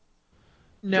Donald's?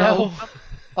 No. No.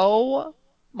 Oh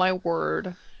my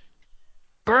word.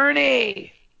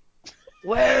 Bernie!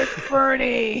 Where's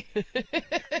Bernie?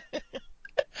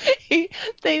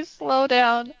 They slow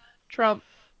down Trump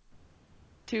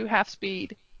to half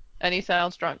speed and he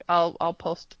sounds drunk. I'll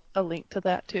post a link to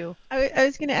that too. I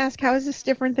was going to ask, how is this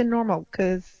different than normal?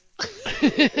 Because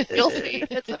You'll see.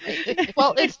 It's amazing.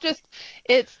 Well, it's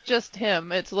just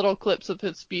him. It's little clips of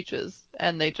his speeches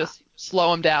and they just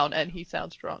slow him down and he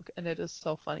sounds drunk and it is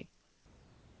so funny.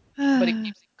 But he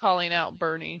keeps calling out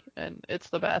Bernie and it's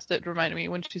the best. It reminded me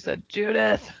when she said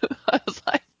Judith. I was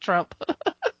like, Trump.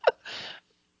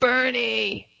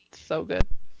 Bernie. So good.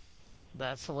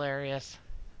 That's hilarious.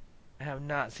 I have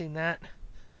not seen that.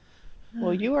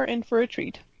 Well, you are in for a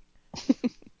treat.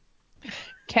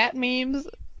 Cat memes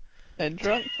and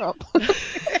drunk Trump.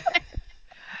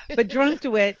 but Drunk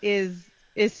DeWitt is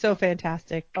so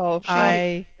fantastic. Oh, she's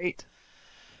I great.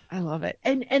 love it.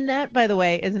 And that, by the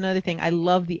way, is another thing. I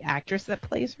love the actress that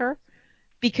plays her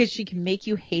because she can make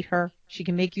you hate her. She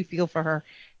can make you feel for her,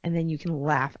 and then you can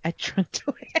laugh at Drunk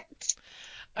DeWitt.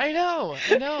 I know.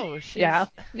 Yeah.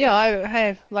 Yeah,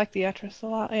 I like the actress a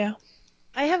lot, yeah.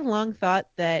 I have long thought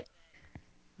that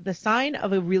the sign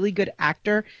of a really good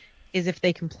actor is if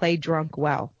they can play drunk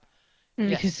well.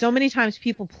 Yes. Because so many times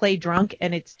people play drunk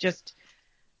and it's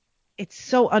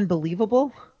so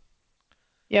unbelievable.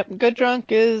 Yep, good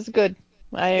drunk is good.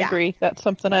 I Yeah. agree. That's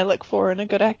something I look for in a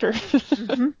good actor.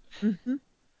 hmm hmm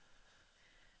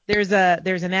There's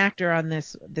an actor on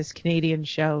this Canadian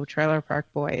show, Trailer Park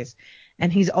Boys,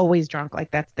 and he's always drunk.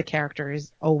 Like that's the character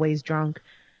is always drunk,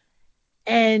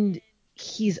 and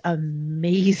he's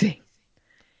amazing.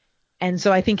 And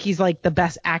so I think he's like the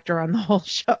best actor on the whole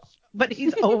show. but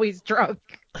he's always drunk.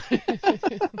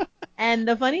 And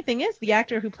the funny thing is, the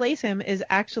actor who plays him is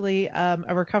actually a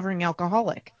recovering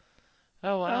alcoholic.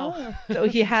 Oh, wow. Oh. So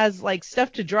he has like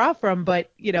stuff to draw from,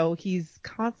 but he's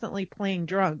constantly playing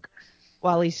drunk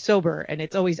while he's sober, and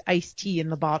it's always iced tea in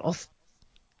the bottles.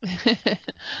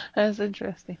 That's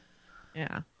interesting.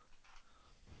 Yeah.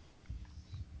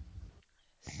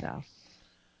 So.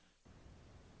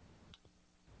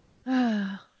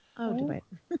 Oh, Oh. debate.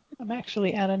 I'm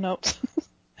actually out of notes.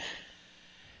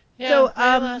 Yeah, So,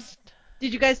 my last.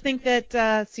 did you guys think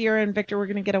that Sierra and Victor were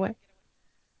going to get away?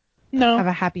 No. Have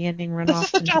a happy ending, run This off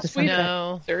is the into Joss the sunset? Whedon.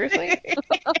 No. Seriously?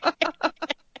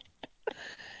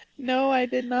 No, I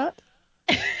did not.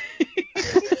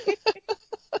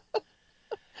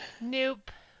 Nope.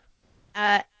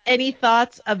 Any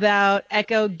thoughts about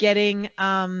Echo getting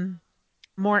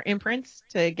more imprints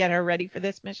to get her ready for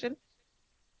this mission?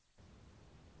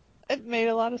 It made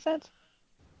a lot of sense.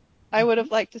 I would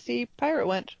have liked to see Pirate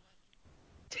Wench.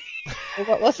 Or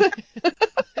what was it?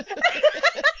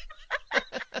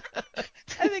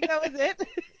 I think that was it.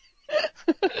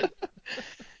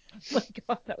 Oh my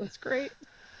god, that was great.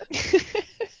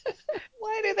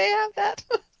 Why do they have that?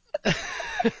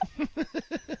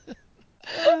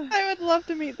 I would love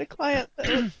to meet the client that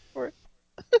works for it.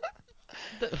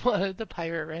 The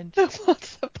pirate wrench. That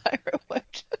wants the Pirate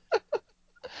Wench.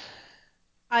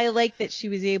 I like that she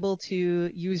was able to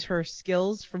use her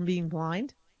skills from being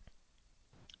blind.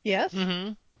 Yes.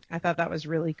 Mm-hmm. I thought that was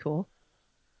really cool.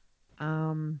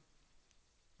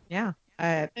 Yeah.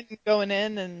 And going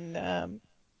in and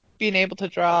being able to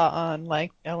draw on,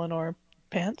 like, Eleanor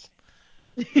pants.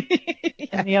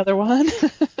 And the other one.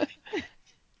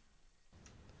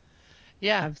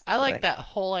 Yeah, I Absolutely. like that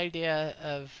whole idea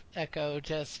of Echo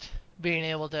just being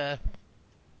able to.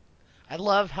 I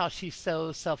love how she's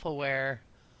so self-aware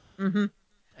Mm-hmm.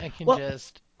 and can Well,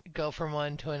 just go from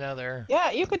one to another.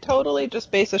 Yeah, you could totally just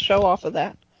base a show off of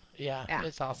that. Yeah, yeah.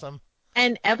 it's awesome.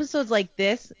 And episodes like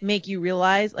this make you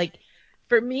realize, like,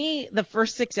 for me, the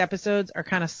first 6 episodes are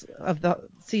kind of the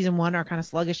season 1 are kind of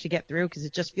sluggish to get through because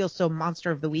it just feels so Monster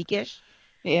of the Week-ish.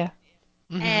 Yeah.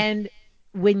 Mm-hmm. And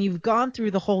when you've gone through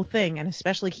the whole thing, and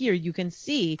especially here, you can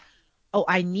see, oh,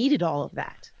 I needed all of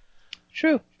that.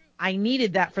 True. I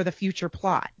needed that for the future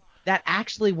plot. That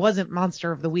actually wasn't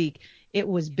Monster of the Week. It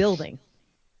was building.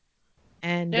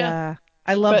 And Yeah.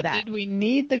 I love But that. did we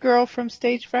need the girl from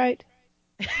Stage Fright?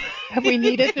 Have we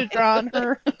needed to draw on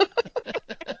her?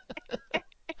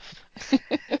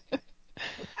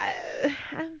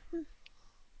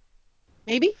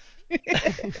 Maybe?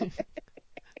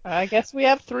 I guess we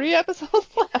have 3 episodes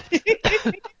left.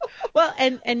 Well,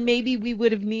 and maybe we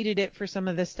would have needed it for some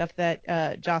of the stuff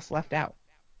that Joss left out.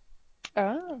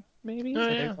 Oh, maybe. Oh, So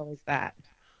yeah. there's always that.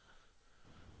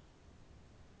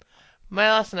 My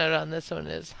last note on this one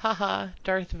is, haha,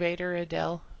 Darth Vader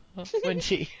Adele.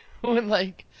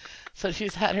 So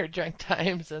she's had her drunk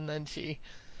times and then she,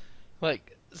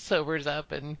 like, sobers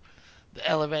up and the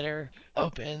elevator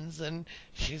opens and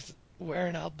she's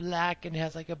wearing all black and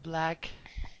has, like, a black,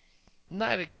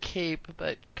 not a cape,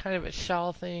 but kind of a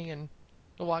shawl thing and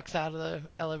walks out of the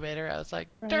elevator. I was like,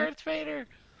 Right. Darth Vader!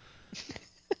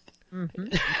 Mm-hmm.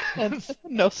 That's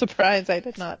no surprise I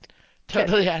did not.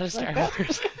 Totally out of like Star that.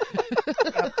 Wars.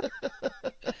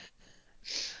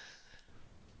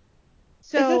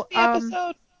 So, Is this the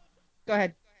episode go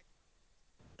ahead.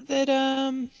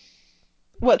 that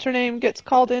what's her name gets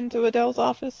called into Adele's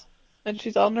office and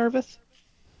she's all nervous?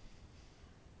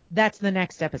 That's the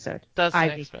next episode. That's the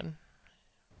Ivy. next one.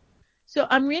 So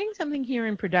I'm reading something here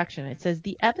in production. It says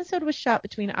the episode was shot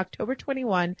between October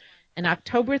 21 and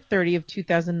October 30 of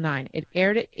 2009. It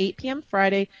aired at 8 p.m.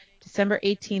 Friday, December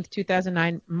 18th,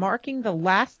 2009, marking the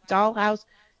last Dollhouse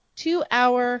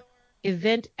 2-hour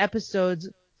event episodes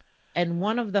and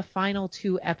one of the final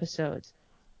 2 episodes.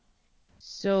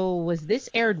 So was this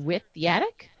aired with The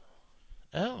Attic?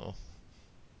 Oh.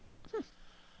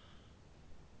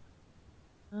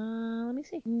 Let me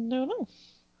see. No.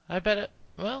 I bet it.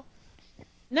 Well,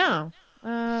 No.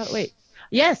 Wait.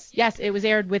 Yes, it was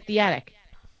aired with The Attic.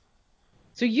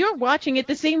 So you're watching it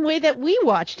the same way that we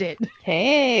watched it.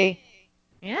 Hey,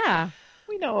 Yeah.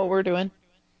 we know what we're doing.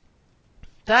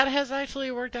 that has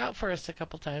actually worked out for us a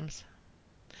couple times.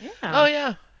 Yeah. Oh,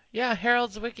 yeah. Yeah,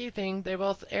 Harold's Wiki thing. They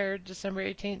both aired December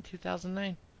 18th,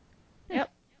 2009. Yep.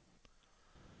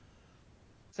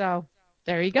 So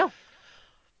there you go.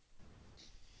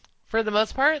 For the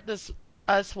most part, this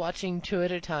us watching 2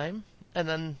 at a time and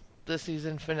then the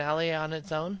season finale on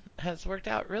its own has worked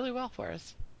out really well for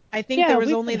us. I think Yeah, there was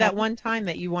we've only been that happy. one time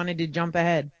that you wanted to jump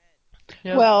ahead.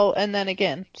 Yep. Well, and then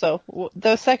again, so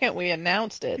the second we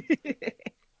announced it,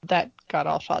 that got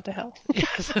all shot to hell.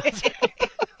 Yes.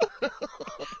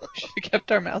 Should have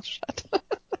kept our mouths shut.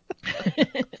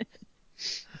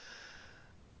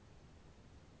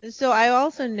 So I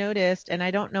also noticed, and I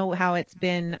don't know how it's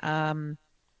been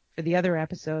for the other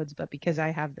episodes, but because I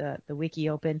have the wiki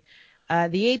open,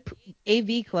 the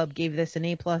AV Club gave this an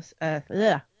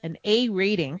an A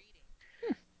rating,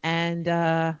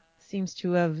 and seems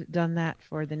to have done that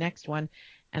for the next one.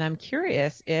 And I'm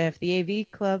curious if the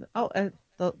AV Club. All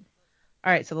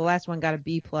right. So the last one got a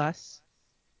B plus,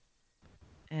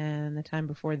 and the time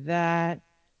before that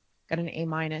got an A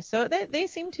minus. So they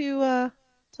seem to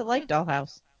like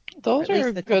Dollhouse. Or Those at least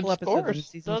are the good couple episodes in scores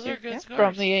season Those 2. are good Yeah. scores.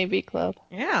 from the AV Club.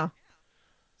 Yeah.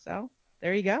 So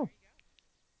there you go.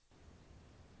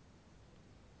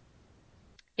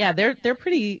 Yeah, they're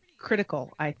pretty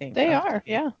critical, I think. They of are, TV.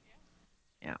 yeah.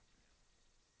 Yeah.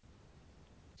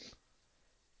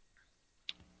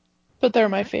 But they're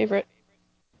my favorite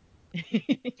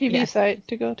TV Yes. site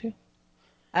to go to.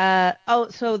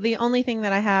 So the only thing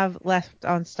that I have left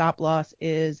on Stop Loss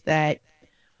is that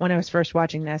when I was first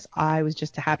watching this, I was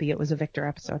just happy it was a Victor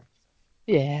episode.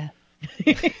 Yeah.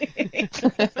 I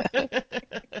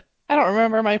don't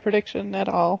remember my prediction at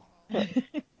all. But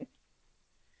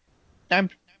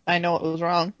I know it was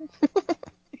wrong.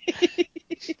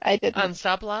 I didn't. On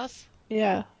Stop Loss,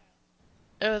 Yeah.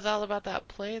 it was all about that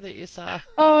play that you saw.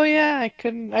 Oh yeah, I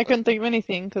couldn't think of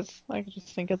anything because I could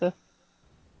just think of that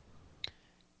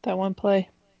one play.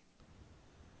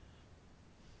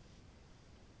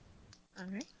 All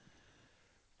right.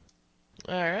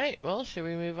 All right. Well, should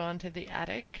we move on to the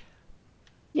attic?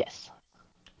 Yes.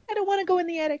 I don't want to go in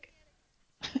the attic.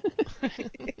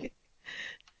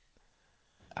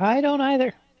 I don't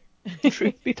either.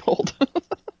 Truth be told.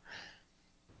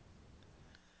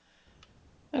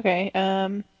 Okay.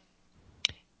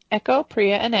 Echo,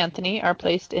 Priya, and Anthony are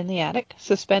placed in the attic,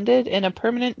 suspended in a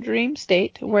permanent dream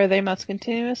state where they must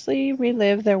continuously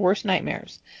relive their worst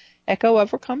nightmares. Echo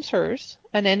overcomes hers,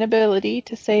 an inability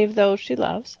to save those she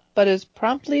loves, but is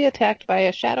promptly attacked by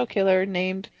a shadow killer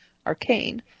named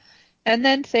Arcane, and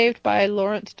then saved by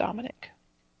Lawrence Dominic,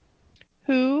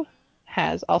 who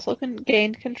has also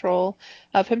gained control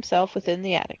of himself within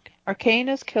the attic. Arcane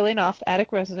is killing off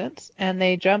attic residents, and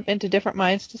they jump into different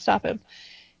mines to stop him.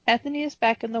 Anthony is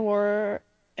back in the war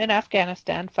in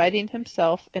Afghanistan, fighting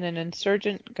himself in an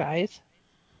insurgent guise.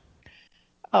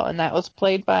 Oh, and that was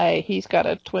played by, he's got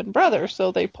a twin brother,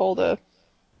 so they pulled a...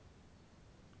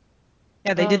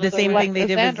 Yeah, they did the same thing they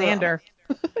did with Xander.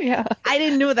 Xander. Yeah. I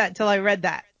didn't know that till I read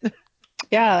that.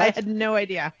 Yeah. I had no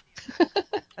idea.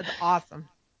 That's awesome.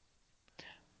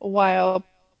 While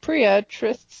Priya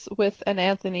trysts with an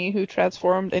Anthony who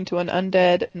transformed into an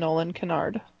undead Nolan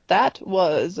Kennard. That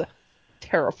was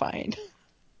terrifying.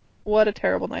 What a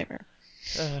terrible nightmare.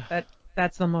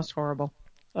 That's the most horrible.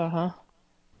 Uh-huh.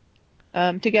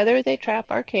 Together they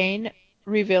trap Arcane,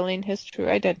 revealing his true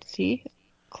identity,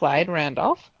 Clyde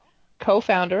Randolph,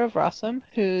 co-founder of Rossum,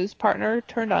 whose partner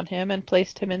turned on him and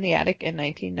placed him in the attic in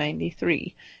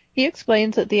 1993. He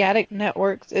explains that the attic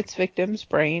networks its victims'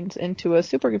 brains into a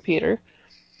supercomputer,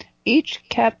 each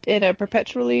kept in a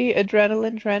perpetually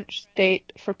adrenaline-drenched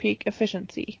state for peak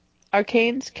efficiency.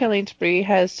 Arcane's killing spree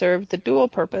has served the dual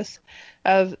purpose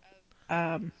of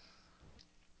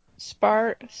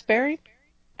sparing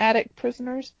attic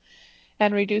prisoners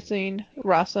and reducing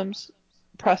Rossum's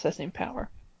processing power.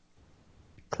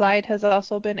 Clyde has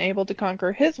also been able to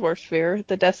conquer his worst fear,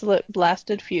 the desolate,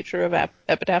 blasted future of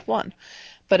Epitaph 1,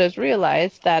 but has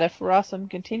realized that if Rossum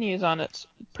continues on its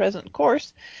present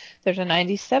course, there's a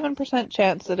 97%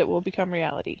 chance that it will become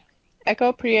reality.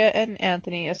 Echo, Priya, and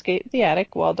Anthony escape the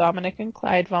attic while Dominic and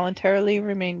Clyde voluntarily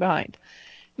remain behind.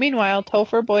 Meanwhile,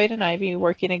 Topher, Boyd, and Ivy,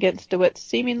 working against DeWitt's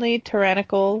seemingly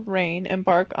tyrannical reign,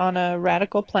 embark on a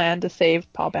radical plan to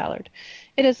save Paul Ballard.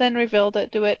 It is then revealed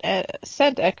that DeWitt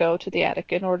sent Echo to the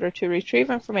attic in order to retrieve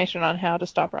information on how to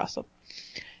stop Russell,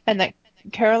 and that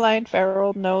Caroline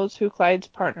Farrell knows who Clyde's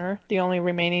partner, the only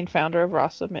remaining founder of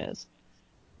Rossum, is.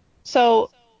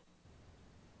 So,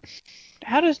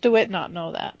 how does DeWitt not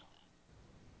know that?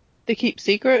 They keep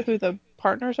secret who the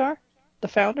partners are? The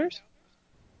founders?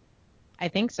 I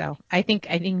think so. I think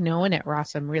no one at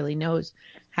Rossum really knows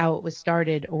how it was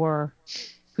started or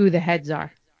who the heads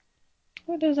are.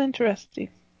 That is interesting.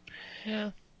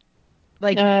 Yeah.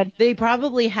 Like, they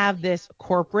probably have this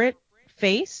corporate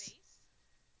face,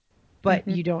 but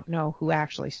you don't know who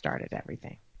actually started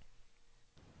everything.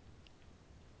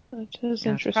 That is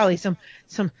Yeah, interesting. probably some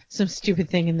stupid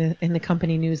thing in the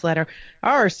company newsletter.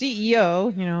 Our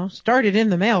CEO, started in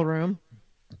the mailroom.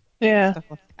 Yeah. Stuff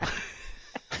like that.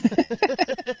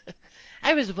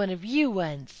 I was one of you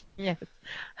once. Yes.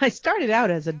 I started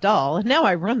out as a doll, and now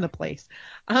I run the place.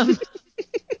 That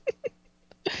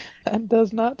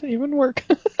does not even work.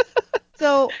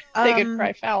 So, They could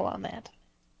cry foul on that.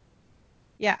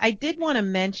 yeah, I did want to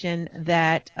mention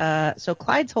that, so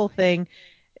Clyde's whole thing,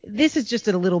 this is just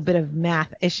a little bit of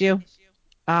math issue.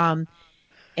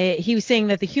 He was saying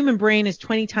that the human brain is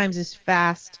 20 times as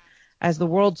fast as the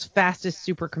world's fastest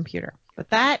supercomputer.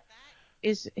 But that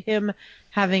is him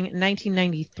having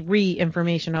 1993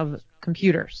 information of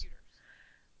computers,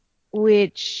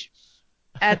 which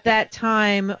at that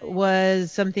time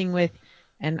was something with,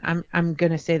 and I'm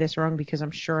going to say this wrong because I'm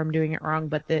sure I'm doing it wrong,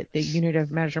 but the unit of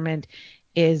measurement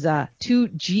is 2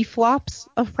 G-flops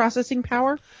of processing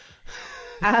power.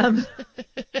 A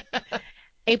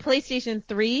PlayStation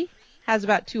 3 has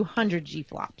about 200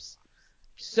 G-flops.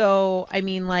 So, I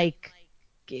mean, like,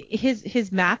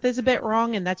 his math is a bit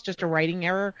wrong, and that's just a writing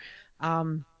error,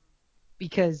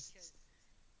 because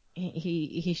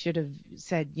he should have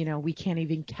said, we can't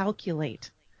even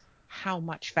calculate how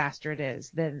much faster it is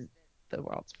than the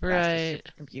world's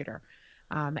fastest supercomputer.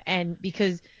 And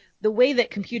because the way that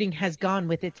computing has gone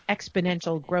with its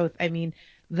exponential growth, I mean,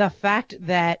 the fact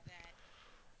that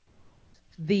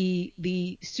the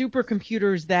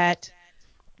supercomputers that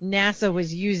NASA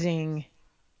was using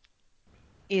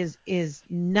is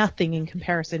nothing in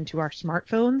comparison to our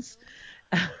smartphones.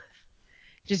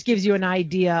 Just gives you an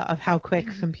idea of how quick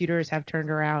computers have turned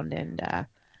around, and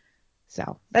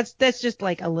so that's just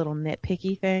like a little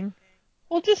nitpicky thing.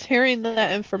 Well, just hearing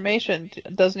that information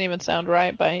doesn't even sound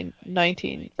right by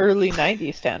early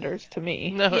 90s standards to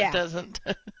me. No, Yeah. it doesn't.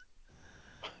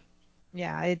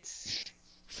 Yeah, it's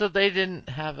So they didn't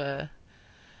have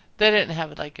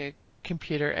like a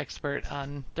computer expert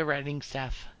on the writing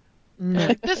staff. They're no.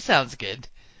 like, this sounds good.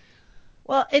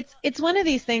 Well, it's one of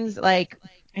these things, like,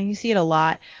 and you see it a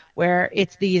lot, where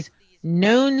it's these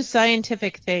known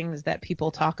scientific things that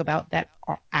people talk about that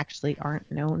actually aren't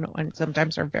known, and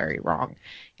sometimes are very wrong.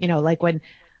 Like when,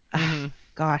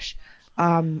 gosh,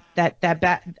 I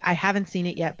haven't seen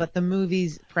it yet, but the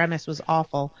movie's premise was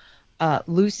awful.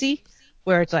 Lucy,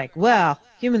 where it's like, well,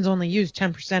 humans only use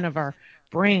 10% of our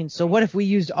brain, so what if we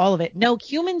used all of it? No,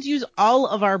 humans use all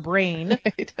of our brain.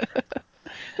 Right.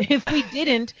 If we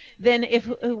didn't, then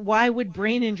why would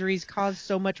brain injuries cause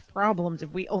so much problems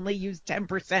if we only use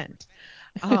 10%?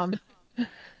 And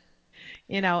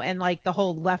like the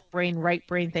whole left brain, right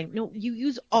brain thing. No, you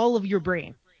use all of your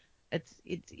brain.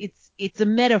 It's a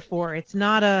metaphor. It's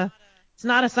not a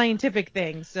scientific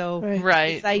thing. So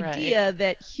Right. this idea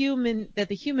that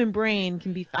the human brain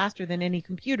can be faster than any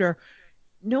computer,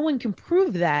 no one can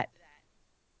prove that,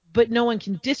 but no one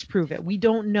can disprove it. We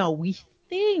don't know. We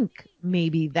think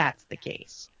maybe that's the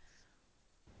case,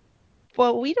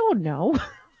 but we don't know.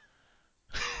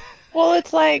 Well,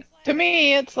 it's like, to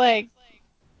me, it's like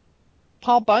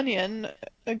Paul Bunyan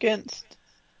against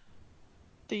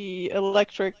the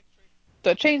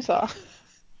chainsaw.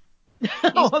 He's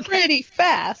Okay. pretty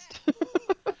fast,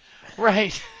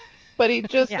 Right. but he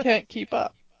just Yeah. can't keep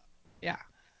up. Yeah.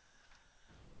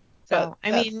 But So,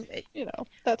 I mean,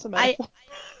 that's a metaphor.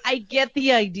 I get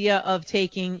the idea of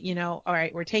taking, all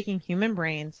right, we're taking human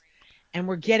brains and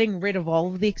we're getting rid of all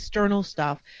of the external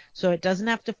stuff, so it doesn't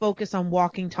have to focus on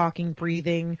walking, talking,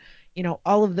 breathing,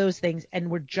 all of those things, and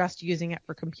we're just using it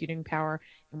for computing power,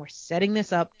 and we're setting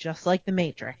this up just like the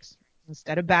Matrix.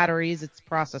 Instead of batteries, it's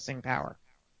processing power.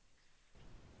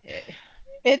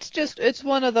 It's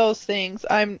one of those things.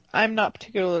 I'm not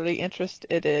particularly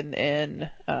interested in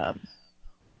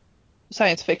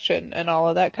science fiction and all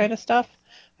of that kind of stuff.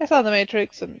 I saw The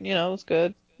Matrix and it was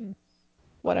good.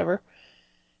 Whatever.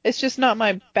 It's just not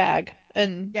my bag,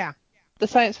 and Yeah. the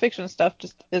science fiction stuff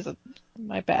just isn't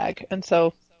my bag, and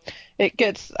so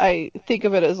I think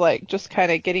of it as like just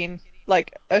kind of getting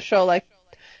like a show, like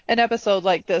an episode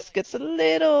like this gets a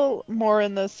little more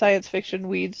in the science fiction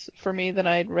weeds for me than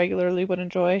I regularly would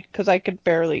enjoy, because I could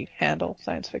barely handle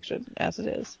science fiction as it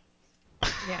is.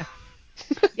 Yeah.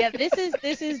 Yeah,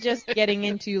 this is just getting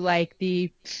into like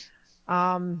the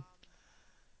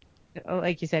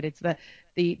like you said, it's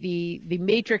the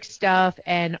Matrix stuff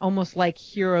and almost like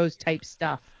Heroes type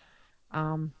stuff.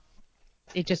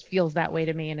 It just feels that way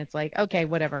to me, and it's like, okay,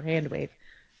 whatever, hand wave.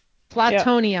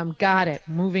 Plutonium, got it.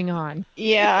 Moving on.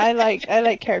 Yeah, I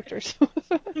like characters.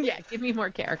 Yeah, give me more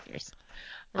characters.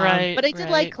 Right. But I did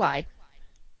like Clyde.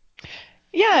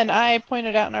 Yeah, and I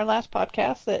pointed out in our last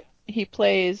podcast that he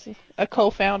plays a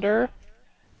co-founder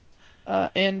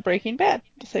in Breaking Bad,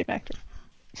 the same actor,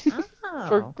 for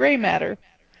Oh. Gray Matter.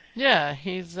 Yeah,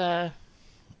 he's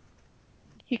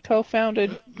He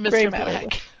co-founded Gray Mr. Matter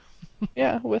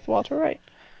Black. with Walter White.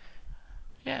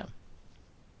 Yeah.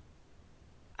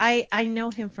 I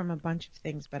know him from a bunch of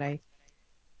things, but I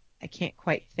can't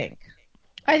quite think.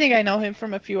 I think I know him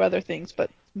from a few other things,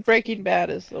 but Breaking Bad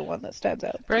is the one that stands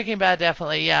out. Breaking Bad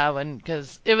definitely, yeah,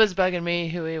 because it was bugging me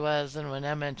who he was, and when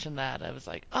I mentioned that, I was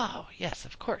like, oh, yes,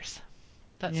 of course.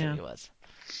 That's who Yeah. he was.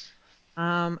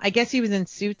 I guess he was in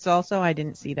Suits also. I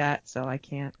didn't see that, so I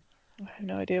can't. I have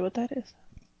no idea what that is.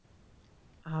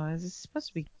 Oh, this is supposed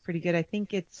to be pretty good. I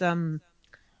think is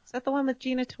that the one with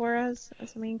Gina Torres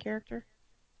as the main character?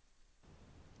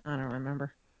 I don't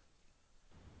remember.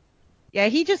 Yeah,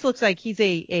 he just looks like he's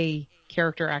a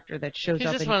character actor that shows He's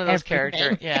up just in one of those characters.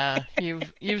 everything. Yeah,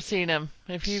 you've seen him.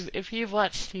 If you've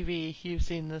watched TV, you've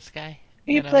seen this guy.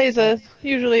 He You know plays that.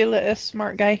 usually a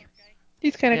smart guy.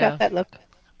 He's kind of got Yeah, that look.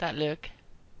 that look.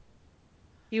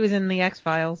 He was in the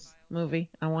X-Files movie,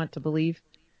 I want to believe.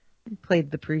 He played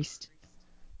the priest.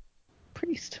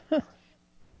 Priest.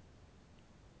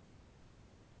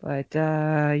 But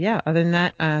yeah, other than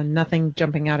that, nothing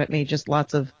jumping out at me, just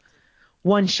lots of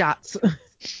one shots.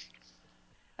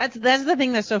 That's the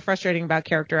thing that's so frustrating about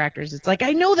character actors. It's like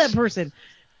I know that person.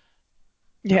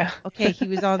 Yeah. Okay, he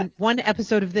was on one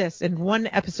episode of this and one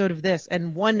episode of this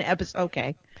and one episode.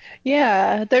 Okay.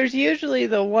 Yeah, there's usually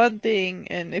the one thing,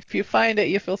 and if you find it,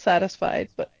 you feel satisfied.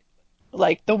 But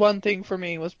like the one thing for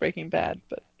me was Breaking Bad,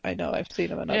 but I know I've seen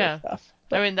him in other Yeah. stuff. I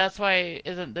But mean, that's why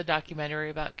isn't the documentary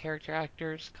about character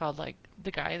actors called like the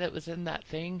guy that was in that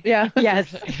thing yeah, or Yes.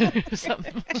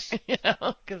 something? You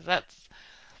know, because that's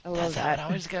I love that's how it that.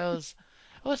 always goes.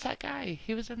 Oh, it's that guy.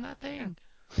 He was in that Yeah.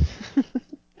 thing.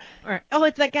 Or, oh,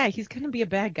 it's that guy. He's going to be a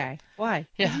bad guy. Why?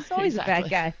 Because Yeah, he's always a bad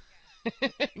exactly.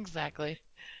 guy. Exactly.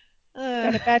 Uh,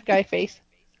 got a bad guy face.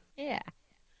 yeah.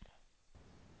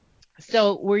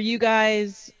 So, were you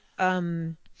guys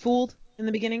fooled in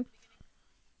the beginning?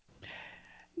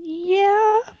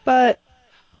 Yeah, but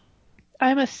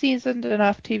I'm a seasoned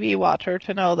enough TV watcher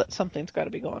to know that something's got to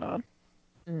be going on.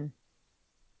 Mm.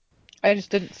 I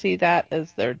just didn't see that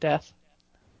as their death.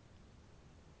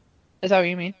 Is that what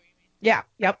you mean? Yeah.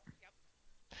 Yep.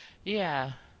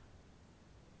 Yeah.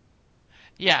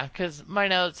 Yeah, because my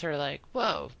notes are like,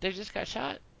 whoa, they just got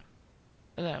shot?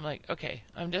 And then I'm like, okay,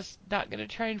 I'm just not going to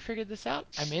try and figure this out.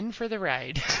 I'm in for the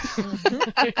ride. Hmm.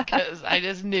 Because I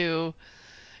just knew,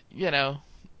 you know,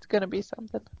 It's gonna be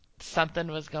something. something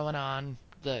was going on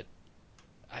that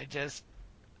I just,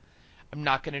 I'm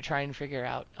not going to try and figure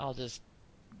out. I'll just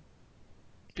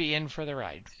be in for the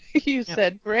ride. You Yep.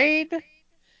 said brain,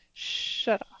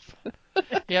 shut off.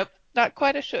 Yep. Not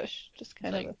quite a shush, just It's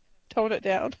kind of like, a tone it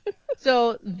down.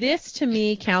 So this to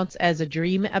me counts as a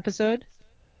dream episode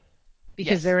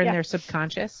because yes. they're in Yeah, their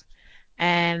subconscious,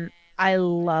 and I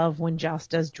love when Joss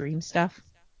does dream stuff.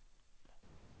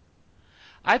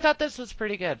 I thought this was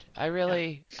pretty good. I Yeah.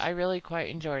 really, I really quite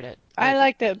enjoyed it. I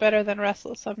liked it better than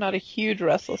Restless. I'm not a huge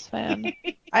Restless fan.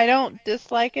 I don't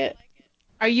dislike it.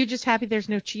 Are you just happy there's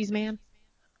no cheese man?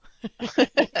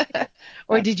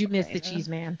 Or That's did you miss the fine. cheese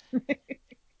man?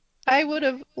 I would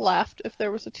have laughed if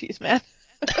there was a cheese man.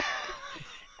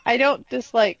 I don't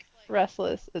dislike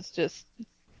Restless. It's just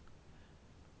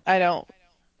I don't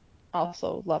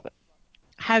also love it.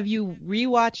 Have you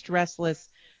rewatched Restless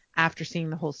after seeing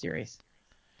the whole series?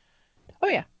 Oh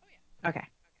yeah, Okay.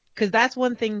 Because that's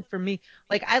one thing for me.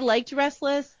 Like, I liked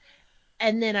Restless,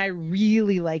 and then I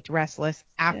really liked Restless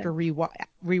yeah, after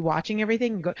rewatching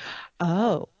everything and go,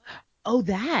 oh, oh,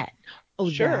 that. Oh,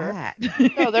 sure. that.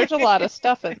 No, there's a lot of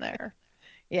stuff in there,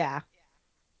 Yeah.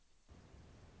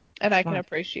 and It's I can fun.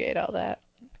 appreciate all that.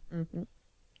 Hmm.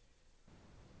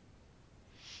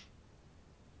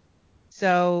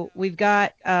 So we've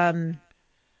got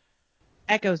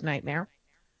Echo's nightmare,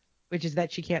 which is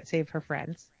that she can't save her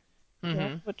friends. Yep,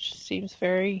 Mm-hmm. which seems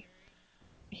very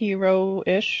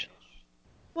hero-ish.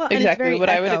 Well, and it's Exactly very what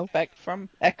I would Echo. expect from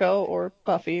Echo or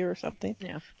Buffy or something,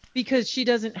 Yeah. Because she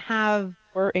doesn't have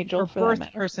or her Angel for that birth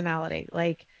matter. personality.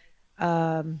 Like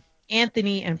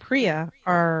Anthony and Priya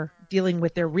are dealing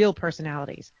with their real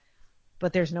personalities,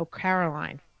 but there's no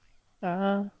Caroline.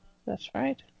 Ah, that's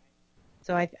right.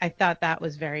 So I thought that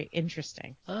was very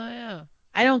interesting. Oh, yeah.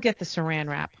 I don't get the saran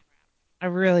wrap. I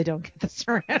really don't get the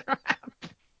saran wrap.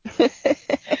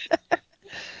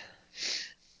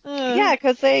 Yeah,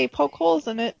 because they poke holes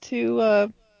in it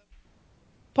to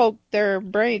poke their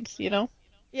brains, you know?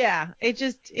 Yeah, it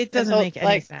And doesn't so, make any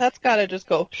like, sense. that's gotta just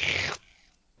go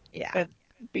Yeah. and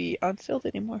be unsealed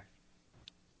anymore.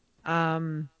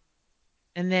 Um,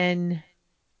 and then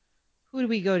who do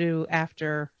we go to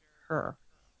after her?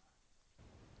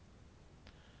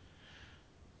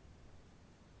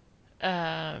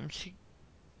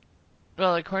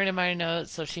 Well, according to my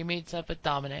notes, so she meets up with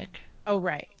Dominic. Oh,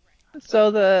 right.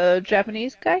 So the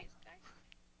Japanese guy?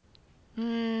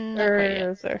 Not quite Or yet.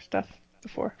 is there stuff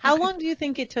before? How Okay. long do you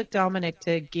think it took Dominic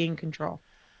to gain control?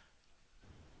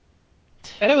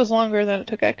 And it was longer than it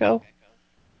took Echo.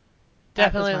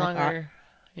 That was Definitely my thought. longer.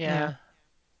 Yeah. Yeah.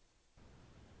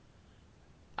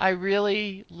 I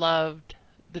really loved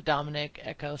the Dominic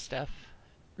Echo stuff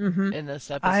Mm-hmm. in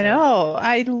this I episode. know.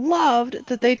 I loved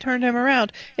that they turned him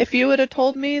around. If you would have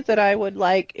told me that I would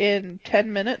like in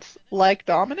 10 minutes like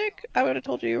Dominic, I would have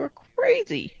told you were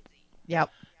crazy.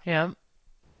 Yep. Yeah.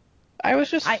 I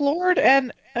was just I floored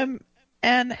and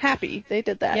happy they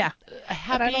did that. yeah.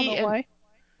 And I don't know Happy and why.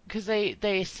 because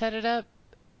they set it up.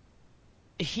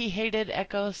 He hated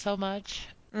Echo so much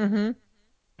Mm-hmm.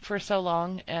 for so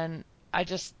long, and I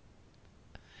just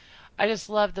I just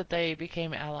love that they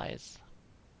became allies.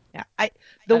 Yeah. I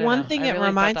The don't one know. thing I it really thought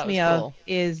reminds that was me of cool.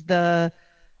 is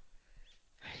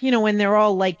when they're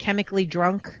all like chemically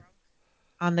drunk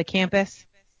on the campus.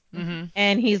 Hmm.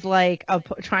 And he's like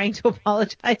trying to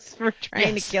apologize for trying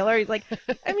to Yes. kill her. He's like,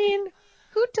 I mean,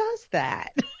 who does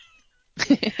that?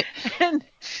 and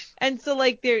and so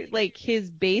like they're like his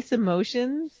base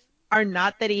emotions are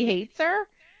not that he hates her.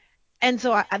 And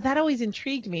so that always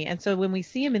intrigued me. And so when we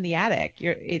see him in the attic,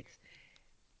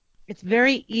 it's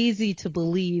very easy to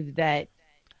believe that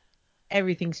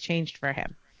everything's changed for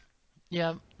him.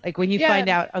 Yeah. Like when you Yeah, find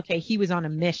out, okay, he was on a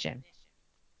mission.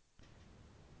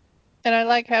 and I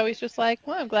like how he's just like,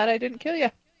 well, I'm glad I didn't kill you.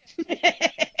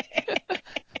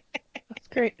 That's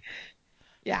great.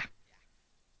 Yeah.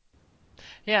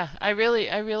 Yeah. I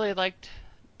really liked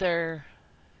their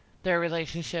their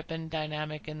relationship and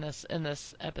dynamic in this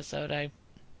episode. I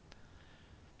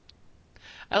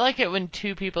like it when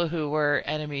two people who were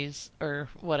enemies or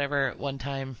whatever at one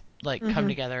time like come Hmm.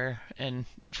 together and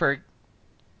for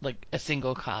like a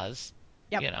single cause.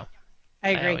 Yep. You know, I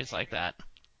I agree. always like that. Oh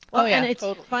Well, and yeah, it's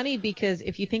totally. funny because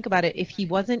if you think about it, if he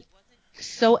wasn't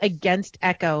so against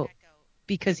Echo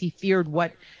because he feared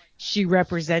what she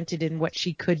represented and what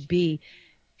she could be,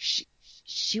 she,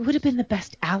 she would have been the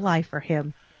best ally for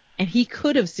him, and he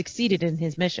could have succeeded in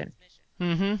his mission.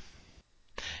 Hmm.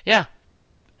 Yeah,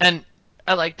 and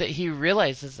I like that he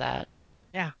realizes that,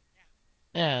 Yeah.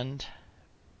 and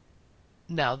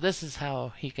now this is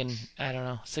how he can, I don't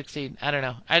know, succeed. I don't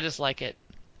know. I just like it.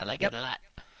 I like it Yep. a lot.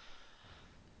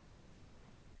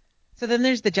 So then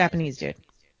there's the Japanese dude,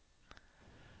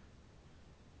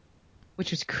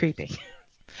 which was creepy.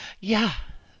 Yeah.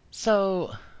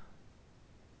 So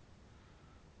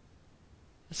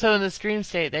so in this dream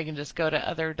state, they can just go to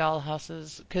other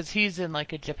dollhouses because he's in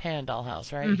like a Japan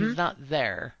dollhouse, right? Hmm. He's not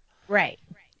there. Right.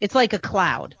 It's like a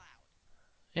cloud.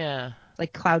 Yeah. It's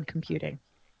like cloud computing.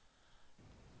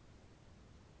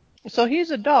 So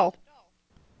he's a doll.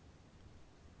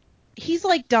 He's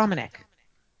like Dominic.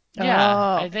 Yeah,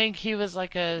 Oh. I think he was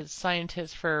like a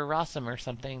scientist for Rossum or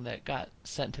something that got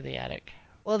sent to the attic.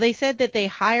 Well, they said that they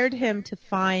hired him to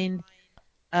find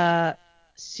uh,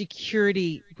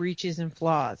 security breaches and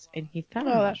flaws, and he Oh, found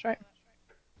them. that's right.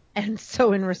 And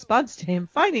so, in response to him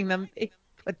finding them, they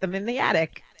put them in the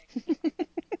attic.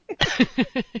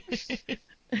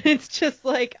 It's just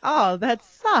like, oh, that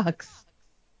sucks.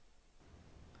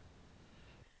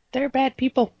 They're bad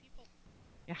people.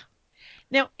 Yeah.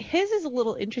 Now, his is a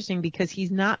little interesting because he's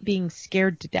not being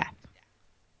scared to death.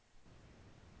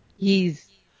 He's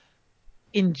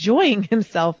enjoying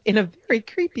himself in a very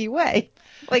creepy way.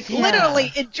 Like, Yeah.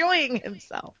 literally enjoying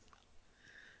himself.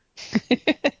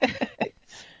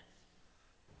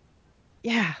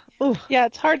 Yeah. Oh, Yeah,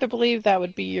 it's hard to believe that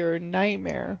would be your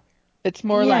nightmare. It's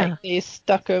more like yeah. they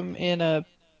stuck him in a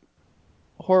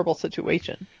horrible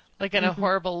situation. Like in a Hmm.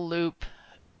 horrible loop,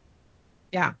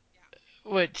 Yeah.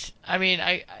 which I mean,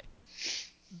 I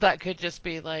that could just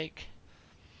be like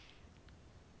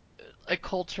a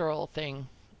cultural thing.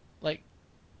 Like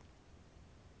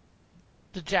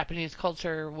the Japanese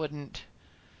culture wouldn't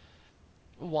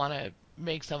want to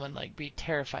make someone like be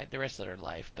terrified the rest of their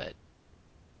life, but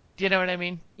do you know what I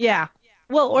mean? Yeah.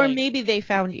 Well, or Like, maybe they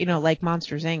found, like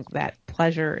Monsters Inc., that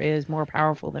pleasure is more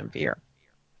powerful than fear.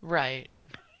 right.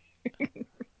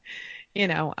 You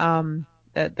know,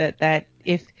 that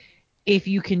if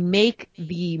you can make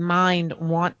the mind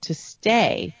want to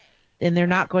stay, then they're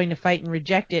not going to fight and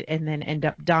reject it and then end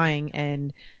up dying,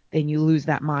 and then you lose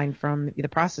that mind from the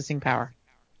processing power.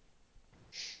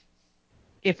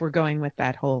 If we're going with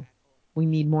that whole, we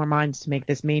need more minds to make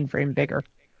this mainframe bigger.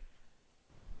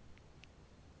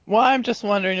 Well, I'm just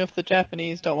wondering if the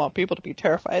Japanese don't want people to be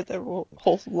terrified their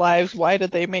whole lives. Why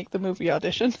did they make the movie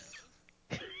audition?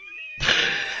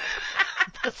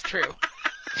 That's true.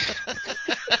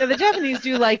 Yeah, the Japanese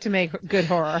do like to make good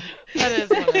horror. That is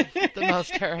one of the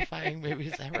most terrifying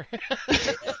movies ever.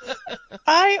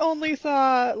 I only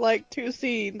saw like 2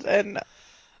 scenes and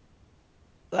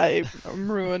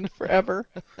I'm ruined forever.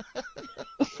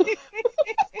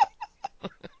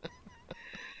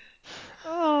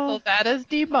 Oh. So that is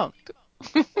debunked.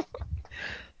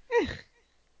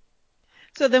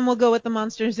 So then we'll go with the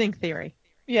Monsters Inc. theory.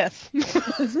 Yes.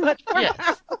 It's much more Yes.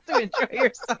 powerful to enjoy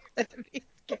yourself than to be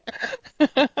scared.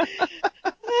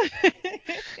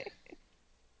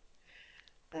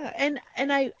 And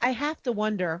I have to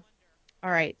wonder,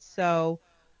 all right, so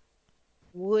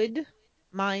would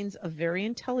minds of very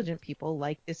intelligent people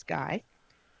like this guy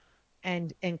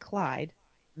and Clyde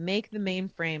make the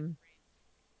mainframe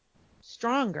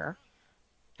stronger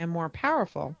and more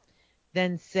powerful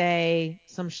than, say,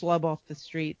 some schlub off the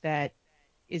street that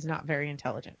is not very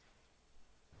intelligent?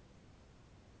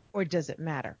 Or does it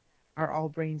matter? Are all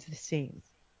brains the same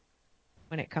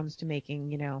when it comes to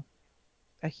making,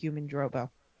 a human drobo?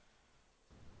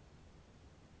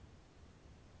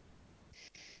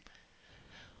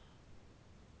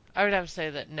 I would have to say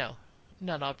that no,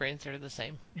 not all brains are the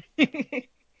same.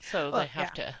 So they Well,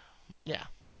 have yeah. to, yeah.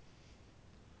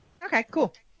 Okay,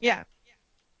 cool. Yeah.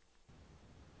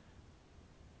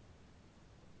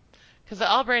 Because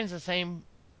all brains the same.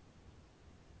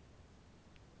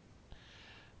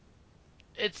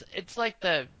 It's like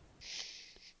the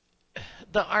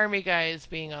army guys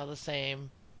being all the same.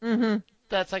 Mm-hmm.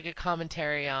 That's like a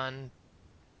commentary on,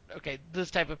 okay, this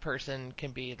type of person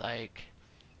can be like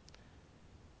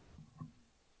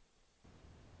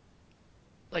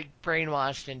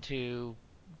brainwashed into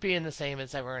being the same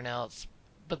as everyone else.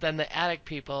 But then the addict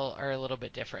people are a little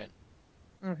bit different.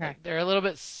 Okay. Like they're a little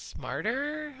bit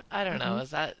smarter. I don't know. Mm-hmm. Is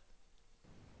that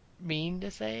mean to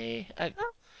say? I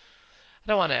Oh,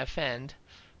 don't want to offend,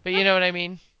 but you know what I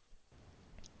mean?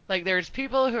 Like there's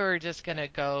people who are just gonna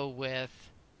go with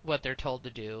what they're told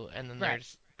to do, and then right.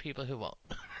 there's people who won't.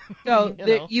 So You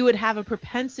know? you would have a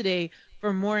propensity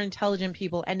for more intelligent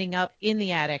people ending up in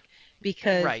the attic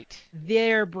because Right.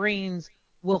 their brains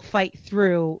will fight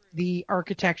through the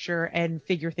architecture and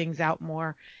figure things out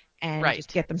more and just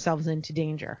Right. get themselves into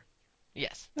danger.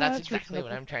 Yes, that's That's exactly what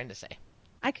reasonable. I'm trying to say.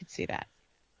 I could see that.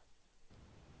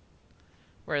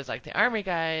 Whereas like the army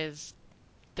guys,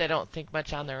 they don't think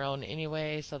much on their own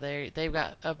anyway, so they've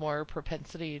got a more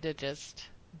propensity to just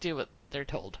do what they're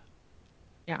told.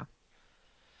 Yeah.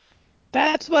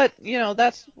 That's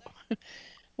that's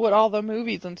what all the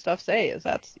movies and stuff say is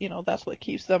that's what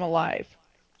keeps them alive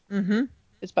Mm-hmm.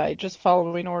 is by just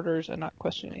following orders and not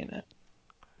questioning it.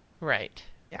 Right.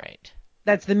 Yeah. Right.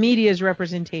 That's the media's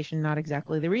representation, not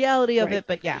exactly the reality of Right. it,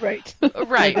 but yeah. Right. For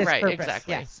Right, this right, purpose,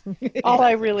 exactly. yes. All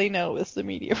I Exactly. really know is the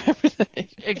media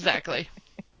representation. Exactly.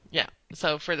 Yeah.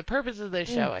 So for the purpose of this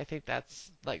Mm, show, I think that's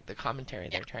like the commentary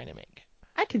yeah, they're trying to make.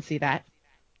 I can see that.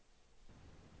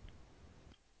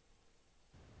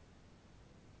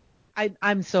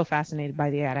 I'm so fascinated by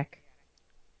the attic.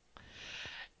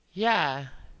 Yeah.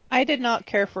 I did not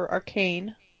care for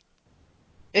Arcane.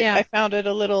 Yeah. I found it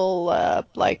a little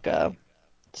like Superstar,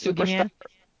 Boogeyman.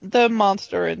 the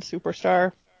monster in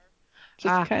Superstar,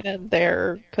 just Ah. kind of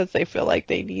there because they feel like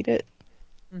they need it.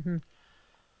 Mm-hmm.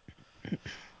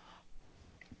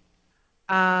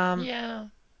 Um. Yeah.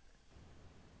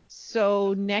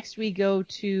 So next we go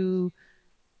to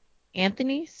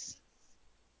Anthony's,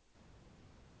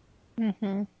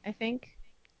 Mm-hmm. I think,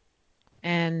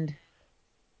 and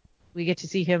we get to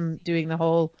see him doing the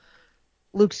whole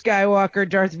Luke Skywalker,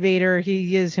 Darth Vader,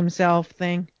 he is himself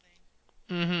thing.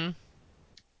 Mhm. Am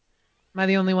I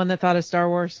the only one that thought of Star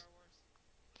Wars?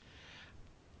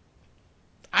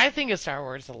 I think of Star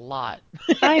Wars a lot.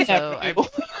 I never So I do.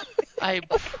 I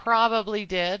probably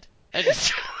did. I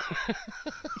just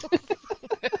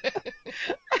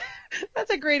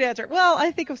That's a great answer. Well,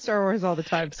 I think of Star Wars all the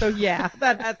time, so yeah,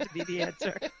 that has to be the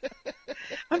answer.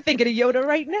 I'm thinking of Yoda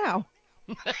right now.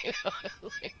 I know,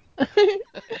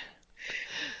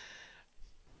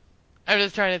 I'm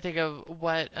just trying to think of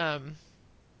what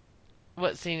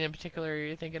scene in particular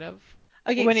you're thinking of.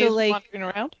 Okay, When so he's like, wandering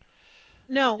around.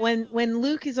 no, when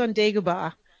Luke is on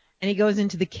Dagobah and he goes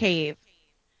into the cave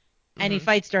and he Mhm.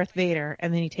 fights Darth Vader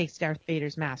and then he takes Darth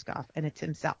Vader's mask off and it's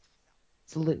himself.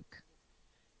 It's Luke.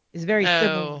 It's very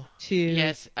similar Oh, to,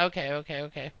 yes. Okay, okay,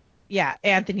 okay. yeah,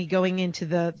 Anthony going into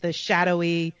the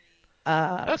shadowy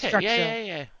Okay, yeah, structure yeah,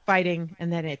 yeah. fighting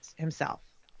and then it's himself.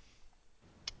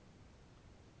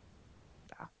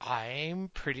 I'm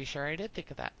pretty sure I did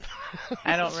think of that.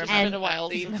 I don't It's just been remember a And that while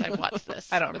scene. since I've watched I this.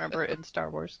 don't remember it in Star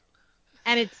Wars.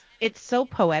 And it's so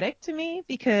poetic to me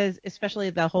because especially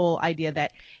the whole idea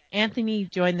that Anthony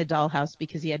joined the Dollhouse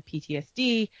because he had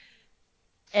PTSD.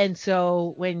 And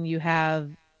so when you have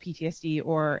PTSD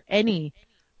or any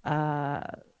uh,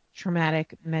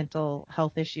 traumatic mental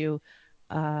health issue,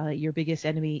 your biggest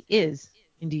enemy is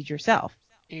indeed yourself.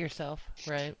 Yourself,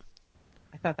 right?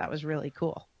 I thought that was really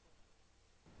cool.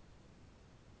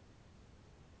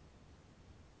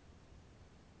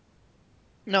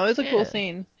 No, it was a cool Yeah.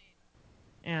 scene.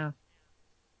 Yeah.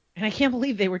 And I can't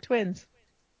believe they were twins.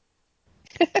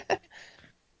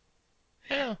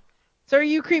 Yeah. So are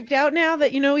you creeped out now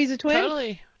that you know he's a twin?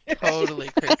 Totally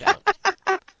creeped out.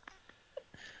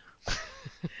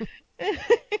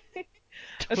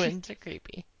 Twins are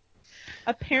creepy.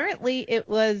 Apparently it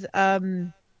was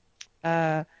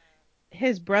uh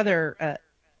his brother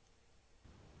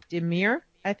Demir,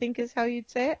 I think is how you'd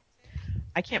say it.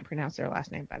 I can't pronounce their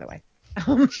last name, by the way.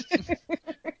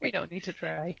 We don't need to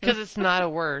try. Because it's not a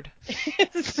word.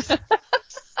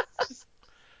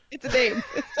 It's a name.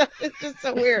 It's just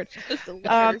so weird. Just the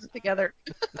letters together.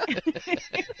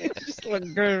 It's just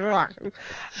like good.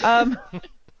 Um,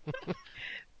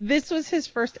 this was his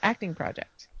first acting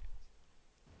project.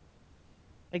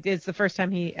 Like it's the first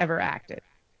time he ever acted.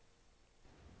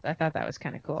 I thought that was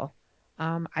kind of cool.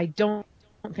 I don't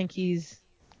think he's.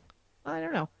 I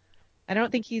don't know. I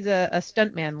don't think he's a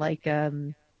stuntman like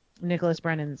Nicholas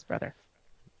Brennan's brother.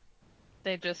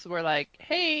 They just were like,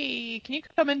 "Hey, can you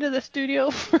come into the studio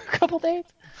for a couple days?"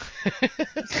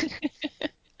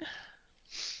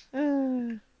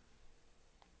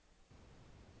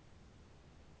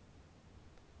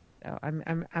 So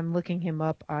I'm looking him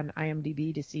up on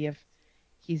IMDb to see if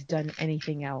he's done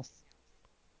anything else.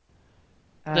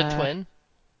 The twin?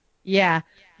 Yeah.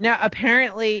 Now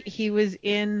apparently he was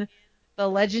in The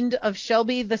Legend of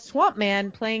Shelby the Swamp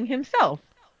Man playing himself.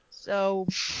 So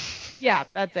yeah,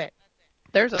 that's it.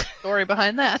 There's a story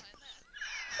behind that.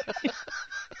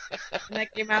 And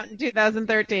that came out in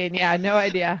 2013. Yeah, no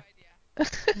idea.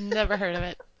 Never heard of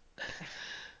it.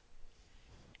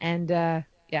 And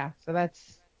yeah, so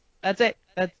that's it.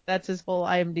 That's his whole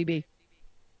IMDb.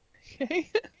 Okay.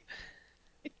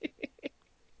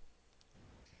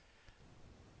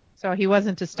 So he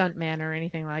wasn't a stuntman or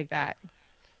anything like that.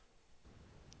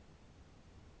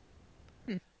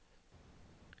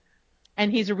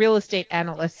 And he's a real estate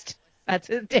analyst. That's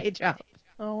his day job.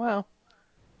 Oh wow,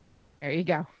 There you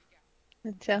go.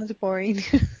 it sounds boring.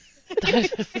 That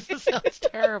sounds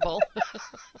terrible.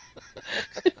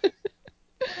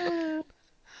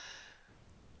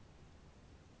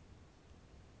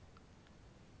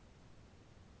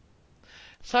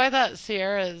 So I thought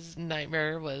Sierra's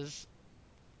nightmare was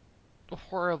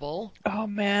horrible. Oh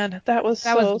man, that was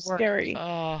That was so the worst. scary.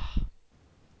 Oh,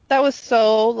 That was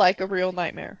so like a real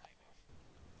nightmare.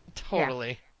 Yeah,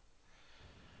 totally.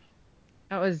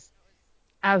 that was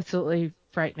absolutely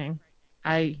frightening.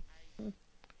 I,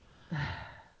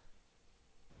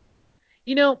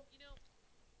 you know,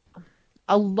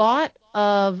 a lot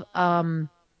of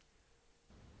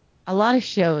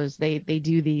shows they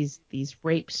do these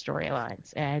rape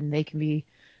storylines and they can be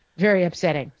very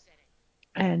upsetting.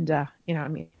 And I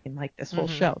mean like this whole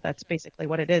Hmm. show, that's basically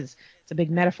what it is. It's a big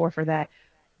metaphor for that.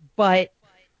 But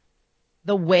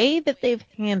the way that they've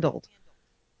handled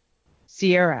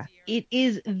Sierra, it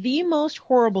is the most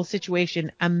horrible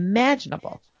situation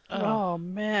imaginable. Oh, Oh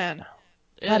man.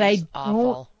 it But is I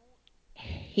don't awful.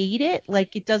 hate it.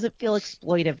 Like it doesn't feel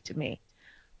exploitive to me.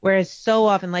 Whereas so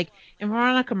often, like in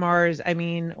Veronica Mars, I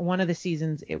mean, one of the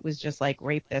seasons it was just like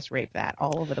rape this, rape that,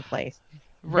 all over the place.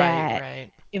 Right, That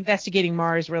right, investigating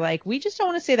Mars were like, we just don't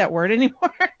want to say that word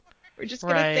anymore. We're just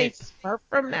gonna say right. Smurf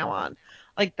from now on.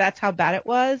 Like that's how bad it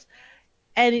was,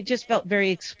 and it just felt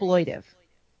very exploitive.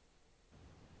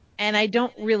 And I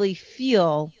don't really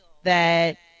feel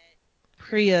that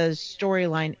Priya's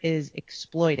storyline is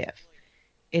exploitive.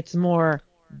 It's more,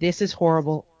 this is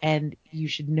horrible, and you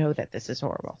should know that this is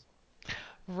horrible.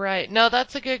 Right. No,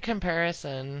 that's a good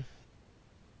comparison.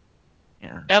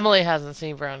 Yeah. Emily hasn't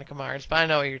seen Veronica Mars, but I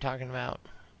know what you're talking about.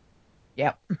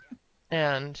 Yep.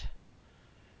 And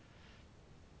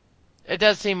it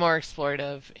does seem more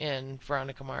explorative in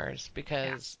Veronica Mars Yeah.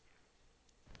 because,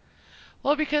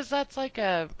 well, because that's like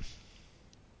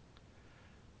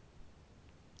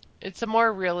it's a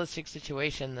more realistic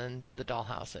situation than the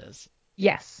dollhouse is,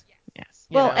 Yes. Yes.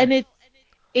 you Well, know? and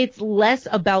it's less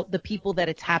about the people that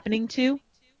it's happening to.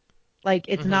 Like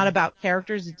it's not Hmm. about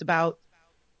characters, it's about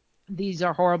these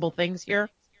are horrible things here.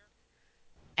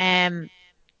 And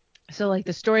so like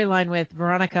the storyline with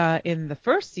Veronica in the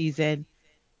first season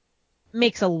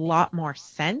makes a lot more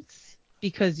sense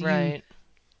because Right.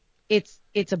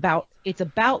 it's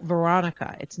about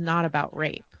Veronica. It's not about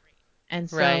rape.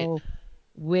 And Right. so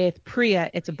with Priya,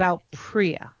 it's about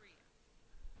Priya.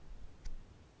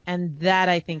 And that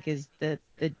I think is the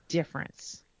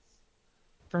difference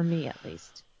for me at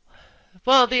least.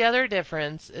 Well, the other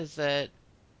difference is that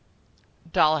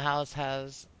Dollhouse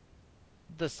has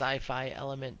the sci-fi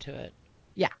element to it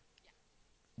Yeah.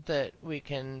 that we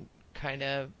can kind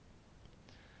of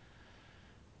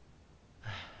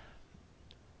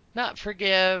not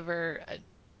forgive or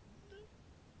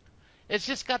it's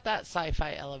just got that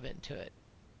sci-fi element to it.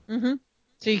 Mhm.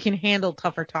 So you can handle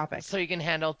tougher topics. So you can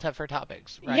handle tougher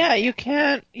topics, right? Yeah, you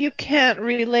can't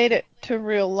relate it to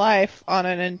real life on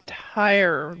an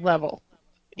entire level.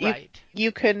 You Right.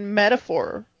 you can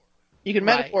metaphor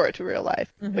Right. it to real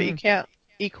life, but you Mhm. can't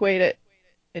equate it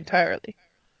entirely.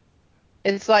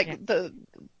 It's Yeah. like the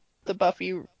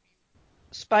Buffy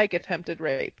Spike attempted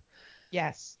rape.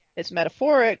 Yes. It's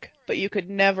metaphoric, but you could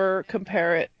never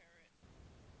compare it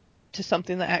to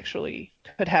something that actually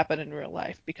could happen in real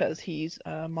life because he's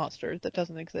a monster that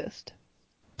doesn't exist.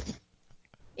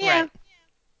 Yeah. Right.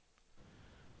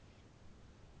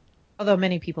 Although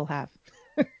many people have.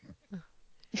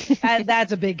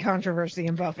 That's a big controversy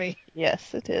in Buffy.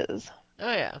 Yes, it is.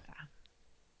 Oh yeah.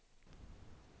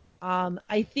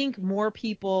 I think more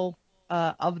people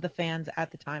of the fans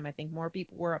at the time, I think more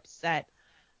people were upset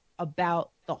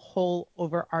about the whole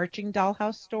overarching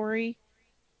Dollhouse story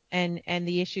and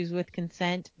the issues with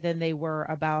consent than they were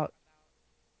about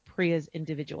Priya's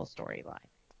individual storyline, if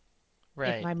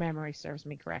Right. my memory serves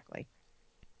me correctly.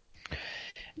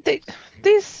 They,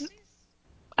 these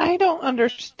I don't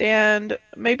understand.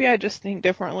 Maybe I just think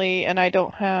differently and I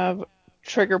don't have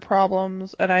trigger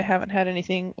problems and I haven't had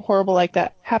anything horrible like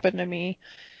that happen to me.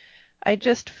 I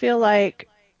just feel like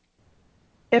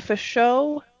if a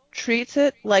show treats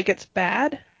it like it's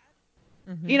bad,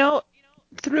 Mm-hmm. you know,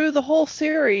 through the whole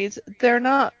series, they're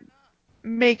not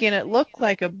making it look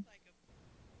like a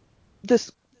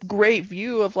this great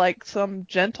view of like some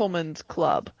gentleman's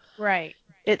club. Right.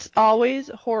 It's always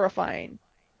horrifying.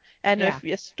 And Yeah. if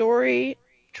a story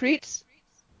treats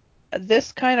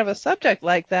this kind of a subject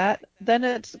like that, then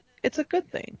it's a good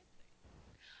thing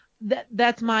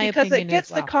That's my because it opinion as gets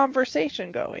the well.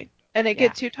 conversation going and it Yeah.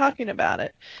 gets you talking about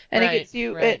it and Right.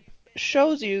 it Right.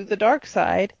 shows you the dark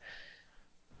side.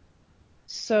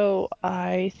 So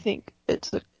I think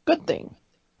it's a good thing.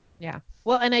 Yeah.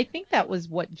 Well, and I think that was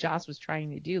what Joss was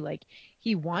trying to do. Like,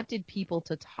 he wanted people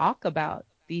to talk about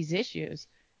these issues.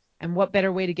 And what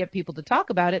better way to get people to talk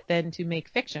about it than to make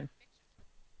fiction?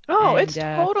 Oh, And it's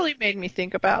totally made me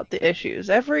think about the issues.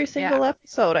 Every yeah. single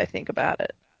episode I think about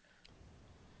it.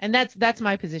 And that's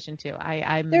my position too.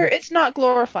 It's not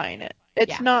glorifying it.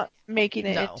 It's Yeah. not making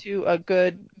it No. into a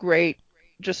good, great,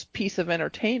 just piece of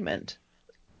entertainment.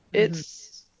 Hmm.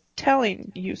 It's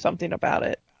telling you something about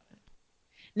it.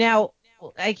 Now,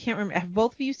 I can't remember. Have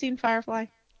both of you seen Firefly?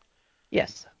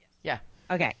 Yes. Yeah.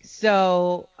 Okay.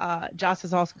 So, Joss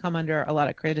has also come under a lot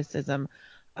of criticism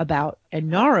about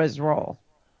Inara's role.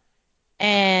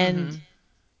 And Mhm.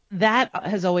 that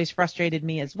has always frustrated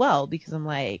me as well because I'm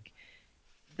like,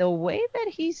 the way that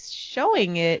he's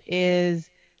showing it is,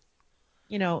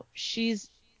 she's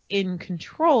in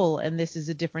control and this is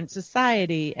a different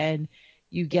society and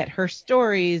you get her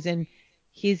stories and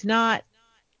he's not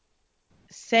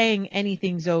saying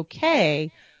anything's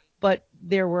okay, but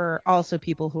there were also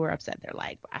people who were upset. They're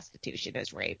like, prostitution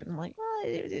is rape. And I'm like, well,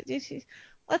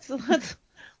 let's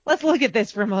look at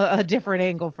this from a different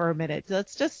angle for a minute.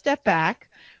 Let's just step back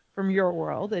from your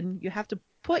world and you have to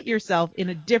put yourself in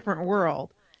a different world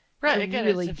to Right. Again,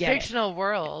 it's really a get it. fictional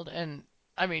world, and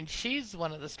I mean, she's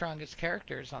one of the strongest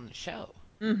characters on the show.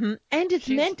 And it's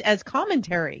She's meant as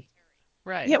commentary.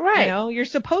 Yeah, right. right. You're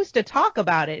supposed to talk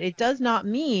about it. It does not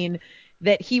mean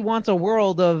that he wants a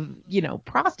world of,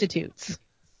 prostitutes.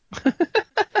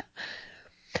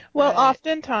 Well, Right.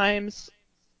 oftentimes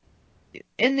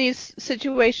in these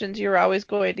situations, you're always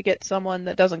going to get someone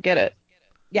that doesn't get it.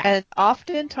 Yeah. And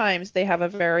oftentimes they have a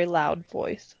very loud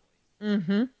voice.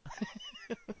 Mm-hmm.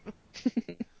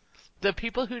 The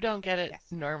people who don't get it Yes.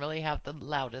 normally have the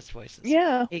loudest voices.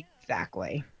 Yeah.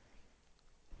 Exactly.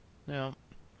 No.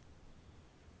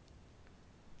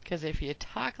 Because if you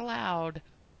talk loud,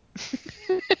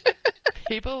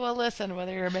 people will listen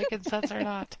whether you're making sense or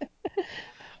not.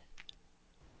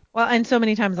 Well, and so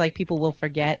many times, like, people will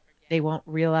forget, they won't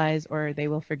realize, or they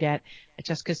will forget that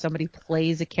just because somebody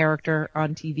plays a character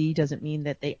on TV doesn't mean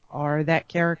that they are that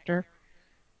character.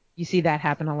 You see that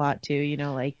happen a lot too.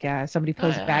 Like somebody Oh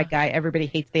plays a yeah. bad guy, everybody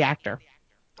hates the actor.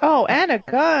 Oh, Oh, Anna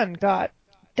Gunn got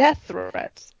death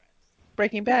threats.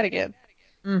 Breaking Bad again.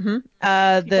 Mm-hmm.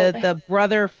 People The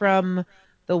brother from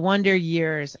the Wonder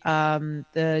Years,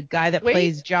 the guy that Wade?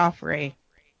 plays Joffrey.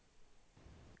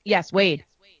 Yes, Wade.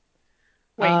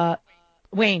 Wayne.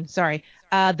 Wayne, sorry.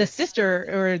 The sister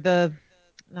or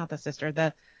not the sister,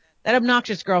 that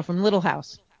obnoxious girl from Little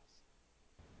House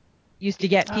used to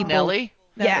get Oh. people, Nellie?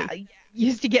 yeah, Nellie.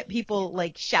 used to get people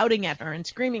like shouting at her and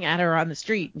screaming at her on the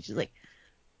street, and she's like,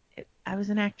 I was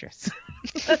an actress.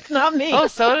 That's not me. Oh,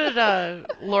 so did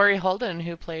Laurie Holden,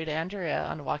 who played Andrea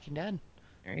on Walking Dead.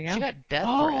 There you She go. got death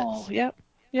Oh, threats. yep.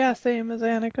 Yeah, same as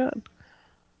Anna Gunn.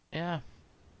 Yeah,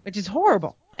 Which is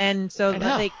horrible. And so I know.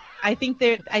 like I think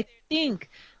that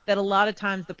a lot of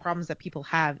times the problems that people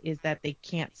have is that they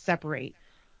can't separate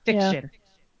fiction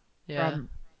Yeah. from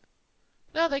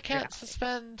No, they can't reality.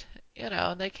 suspend,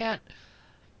 they can't.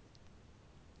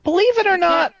 Believe it or You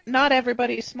can't. not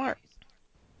everybody's smart.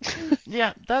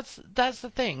 Yeah, that's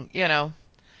the thing,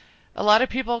 A lot of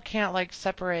people can't like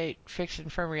separate fiction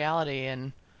from reality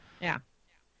Yeah.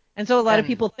 And so a lot of and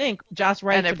people think Joss and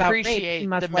writes about rape, he appreciate the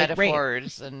must like rape.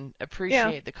 metaphors and Yeah.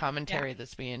 appreciate the Yeah. commentary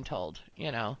that's being told.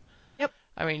 Yep.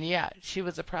 I mean, yeah, she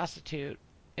was a prostitute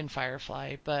in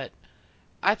Firefly, but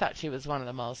I thought she was one of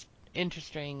the most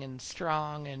interesting and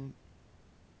strong, and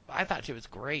I thought she was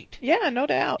great. Yeah, no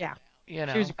doubt. Yeah. You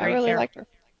She was a know, I great really character. liked her.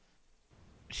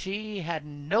 she had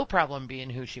no problem being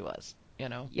who she was.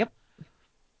 Yep.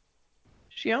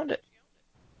 She owned it.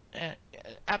 And,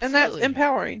 And that's absolutely,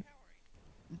 empowering.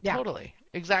 Yeah. totally,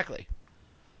 exactly.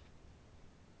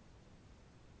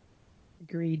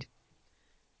 Agreed.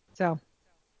 So,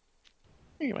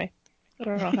 Anyway, I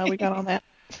don't know how we got on that.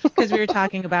 because we were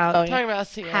talking about Oh, yeah. Talking about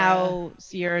Sierra, how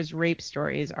Sierra's rape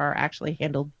stories are actually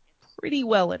handled pretty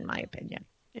well, in my opinion.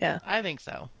 Yeah. I think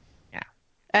so. Yeah.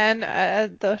 And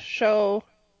the show,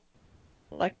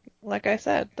 like I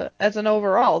said, as an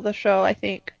overall, the show, I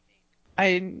think,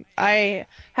 I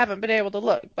haven't been able to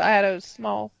look, but I had a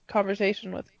small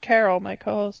conversation with Carol, my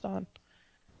co-host on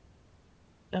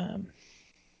um,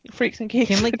 Freaks and Geeks.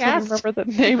 Kinley I don't Cast? remember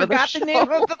the You name of the forgot show. the name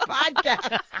of the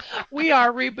podcast. We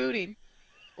are rebooting.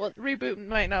 Well, rebooting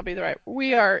might not be the right.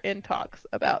 We are in talks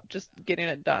about just getting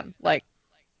it done, like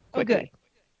Oh, good. quickly.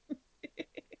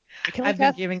 Kinley I've been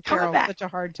Cast giving coming Carol back. such a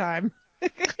hard time.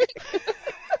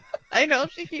 I know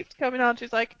she keeps coming on.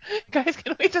 She's like, guys,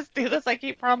 can we just do this? I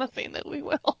keep promising that we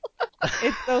will.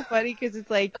 It's so funny because it's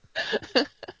like,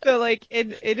 so like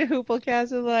in Hooplecast,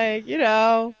 it's like,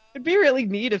 it'd be really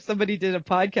neat if somebody did a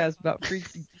podcast about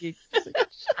freaks and geeks. It's like,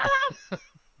 shut up.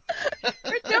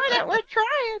 We're doing it. We're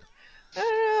trying. I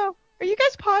don't know. Are you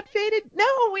guys pod faded? No,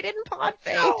 we didn't pod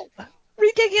fade. No,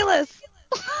 ridiculous.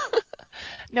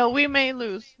 No, we may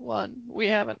lose one. We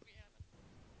haven't.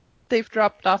 They've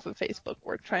dropped off of Facebook.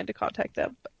 We're trying to contact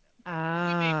them. But we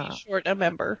may be short a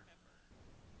member.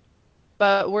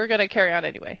 But we're going to carry on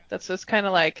anyway. That's just kind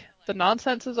of like the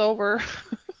nonsense is over.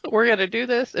 We're going to do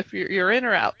this if you're in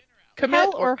or out. Commit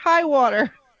Hell or high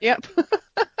water. Yep.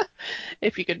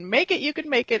 If you can make it, you can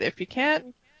make it. If you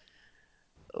can't,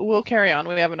 we'll carry on.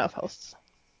 We have enough hosts.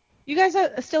 You guys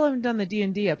still haven't done the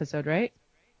D&D episode, right?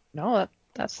 No,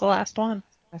 that's the last one.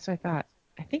 That's what I thought.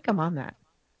 I think I'm on that.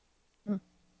 Hmm.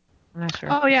 I'm not sure.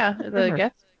 Oh, yeah. The Remember.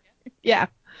 guest. Yeah.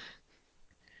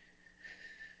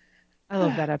 I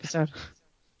love that episode.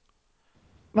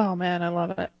 Oh, man, I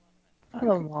love it. I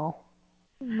love them all.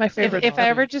 My favorite. If I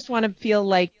ever just want to feel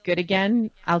like good again,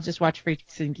 I'll just watch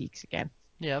Freaks and Geeks again.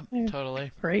 Yep,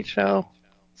 totally. Great show.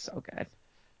 So good.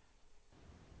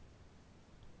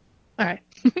 All right.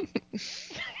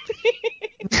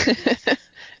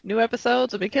 New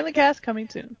episodes of McKinley Cast coming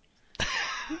soon.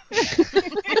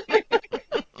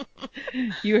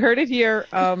 You heard it here.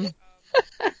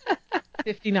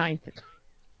 59th.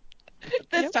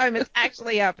 This Yep. time it's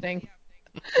actually happening.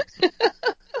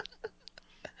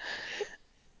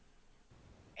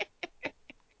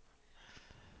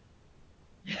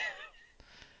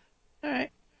 All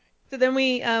right. So then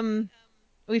we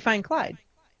find Clyde,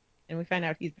 and we find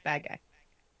out he's the bad guy.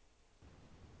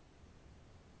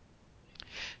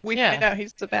 We Yeah. find out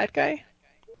he's the bad guy.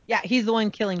 Yeah, he's the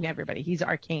one killing everybody. He's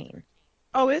Arcane.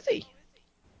 Oh, is he?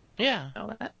 Yeah.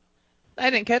 Know that. I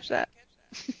didn't catch that.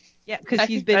 Yeah, because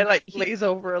I glaze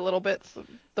over a little bit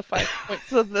the 5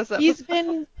 points of this episode. he's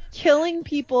been killing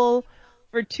people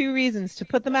for two reasons: to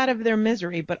put them out of their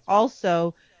misery, but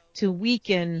also to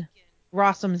weaken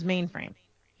Rossum's mainframe.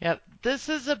 Yep. This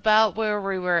is about where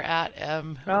we were at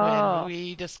Oh. when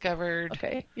we discovered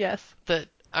Okay. Yes. that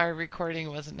our recording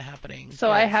wasn't happening. So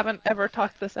I Yes. haven't ever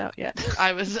talked this out yet.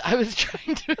 I was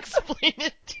trying to explain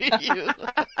it to you.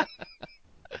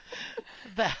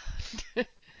 That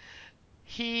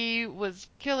he was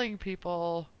killing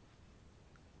people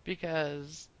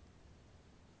because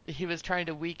he was trying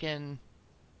to weaken.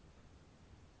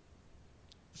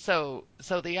 So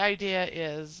the idea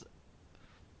is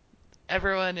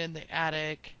everyone in the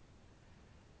attic,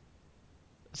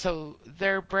 so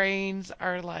their brains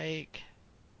are like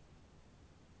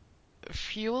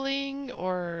fueling,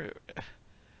 or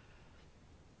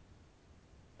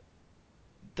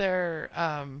they're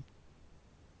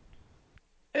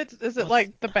Is it what's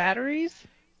like the batteries,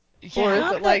 or is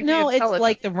yeah. it like the No, it's intelligence?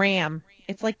 like the RAM.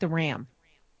 It's like the RAM.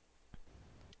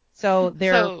 So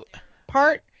So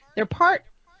part they're part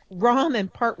ROM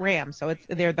and part RAM. So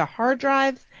they're the hard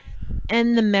drives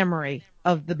and the memory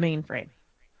of the mainframe.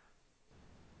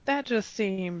 That just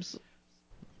seems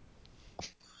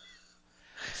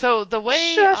so the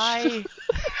way shush. I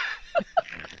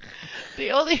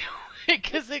the only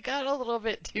because it got a little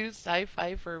bit too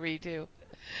sci-fi for me too.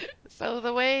 So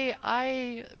the way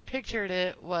I pictured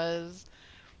it was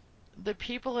the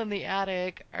people in the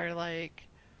attic are like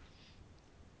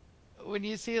when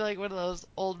you see like one of those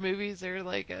old movies or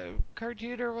like a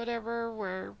cartoon or whatever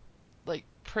where like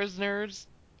prisoners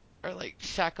are like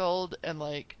shackled and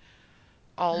like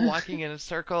all walking in a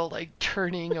circle, like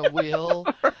turning a wheel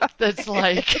that's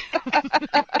like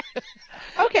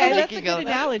Okay, that's a making good a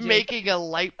analogy. making a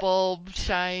light bulb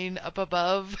shine up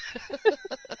above.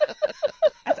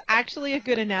 That's actually a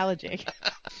good analogy.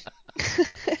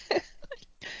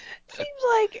 Seems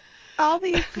like all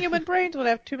these human brains would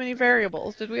have too many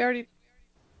variables. Did we already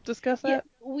discuss Yeah, that?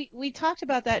 we talked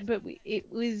about that, but it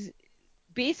was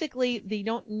basically they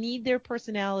don't need their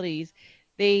personalities.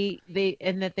 They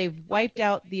and that they've wiped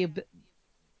out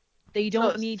they So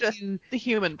don't it's need just to. the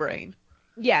human brain.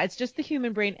 Yeah, it's just the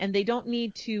human brain, and they don't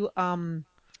need to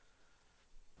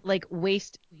like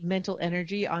waste mental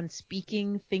energy on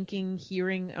speaking, thinking,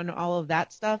 hearing, and all of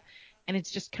that stuff. And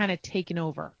it's just kind of taken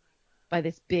over by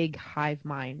this big hive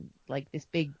mind, like this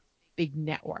big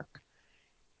network.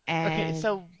 Okay, And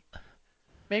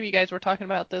Maybe you guys were talking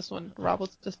about this when Rob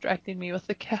was distracting me with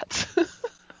the cats.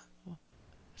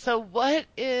 so what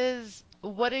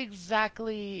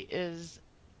exactly is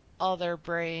all their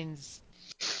brains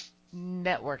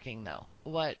networking though?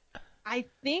 What? I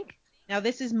think now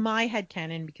this is my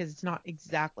headcanon because it's not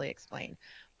exactly explained,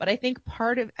 but I think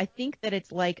that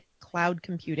it's like cloud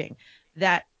computing,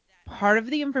 that part of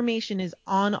the information is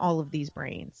on all of these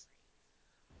brains,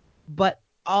 but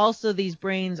also these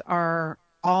brains are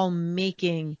all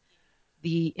making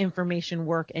the information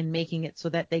work and making it so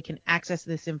that they can access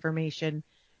this information,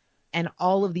 and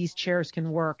all of these chairs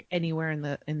can work anywhere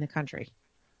in the country.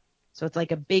 So it's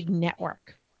like a big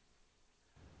network.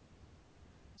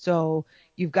 So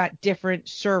you've got different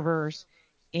servers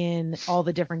in all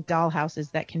the different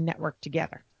dollhouses that can network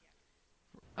together.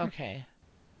 Okay.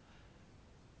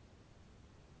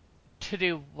 To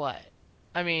do what?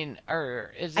 I mean,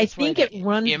 or is I this where think it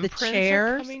the runs the imprints are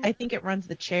chairs. coming? I think it runs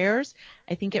the chairs.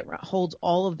 I think it holds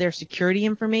all of their security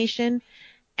information,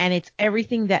 and it's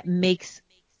everything that makes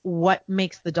what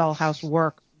makes the dollhouse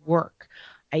work.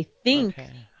 I think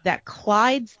Okay. that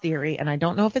Clyde's theory, and I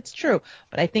don't know if it's true,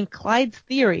 but I think Clyde's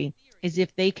theory is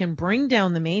if they can bring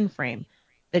down the mainframe,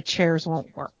 the chairs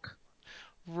won't work.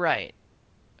 Right.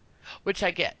 Which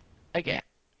I get. I Yeah. get.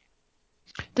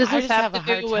 Does I this just have have to a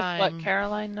hard do with what time.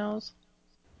 Caroline knows?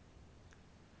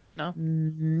 No.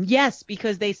 Yes,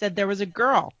 because they said there was a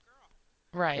girl.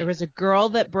 There Right. was a girl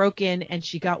that broke in and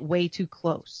she got way too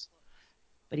close,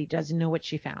 but he doesn't know what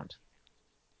she found.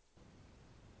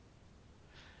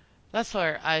 That's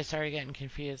where I started getting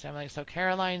confused. I'm like, so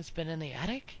Caroline's been in the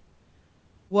attic?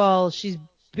 Well, she's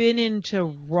been into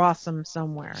Rossum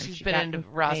somewhere and She's she been got into information.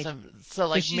 Rossum. So,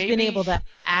 So like, she's been maybe. able to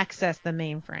access the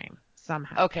mainframe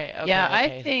somehow. Okay, Yeah, okay, I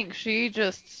okay. think she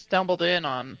just stumbled in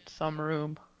on some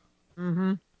room.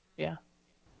 Mm-hmm. Yeah.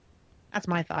 That's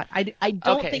my thought. I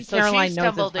don't Okay, think so she Caroline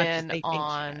knows as stumbled much as in they think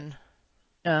she does. on.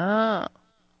 Oh.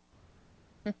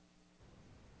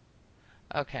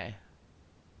 Okay.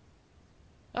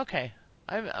 Okay.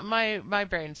 My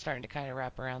brain's starting to kind of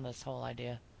wrap around this whole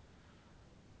idea.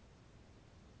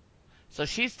 So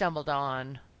she stumbled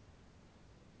on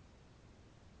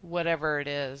whatever it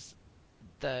is,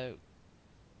 the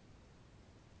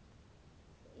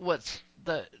what's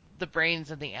the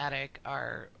brains in the attic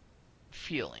are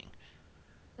fueling.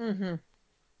 Mm-hmm.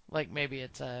 Like maybe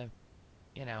it's a,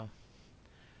 you know,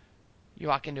 you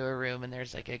walk into a room and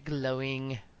there's like a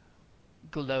glowing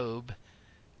globe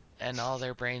and all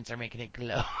their brains are making it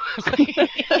glow.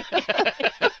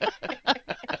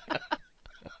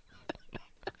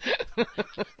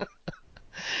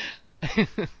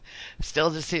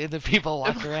 Still just seeing the people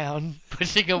walk around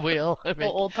pushing a wheel and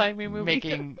Old timey movie.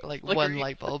 making like one Flickering.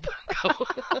 light bulb go.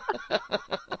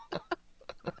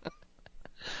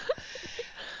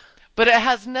 But it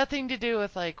has nothing to do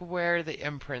with like where the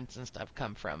imprints and stuff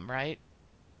come from, right?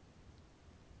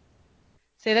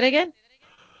 Say that again?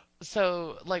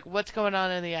 So like what's going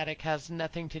on in the attic has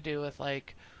nothing to do with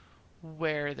like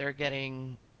where they're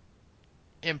getting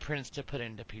imprints to put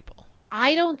into people.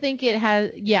 I don't think it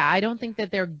has. Yeah, I don't think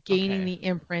that they're gaining Okay. the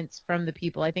imprints from the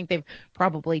people. I think they've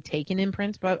probably taken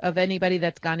imprints of anybody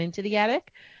that's gone into the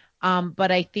attic.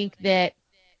 But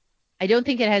I don't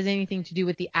think it has anything to do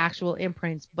with the actual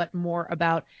imprints, but more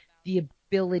about the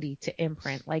ability to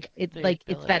imprint. The It's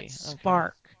that ability. Okay.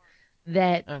 spark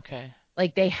that Okay.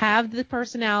 like they have the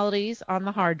personalities on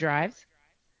the hard drives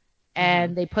Mhm.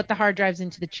 and they put the hard drives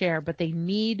into the chair, but they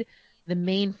need the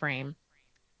mainframe.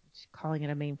 Calling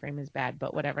it a mainframe is bad,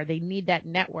 but whatever. They need that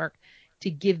network to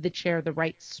give the chair the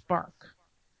right spark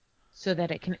so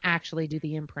that it can actually do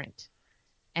the imprint.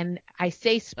 And I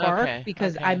say spark Okay.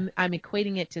 because Okay. I'm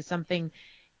equating it to something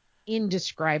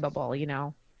indescribable,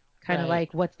 kind of Right.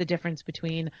 like what's the difference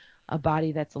between a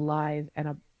body that's alive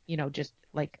and just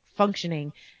like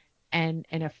functioning and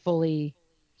a fully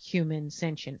human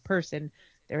sentient person.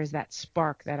 There is that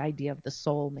spark, that idea of the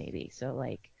soul maybe. So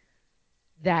like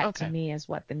that to Okay. me is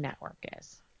what the network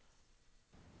is.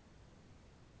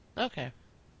 Okay.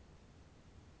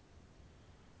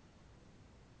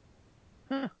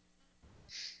 Huh.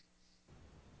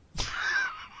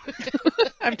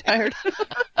 I'm tired.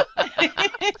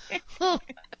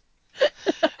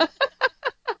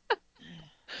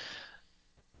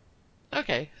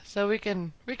 Okay, so we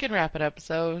can wrap it up.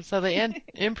 So the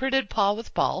imprinted Paul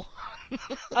with Paul.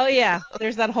 Oh yeah,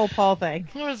 there's that whole Paul thing.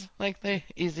 It was like the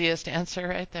easiest answer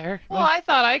right there. Well, I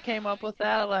thought I came up with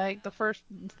that like the first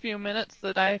few minutes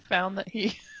that I found that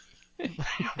he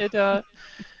had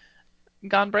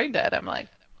gone brain dead. I'm like,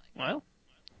 well,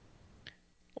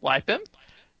 wipe him.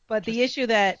 But Just the issue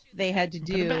that they had to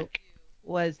put him do back.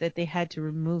 was that they had to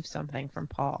remove something from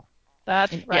Paul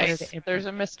That's in order right. to Yes. There's imprint.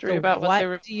 a mystery So about what they what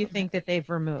were. do you think that they've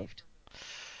removed?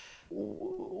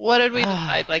 What did we decide?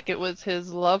 Ah, Like it was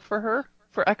his love for her,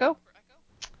 for Echo?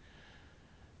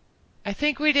 I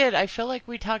think we did. I feel like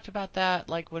we talked about that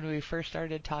like when we first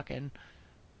started talking.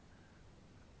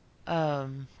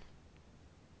 Um,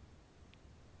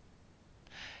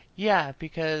 yeah,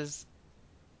 because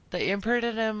they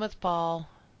imprinted him with Paul,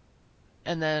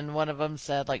 and then one of them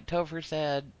said, like Topher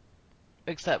said,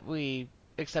 except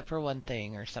for one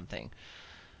thing or something.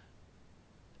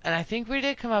 And I think we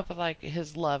did come up with like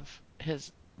his love,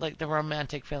 his like the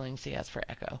romantic feelings he has for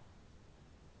Echo.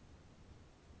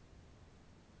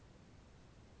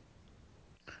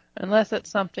 Unless it's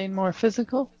something more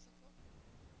physical.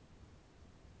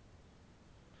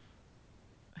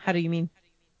 How do you mean?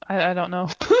 I don't know.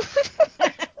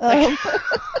 Like, um,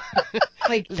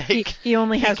 Like he, like he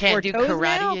only he has can't four do toes karate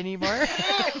now? anymore.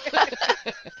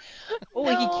 Oh,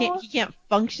 like he can't no, he can't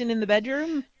function in the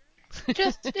bedroom?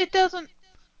 just it doesn't.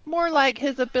 More like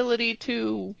his ability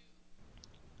to.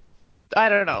 I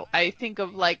don't know. I think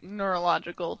of like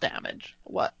neurological damage.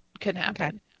 What can Okay.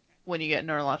 happen when you get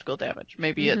neurological damage?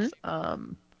 Maybe Mm-hmm. it's uh,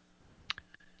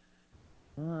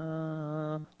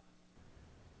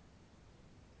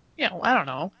 I don't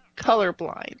know,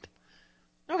 colorblind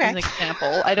as Okay. an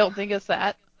example. I don't think it's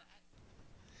that.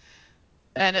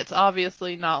 And it's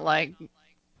obviously not like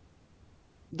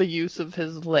the use of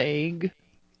his leg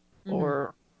Mm-hmm.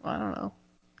 or I don't know.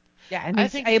 Yeah, and I he's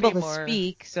think it'd able be to more.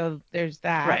 speak, so there's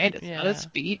that. Right? It's not a Yeah,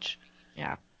 speech.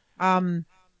 Yeah. Um,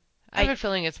 I have I a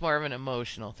feeling it's more of an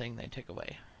emotional thing they took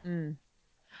away. mm,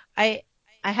 I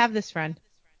I have this friend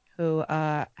who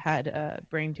had a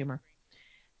brain tumor,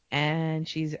 and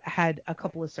she's had a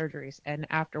couple of surgeries, and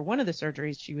after one of the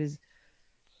surgeries, she was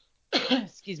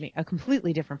excuse me, a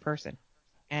completely different person.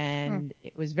 Hmm. And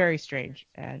it was very strange,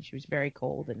 and she was very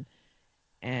cold,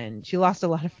 and she lost a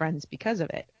lot of friends because of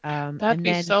it. That'd And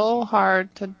be then so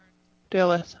hard to deal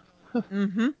with.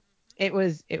 hmm it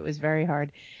was very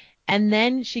hard. And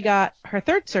then she got her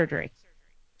third surgery,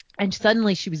 and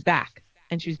suddenly she was back,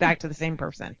 and she was back to the same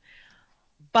person.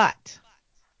 But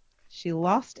she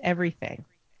lost everything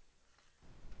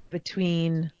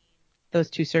between those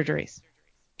two surgeries.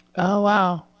 Oh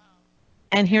wow.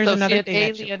 And here's So she another had thing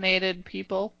alienated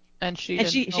people and she and didn't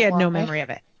she know had no why. memory of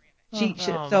it. Oh.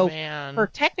 Oh So her man.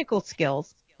 technical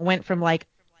skills went from like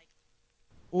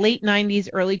late 90s,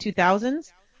 early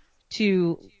 2000s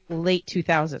to late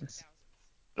 2000s,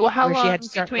 Well, how where she had to long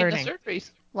start between the learning.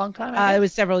 surgeries? Long time, I It guess.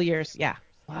 was several years, yeah.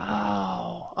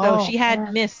 Wow. So Oh she had man.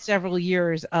 missed several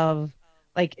years of,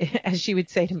 like, as she would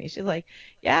say to me, she's like,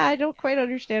 yeah, I don't quite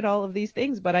understand all of these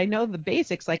things, but I know the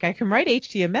basics. Like, I can write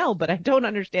HTML, but I don't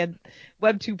understand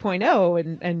Web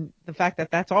 2.0 and the fact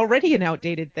that that's already an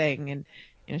outdated thing. And,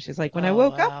 She's like, when I Oh,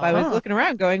 woke up, I wow. was Huh. looking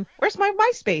around going, where's my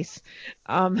MySpace?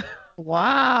 Um,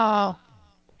 Wow.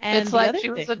 and It's the like other she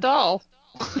was thing, a doll.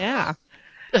 yeah.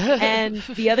 And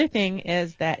the other thing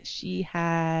is that she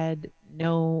had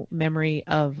no memory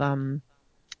of uh,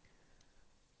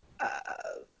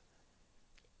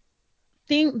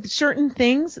 certain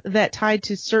things that tied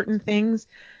to certain things.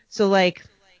 So like,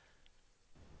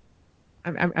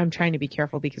 I'm trying to be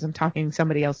careful because I'm talking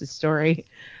somebody else's story.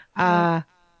 Uh,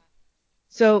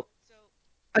 so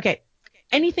okay,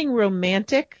 anything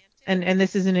romantic, and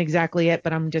this isn't exactly it,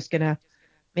 but I'm just gonna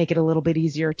make it a little bit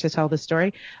easier to tell the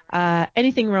story.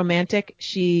 Anything romantic,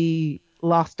 she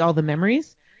lost all the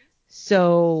memories.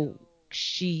 So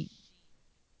she,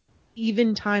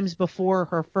 even times before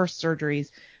her first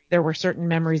surgeries, there were certain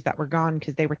memories that were gone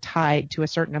because they were tied to a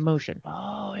certain emotion.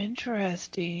 Oh,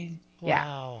 interesting. Yeah,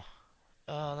 Wow.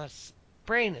 Oh, that's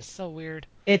brain is so weird.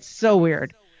 it's so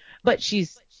weird. But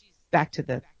she's back to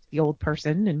the old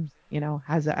person, and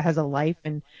has a life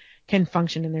and can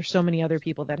function. And there's so many other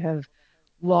people that have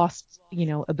lost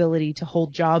ability to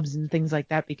hold jobs and things like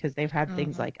that because they've had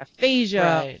things like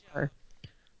aphasia Right. or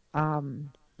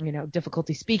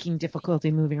difficulty speaking,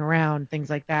 difficulty moving around, things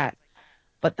like that.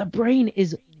 But the brain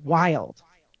is wild.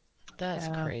 That's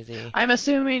Yeah. crazy. I'm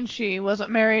assuming she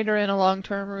wasn't married or in a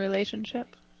long-term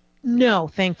relationship. No,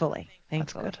 thankfully,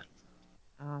 That's good.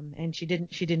 and she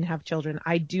didn't have children.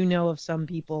 I do know of some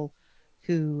people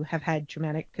who have had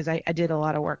traumatic, because I did a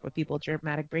lot of work with people with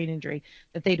traumatic brain injury,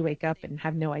 that they'd wake up and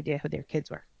have no idea who their kids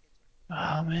were.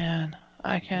 Oh man,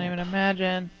 I can't Yeah, even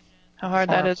imagine how it's hard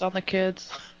that horrible. is on the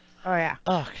kids. Oh yeah.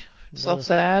 Oh, So no.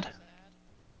 sad.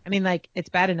 I mean, like, it's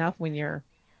bad enough when your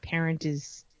parent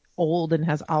is old and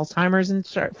has Alzheimer's and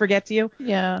forgets you.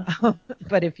 Yeah.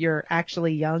 But if you're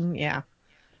actually young, yeah.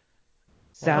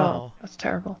 So, Oh, Wow. that's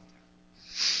terrible.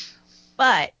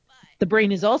 but the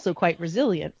brain is also quite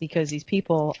resilient because these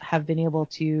people have been able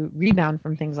to rebound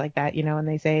from things like that, and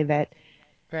they say that,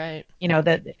 Right.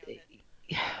 that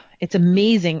it's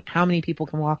amazing how many people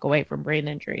can walk away from brain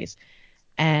injuries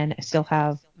and still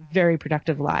have very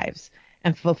productive lives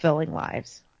and fulfilling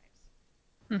lives.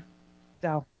 Hmm.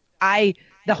 So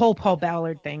the whole Paul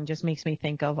Ballard thing just makes me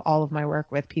think of all of my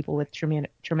work with people with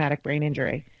traumatic brain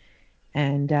injury.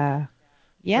 And,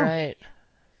 yeah, Right.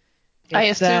 I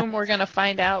it's, assume we're gonna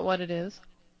find out what it is.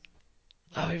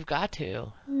 Oh, we've got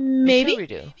to. I'm maybe. sure we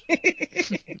do.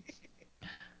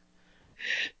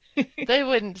 They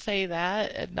wouldn't say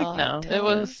that and not No, it tell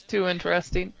us. was too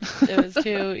interesting. It was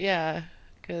too, yeah.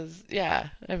 Because, yeah,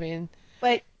 I mean,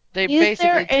 But they is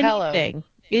basically there tell them. anything,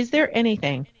 is there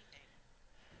anything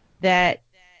that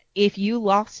if you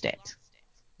lost it,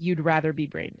 you'd rather be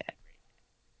brain dead?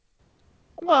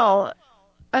 Well,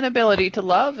 an ability to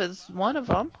love is one of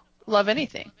them. Love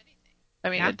anything. I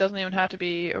mean, Yeah. it doesn't even have to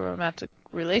be a romantic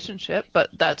relationship, but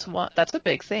that's one. That's a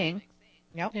big thing.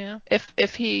 Yep. Yeah.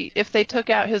 If they took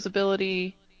out his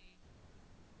ability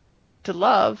to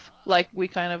love, like we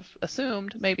kind of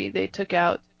assumed, maybe they took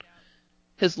out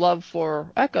his love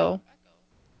for Echo.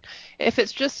 If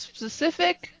it's just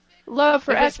specific love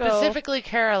for If it's Echo, specifically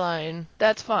Caroline,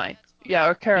 that's fine. Yeah,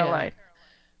 or yeah, Caroline.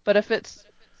 But if it's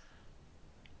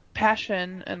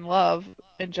passion and love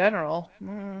in general,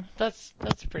 that's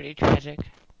pretty tragic.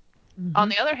 on Mm-hmm.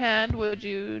 the other hand, would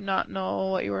you not know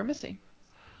what you were missing?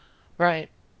 Right.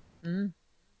 Mm.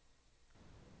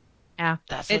 Yeah.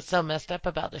 That's what's It's so messed up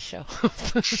about the show.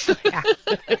 yeah.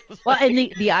 Well,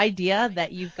 and the idea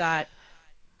that you've got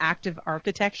active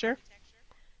architecture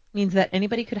means that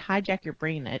anybody could hijack your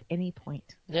brain at any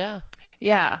point. Yeah.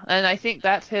 Yeah, and I think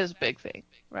that's his big thing,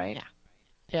 right? Yeah.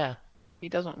 Yeah. He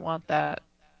doesn't want that.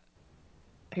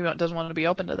 He doesn't want to be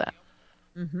open to that.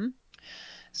 Mm-hmm.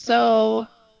 So,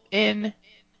 in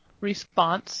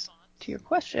response to your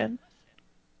question,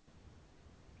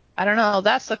 I don't know.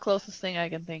 That's the closest thing I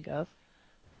can think of.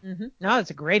 Mm-hmm. No,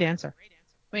 it's a great answer.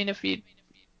 I mean, if you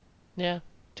Yeah.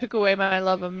 took away my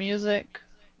love of music,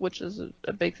 which is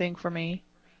a big thing for me,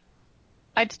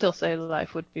 I'd still say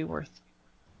life would be worth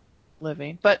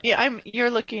living. But yeah,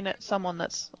 you're looking at someone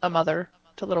that's a mother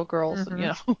to little girls, and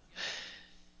Mm-hmm.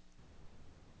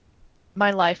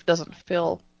 My life doesn't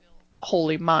feel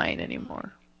wholly mine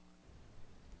anymore.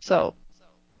 So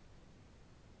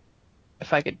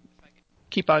if I could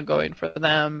keep on going for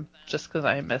them just because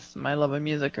I miss my love of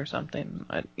music or something,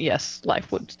 yes,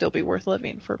 life would still be worth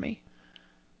living for me.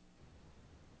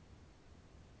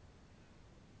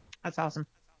 That's awesome.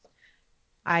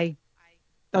 I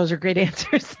Those are great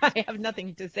answers. I have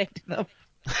nothing to say to them.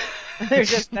 They're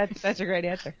just that's a great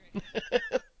answer.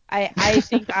 I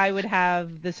think I would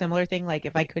have the similar thing. Like,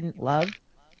 if I couldn't love,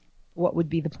 what would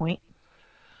be the point?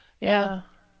 Yeah. Yeah.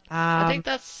 I think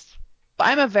Um, that's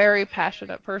I'm a very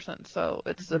passionate person, so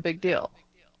it's a mhm. big deal.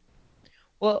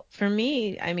 Well, for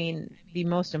me, I mean, the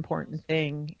most important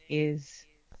thing is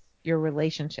your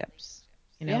relationships,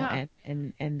 Yeah.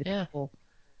 and the yeah. people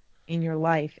in your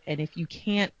life. And if you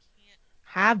can't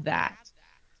have that,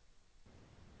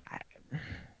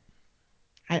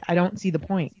 I, I don't see the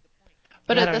point.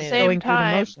 But I at don't the Just either. same going through the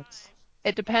time, motions.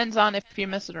 it depends on if you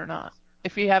miss it or not.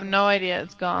 If you have no idea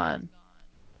it's gone,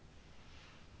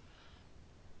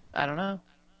 I don't know.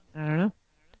 I don't know.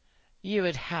 You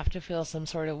would have to feel some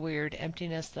sort of weird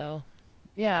emptiness, though.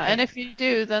 Yeah, Like, and if you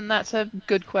do, then that's a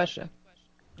good question.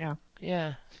 Yeah.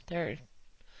 yeah, there.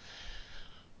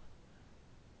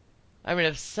 I mean,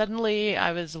 if suddenly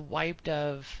I was wiped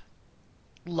of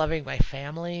loving my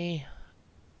family,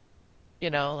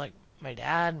 like my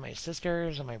dad, and my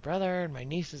sisters, and my brother, and my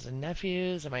nieces and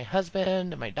nephews, and my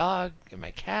husband, and my dog, and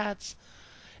my cats,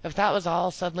 if that was all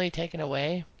suddenly taken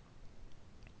away,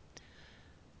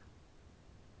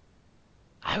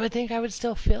 I would think I would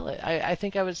still feel it. I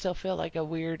think I would still feel like a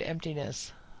weird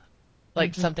emptiness,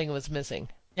 like Hmm. something was missing,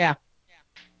 Yeah.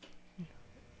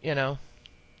 you know?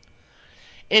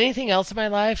 Anything else in my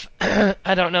life,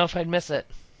 I don't know if I'd miss it,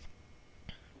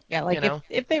 Yeah. you Like know?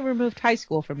 if they removed high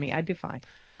school from me, I'd be fine.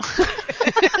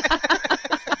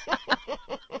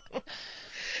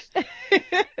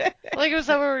 Like if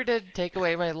someone were to take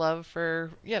away my love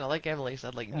for, like Emily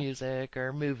said, like Yeah. music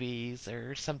or movies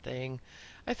or something,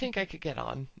 I think I could get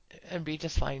on and be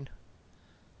just fine.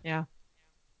 Yeah.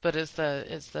 But it's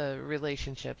the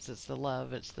relationships, it's the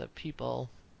love, it's the people.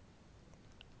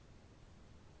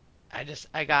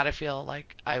 I gotta feel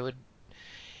like I would,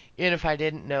 even if I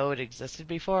didn't know it existed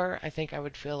before, I think I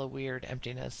would feel a weird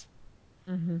emptiness.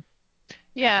 Hmm.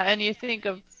 Yeah, and you think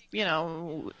of,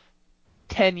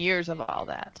 10 years of all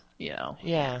that. Yeah.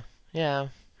 Yeah, yeah,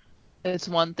 It's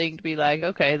one thing to be like,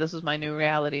 okay, this is my new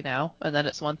reality now, and then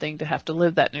it's one thing to have to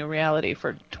live that new reality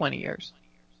for 20 years.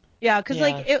 Yeah, because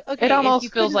like, yeah, It okay, if you almost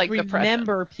feels couldn't like depression.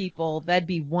 remember people, that'd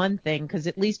be one thing, because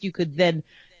at least you could then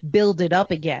build it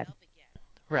up again.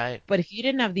 right. But if you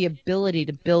didn't have the ability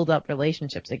to build up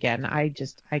relationships again, I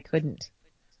couldn't.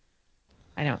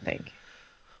 I don't think.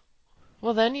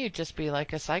 Well, then you'd just be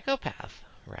like a psychopath,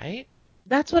 right?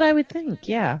 That's what I would think.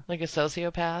 Yeah. Like a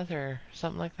sociopath or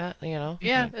something like that.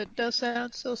 Yeah, Hmm. it does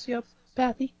sound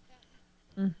sociopathy.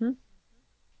 Hmm.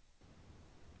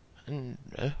 And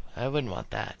I wouldn't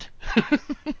want that.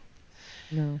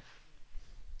 No.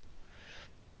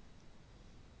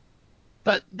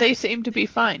 But they seem to be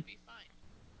fine,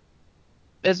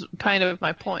 is kind of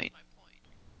my point.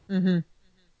 Hmm.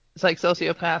 It's like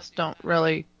sociopaths don't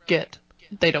really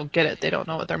they don't get it. They don't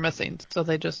know what they're missing. So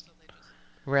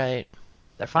Right.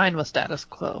 they're fine with status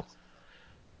quo.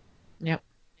 Yep.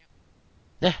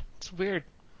 Yeah, it's weird.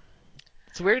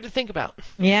 It's weird to think about.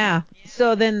 Yeah.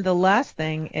 So then the last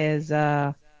thing is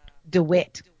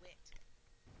DeWitt.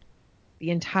 The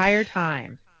entire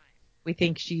time we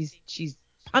think she's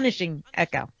punishing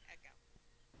Echo,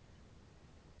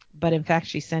 but in fact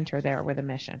she sent her there with a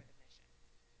mission.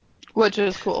 Which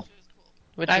is cool.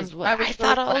 Which is what I I was really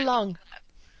thought all glad. along.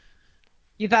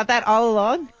 You thought that all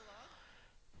along?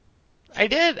 I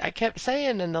did. I kept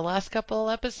saying in the last couple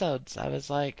episodes, I was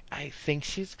like, I think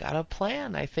she's got a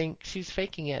plan. I think she's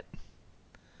faking it.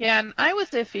 Yeah, and I was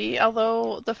iffy,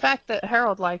 although the fact that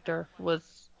Harold liked her was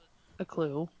a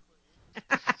clue.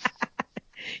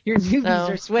 Your newbies are No,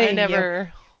 I swaying you.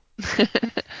 never,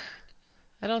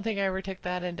 I don't think I ever took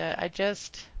that into,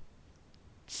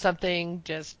 something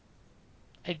just,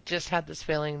 I just had this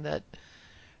feeling that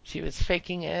she was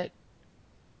faking it.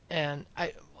 And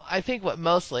I think what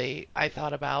mostly I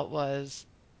thought about was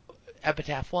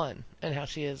Epitaph 1 and how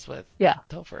she is with Yeah.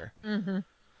 Topher Hmm.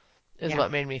 is Yeah.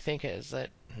 what made me think is that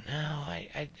no,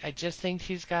 I just think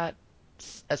she's got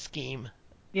a scheme,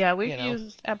 Yeah, you we've know.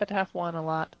 used Epitaph 1 a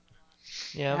lot.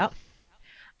 Yep. Yep.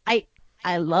 I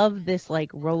I love this like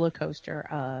roller coaster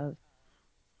of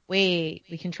wait,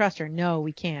 we can trust her. No,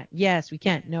 we can't. Yes, we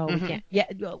can't. No, we Hmm. can't.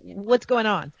 Yeah, what's going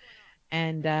on?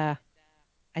 And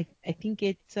I think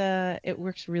it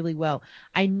works really well.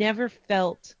 I never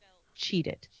felt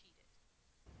cheated.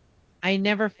 I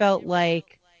never felt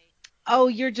like, oh,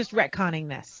 you're just retconning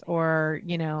this, or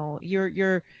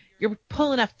you're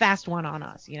pulling a fast one on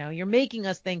us. You're making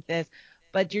us think this,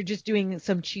 but you're just doing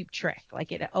some cheap trick.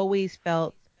 Like it always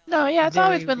felt No, yeah, it's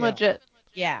always very been real. legit.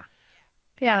 Yeah.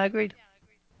 Yeah, agreed.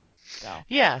 So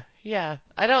Yeah, yeah.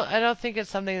 I don't think it's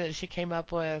something that she came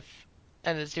up with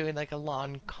and is doing like a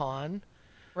long con.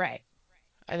 right.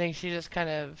 I think she just kind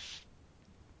of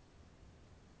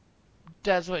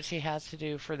does what she has to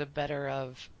do for the better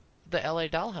of the LA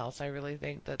Dollhouse. I really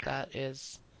think that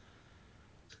is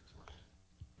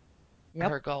Yep.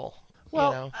 her goal.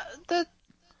 Well,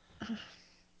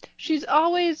 she's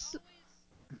always,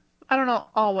 I don't know,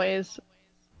 always,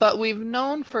 but we've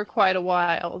known for quite a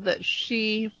while that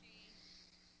she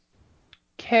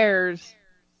cares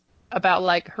about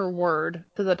like her word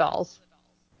to the dolls,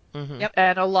 Mm-hmm. Yep.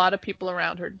 and a lot of people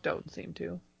around her don't seem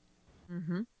to,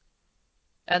 Mhm.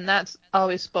 and that's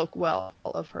always spoke well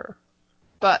of her.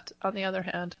 But on the other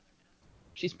hand,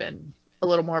 she's been a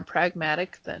little more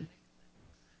pragmatic than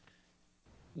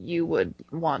you would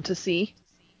want to see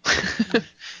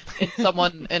in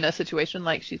someone in a situation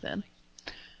like she's in.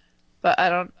 But I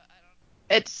don't.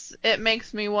 It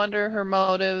makes me wonder her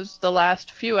motives the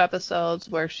last few episodes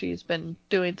where she's been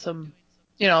doing some,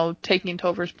 taking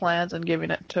Tover's plans and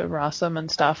giving it to Rossum and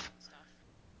stuff.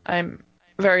 I'm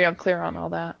very unclear on all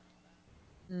that.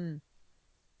 Mm.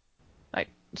 I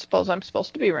suppose I'm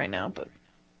supposed to be right now, but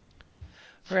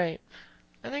Right.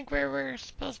 I think we're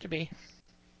supposed to be.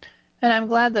 and I'm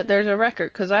glad that there's a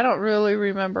record because I don't really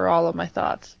remember all of my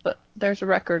thoughts, but there's a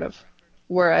record of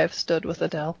where I've stood with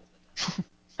Adele,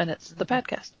 and it's the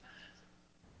podcast.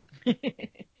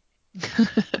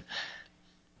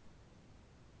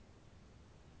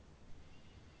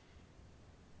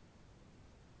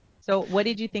 So, what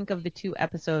did you think of the 2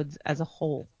 episodes as a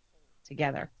whole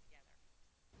together?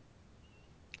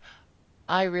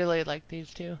 I really like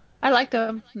these two. I liked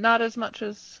them, not as much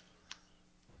as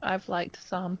I've liked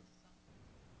some.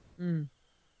 Mm.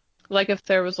 Like if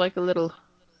there was like a little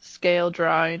scale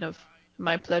drawing of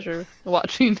my pleasure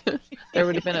watching, there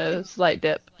would have been a slight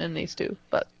dip in these two,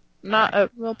 but not Right. a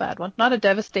real bad one, not a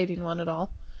devastating one at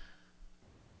all.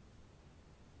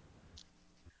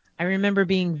 I remember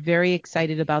being very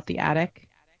excited about the attic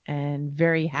and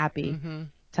very happy Mm-hmm.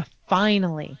 to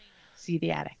finally see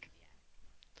the attic.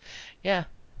 Yeah.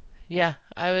 Yeah.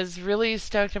 I was really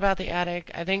stoked about the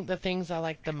attic. I think the things I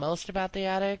liked the most about the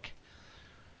attic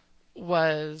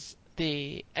was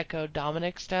the Echo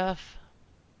Dominic stuff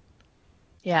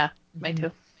Yeah, me Mhm.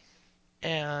 too.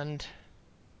 and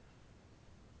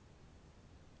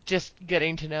just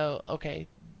getting to know, okay,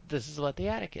 this is what the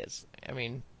attic is. I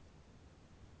mean,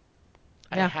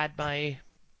 I Yeah. had my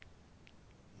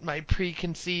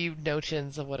preconceived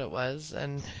notions of what it was,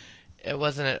 and it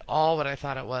wasn't at all what I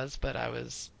thought it was, but I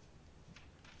was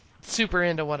super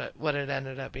into what it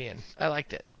ended up being. I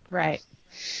liked it. Right.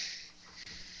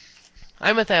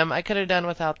 I'm with them. I could have done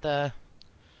without the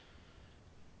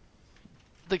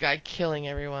guy killing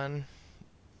everyone,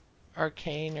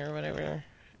 Arcane or whatever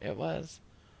it was.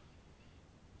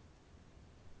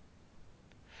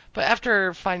 But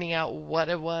after finding out what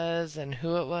it was and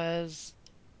who it was,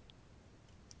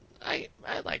 I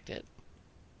liked it.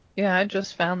 Yeah, I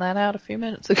just found that out a few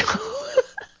minutes ago.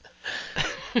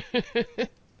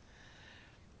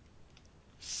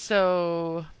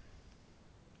 So,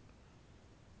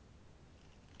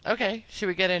 okay, should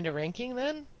we get into ranking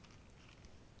then?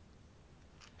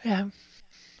 Yeah.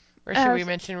 Or should we As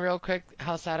mention real quick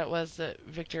how sad it was that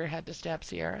Victor had to stab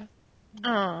Sierra?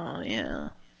 oh yeah,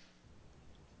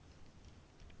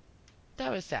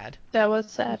 That was sad. that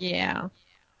was sad. Yeah.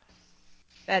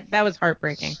 That was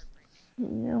heartbreaking.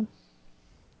 Yeah.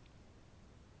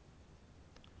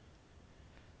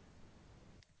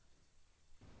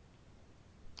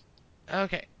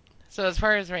 Okay, so as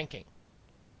far as ranking,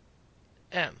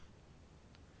 M,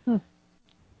 Hmm.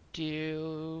 do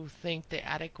you think the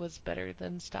attic was better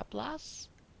than Stop Loss?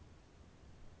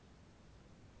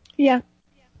 Yeah.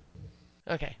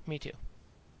 Okay, me too.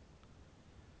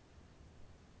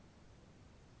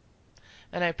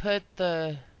 And I put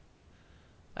the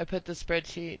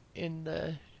spreadsheet in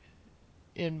the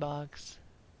inbox.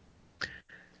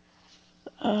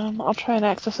 I'll try and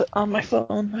access it on my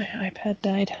phone. My iPad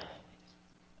died.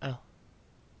 Oh.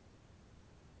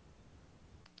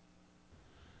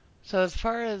 So as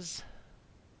far as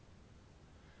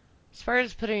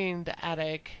putting the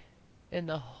attic in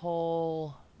the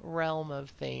whole realm of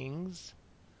things,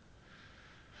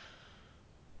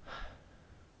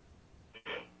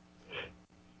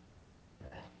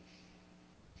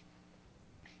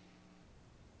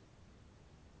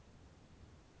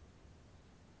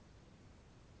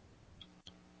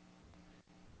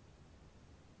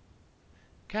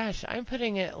 gosh, I'm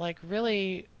putting it like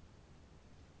really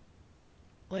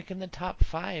like in the top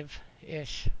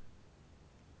 5-ish.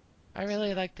 I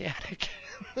really like the attic.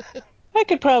 I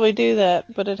could probably do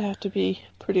that, but it'd have to be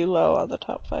pretty low on the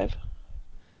top 5.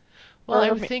 Well, Or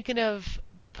I'm thinking of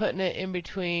putting it in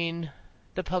between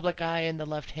the public eye and the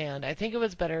left hand. I think it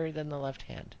was better than the left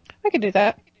hand. I could do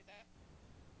that.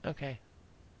 Okay.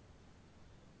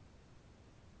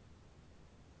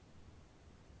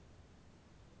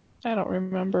 I don't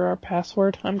remember our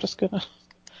password. I'm just gonna.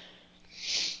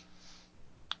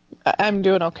 I'm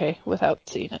doing okay without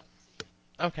seeing it.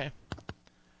 Okay.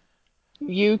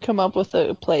 You come up with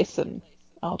a place and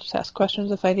I'll just ask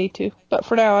questions if I need to. But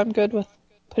for now, I'm good with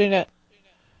putting it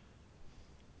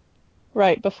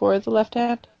right before the left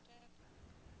hand.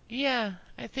 Yeah,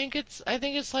 I think it's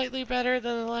slightly better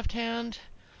than the left hand.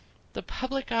 The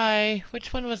public eye,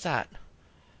 which one was that?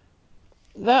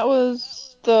 That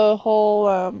was the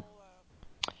whole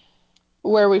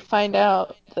where we find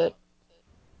out that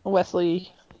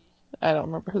Wesley, I don't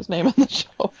remember his name on the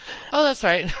show, Oh, that's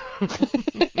right.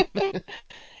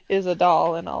 is a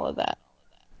doll and all of that.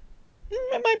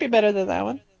 It might be better than that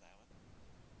one.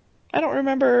 I don't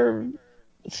remember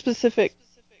specific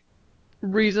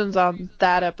reasons on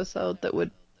that episode that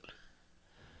would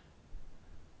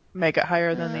make it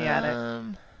higher than the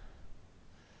attic.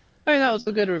 I mean, that was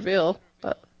a good reveal,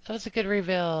 but That was a good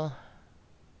reveal.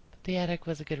 The attic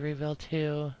was a good reveal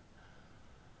too.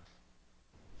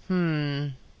 Hmm.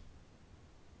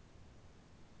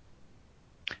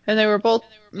 and they were both,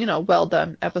 well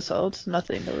done episodes.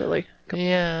 Nothing to really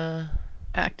Yeah.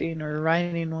 acting or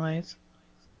writing wise.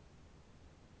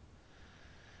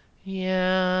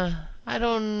 Yeah. I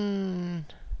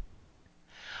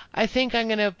think I'm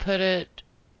gonna put it.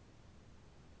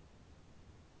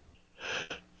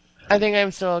 I think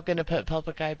I'm still gonna put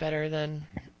Public Eye better than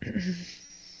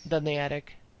the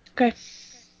attic. Okay,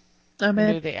 I'm And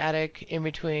in. do the attic in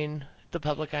between the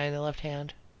Public Eye and the left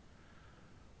hand.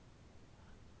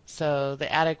 So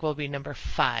the attic will be number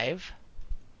 5.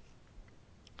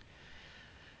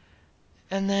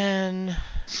 And then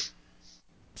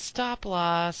stop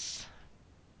loss.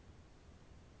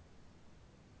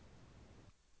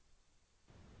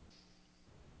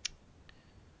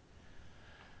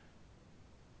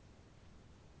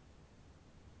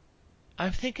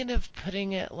 I'm thinking of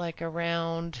putting it like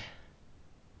around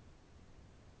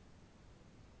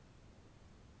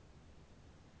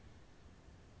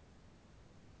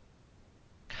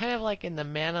kind of like in the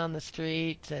man on the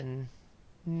street and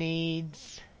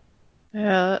needs,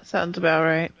 Yeah, that sounds about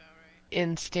right.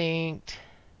 instinct.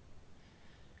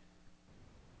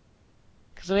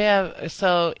 Because we have,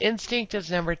 so instinct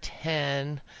is number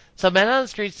 10. So man on the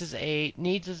streets is 8,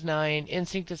 needs is 9,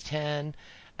 instinct is 10,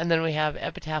 and then we have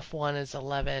epitaph 1 is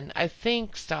 11. I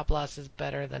think stop loss is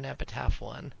better than epitaph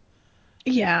 1.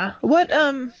 Yeah.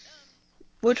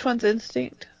 Which one's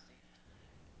instinct?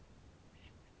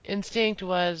 Instinct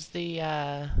was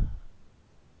the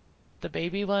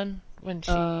baby one when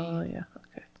Oh, she, yeah.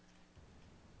 Okay.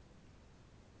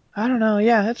 I don't know.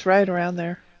 Yeah, it's right around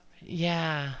there.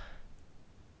 yeah.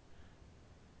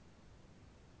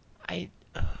 I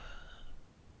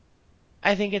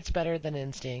I think it's better than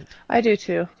instinct. I do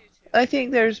too. I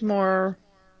think there's more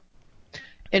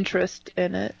interest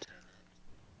in it,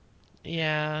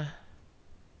 Yeah.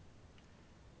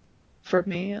 for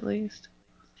me at least.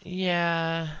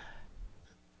 Yeah.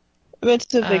 If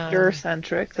it's a Victor Um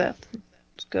centric, that's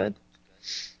good.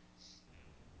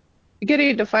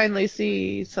 Getting to finally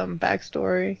see some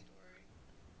backstory.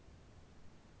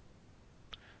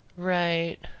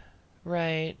 right.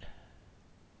 Right.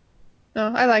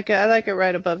 No, I like it. I like it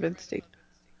right above instinct.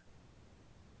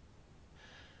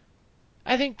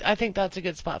 I think that's a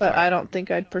good spot But for I it. don't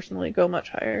think I'd personally go much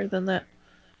higher than that.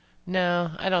 No,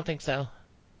 I don't think so.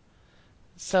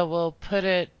 So we'll put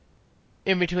it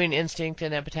in between instinct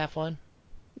and epitaph 1.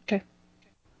 Okay.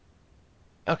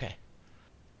 Okay.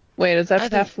 Wait, is I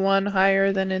think Epitaph 1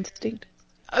 higher than instinct?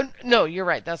 no, you're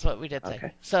right. That's what we did say.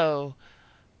 Okay. So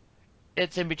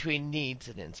it's in between needs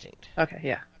and instinct. Okay,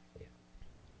 yeah.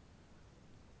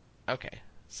 Okay.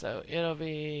 So it'll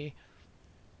be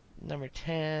number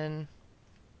 10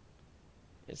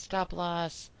 is stop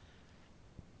loss,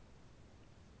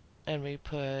 and we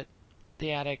put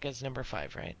the attic as number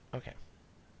 5, right? Okay.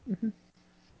 Hmm.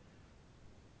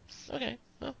 Okay.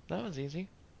 Well, that was easy.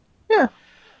 Yeah.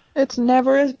 It's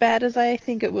never as bad as I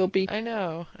think it will be. I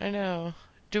know. I know.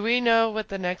 Do we know what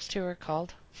the next two are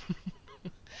called?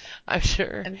 I'm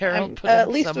sure And Harold put at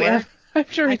them least we have. somewhere. I'm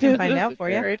sure I he can did. find out for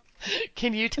you. Right.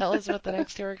 Can you tell us what the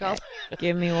next two are Okay. called?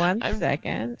 Give me one I'm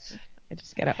second. I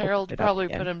just gotta open Harold it up probably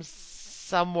put again. them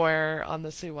somewhere on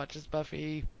the Sue Watches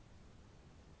Buffy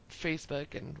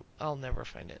Facebook, and I'll never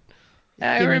find it.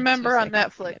 I Give me 2 remember on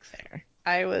seconds to Netflix, get there.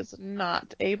 I was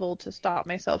not able to stop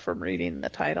myself from reading the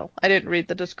title. I didn't read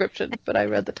the description, but I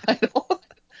read the title.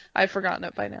 I've forgotten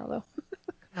it by now, though.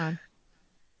 Come on.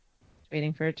 Just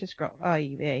waiting for it to scroll. Oh,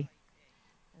 eBay.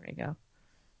 There we go.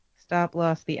 Stop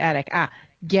loss the attic.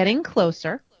 Getting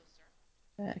closer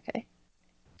Okay.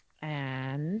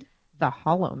 and the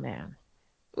Hollow Man.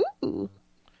 Ooh.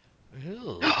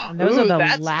 Ooh. And those are Ooh, the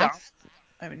that's dumb. last.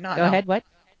 I mean, not Go ahead. What?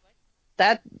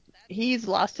 that he's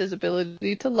lost his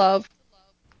ability to love.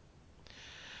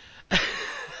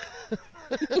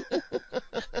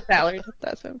 Ballard,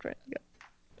 that's what I'm trying to get.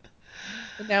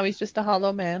 And now he's just a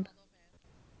hollow man.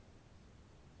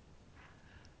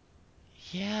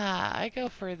 Yeah, I go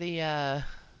for the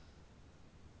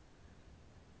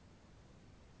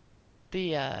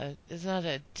is that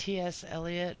a T.S.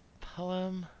 Eliot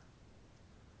poem?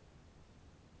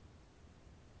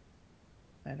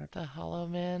 I don't The Hollow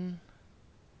Man.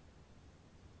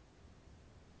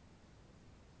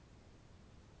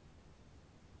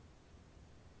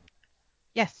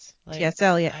 Yes. Like T.S.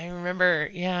 Eliot. I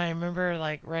remember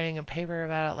like writing a paper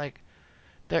about it. Like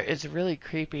there, it's really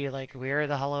creepy. Like we are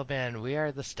the Hollow Men, we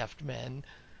are the stuffed men.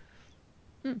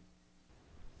 Hmm.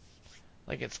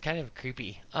 Like it's kind of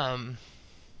creepy.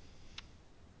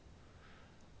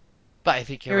 But I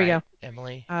think you're Here we right, go.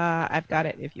 Emily. I've got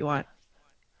it if you want.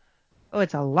 Oh,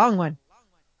 it's a long one.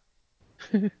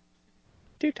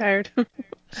 Too tired.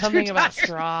 Something Too about tired.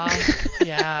 straw.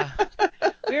 Yeah.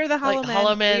 We are the Like hollow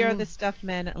Hollow men, we are the Men. stuffed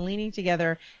men, leaning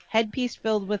together, headpiece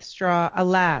filled with straw.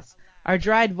 Alas, our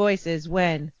dried voices,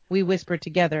 when we whisper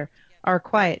together, are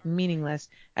quiet and meaningless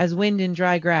as wind in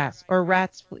dry grass, or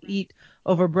rats eat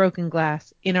over broken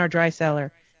glass in our dry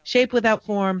cellar. Shape without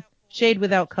form, shade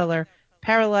without color,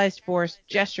 paralyzed force,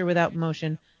 gesture without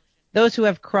motion. Those who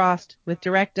have crossed with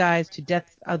direct eyes to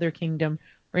death's other kingdom,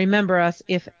 remember us,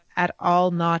 if at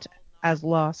all not as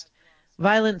lost.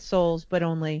 Violent souls, but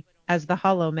only as the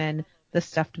hollow men, the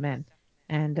stuffed men.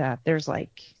 And there's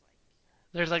like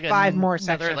There's like 5 more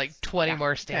another sections. like 20 Yeah,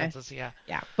 more Okay. stanzas. Yeah.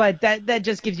 yeah. But that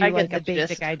just gives I you get like the a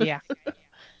basic gist. idea.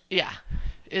 Yeah.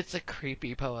 It's a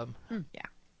creepy poem. Yeah.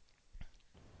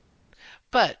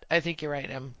 But I think you're right,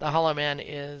 Em. The Hollow Man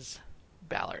is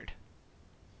Ballard.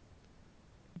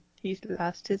 He's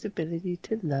lost his ability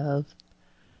to love.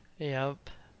 Yep.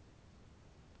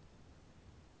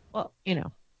 Well,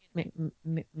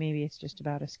 maybe it's just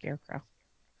about a scarecrow.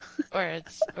 Or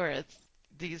it's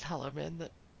these Hollow Men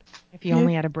that If you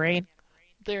only had a brain.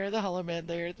 they're the Hollow Men,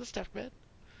 they're the stuffed men.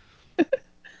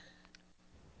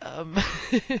 Um.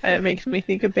 It makes me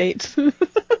think of Bates.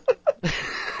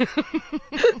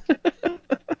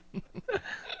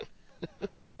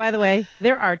 By the way,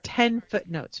 there are 10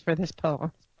 footnotes for this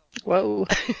poem. Whoa.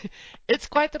 It's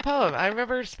quite the poem. I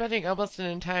remember spending almost an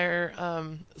entire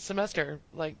semester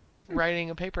like writing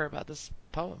a paper about this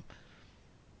poem.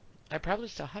 I probably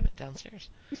still have it downstairs.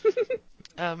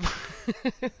 Um,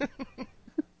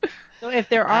 So if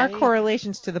there are I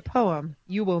correlations to the poem,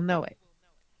 you will know it.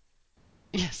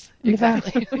 yes, Yeah.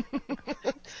 exactly.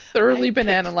 Thoroughly I picked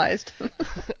bananalized.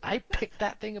 I picked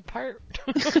that thing apart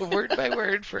word by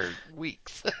word for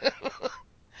weeks.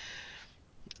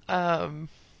 um,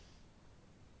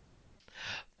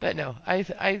 but no,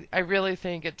 I really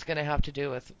think it's going to have to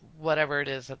do with whatever it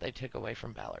is that they took away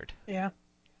from Ballard. Yeah.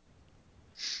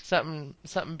 Something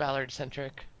Ballard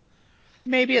centric.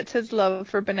 Maybe it's his love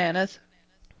for bananas,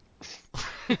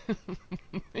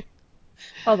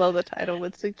 although the title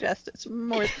would suggest it's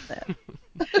more than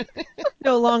that.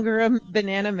 No longer a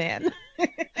banana man.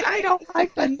 I don't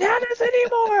like bananas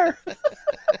anymore.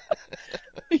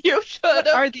 You should What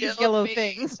have are these killed yellow me.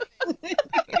 things?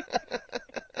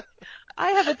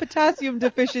 I have a potassium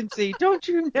deficiency. Don't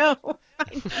you know?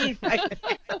 I need vitamin.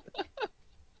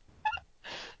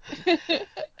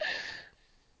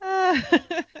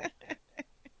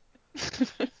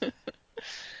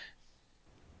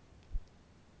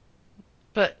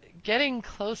 But getting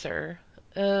closer,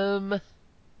 Just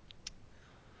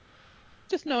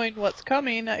knowing what's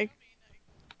coming, I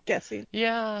guessing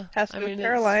yeah, has to I do with mean it's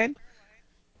Caroline.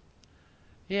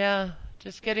 yeah,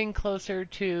 just getting closer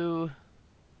to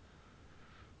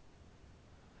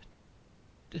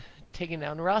taking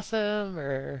down Rossum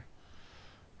or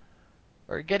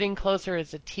getting closer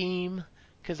as a team,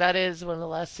 because that is one of the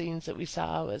last scenes that we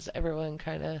saw was everyone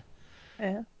kind of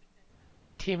Yeah.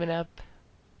 teaming up.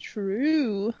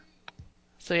 True.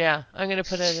 So yeah, I'm gonna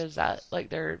put it as that. Like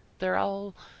they're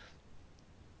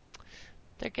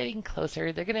getting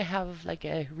closer. They're gonna have like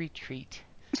a retreat.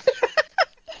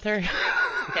 They're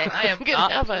Okay, I am gonna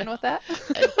not have fine with that.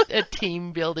 a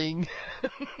team building.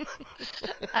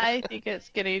 I think it's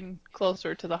getting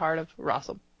closer to the heart of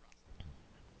Rossum.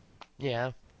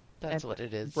 Yeah, that's what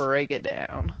it is. Break it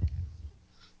down.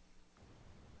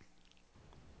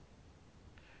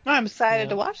 I'm excited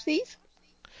to Yep. watch these.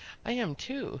 I am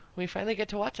too. We finally get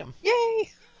to watch them. Yay!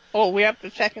 Oh, we have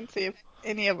to check and see if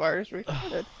any of ours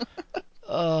recorded.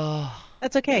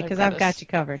 That's okay, I've because got I've a got you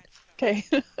covered. Okay.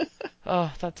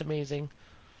 oh, that's amazing.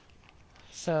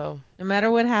 So No matter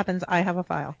what happens, I have a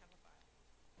file.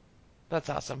 that's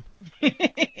awesome.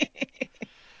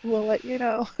 We'll let you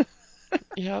know.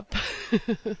 Yep.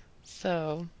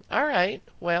 So, all right.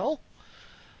 Well,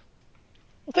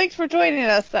 Well, thanks for joining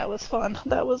us. That was fun.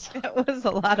 That was. That was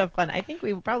a lot of fun. I think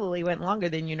we probably went longer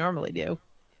than you normally do.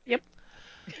 Yep.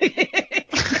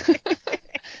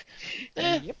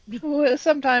 eh, Yep.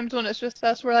 Sometimes when it's just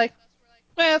us, we're like,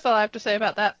 that's all I have to say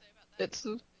about that. It's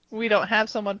we don't have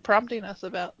someone prompting us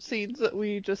about scenes that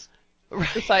we just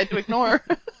decide to ignore.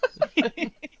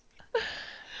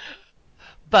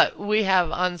 but we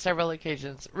have on several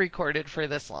occasions recorded for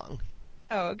this long.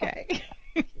 Oh, okay.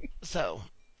 So,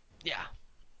 yeah.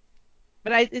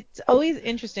 But it's always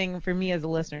interesting for me as a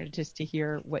listener just to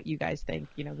hear what you guys think.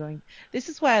 Going. This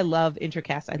is why I love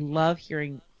Intercast. I love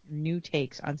hearing new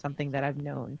takes on something that I've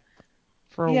known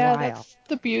for a Yeah, while. that's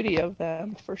the beauty of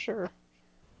them for sure.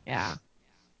 Yeah.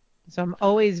 So I'm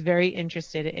always very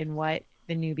interested in what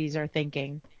the newbies are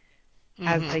thinking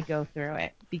as they go through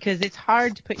it, because it's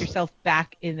hard to put yourself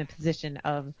back in the position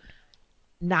of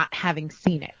not having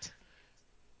seen it.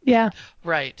 Yeah,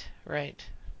 Right, right.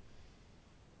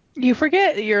 you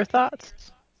forget your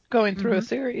thoughts going through a Hmm.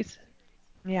 series.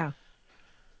 Yeah.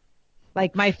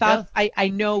 Like my Yeah. thoughts, I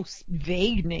know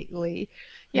vaguely,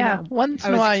 Yeah, once I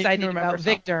in a was while you can excited remember about some.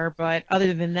 Victor, but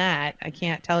other than that, I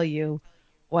can't tell you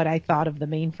what I thought of the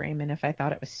mainframe and if I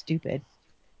thought it was stupid.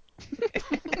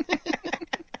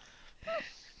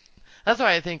 That's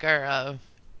why I think our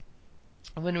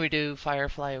when we do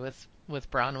Firefly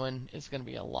with Bronwyn is going to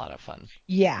be a lot of fun.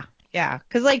 Yeah. Yeah.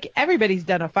 Cause like everybody's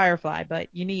done a Firefly, but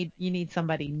you need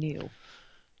somebody new.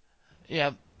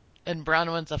 Yeah. And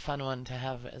Bronwyn's a fun one to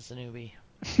have as a newbie.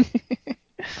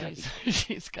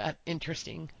 She's got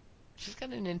interesting. She's got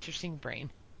an interesting brain.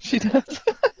 She does.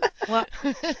 Well,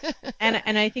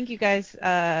 and I think you guys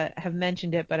have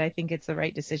mentioned it, but I think it's the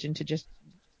right decision to just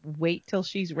wait till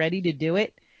she's ready to do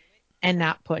it and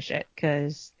not push it,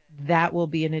 because that will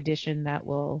be an addition that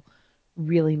will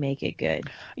really make it good.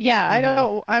 Yeah,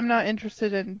 Mhm. I'm not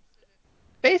interested in.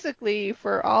 Basically,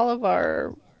 for all of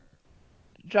our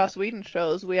Joss Whedon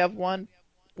shows, we have one.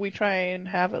 We try and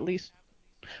have at least.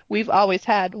 We've always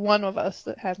had one of us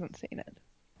that hasn't seen it.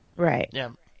 Right.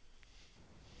 Yeah.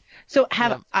 So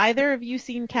have Yeah. either of you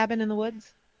seen Cabin in the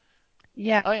Woods?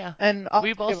 Yeah, Oh yeah. and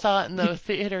We both saw it in the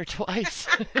theater twice.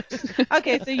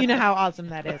 Okay, so you know how awesome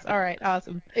that is. All right,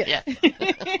 awesome. yeah,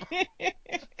 Yes.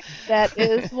 that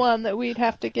is one that we'd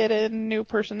have to get a new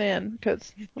person in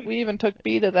because we even took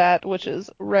B to that, which is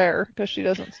rare because she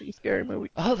doesn't see scary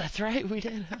movies. Oh, that's right. We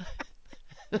did.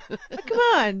 Oh, come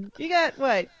on, you got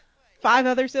what? 5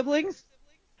 other siblings?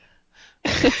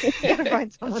 You gotta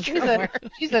find someone she's somewhere.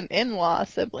 an in-law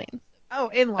sibling. Oh,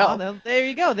 in-law. Oh, Then there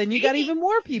you go. Then you got even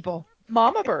more people.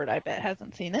 Mama Bird, I bet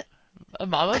hasn't seen it.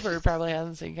 Mama Bird probably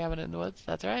hasn't seen Cabin in the Woods.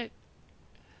 That's right.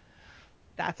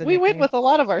 That's a We went nickname. with a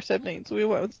lot of our siblings. We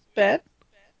went with Ben,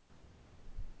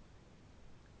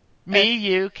 Me,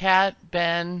 you, Kat,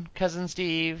 Ben, cousin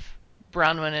Steve,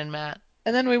 Bronwyn, and Matt.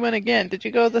 and then we went again. Did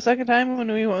you go the second time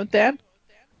when we went with Dad?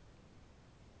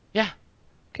 Yeah,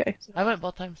 Okay. I went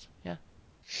both times. Yeah.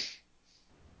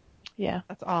 Yeah.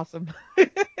 That's awesome.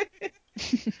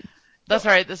 That's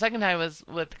right. The second time was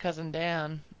with cousin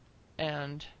Dan,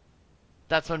 and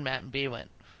that's when Matt and B went.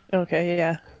 Okay,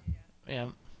 yeah. Yeah.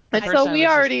 The And first so time we was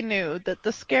just. already knew that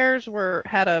the scares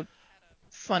had a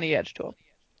funny edge to them.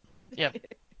 Yep. So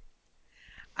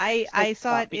I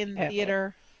saw it sloppy in handling.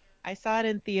 theater. I saw it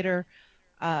in theaters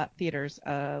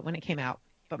when it came out,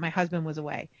 but my husband was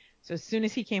away. So as soon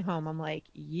as he came home, I'm like,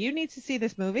 "You need to see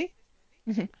this movie."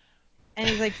 And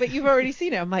he's like, "But you've already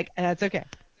seen it." I'm like, "That's okay.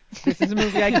 This is a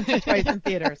movie I can see twice in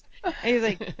theaters." And he's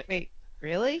like, "Wait,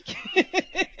 really?"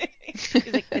 He's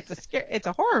like, it's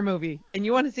a horror movie, and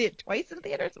you want to see it twice in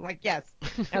theaters?" I'm like, "Yes.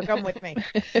 Now come with me."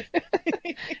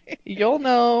 You'll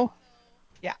know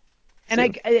Yeah.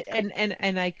 And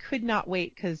soon. I could not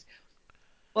wait because,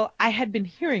 well, I had been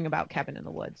hearing about Cabin in the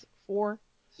Woods for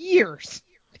years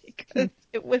because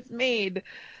it was made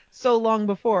so long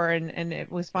before, and it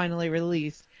was finally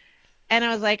released. And I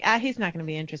was like, he's not going to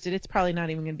be interested. It's probably not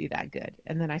even going to be that good.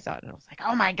 And then I saw it and I was like,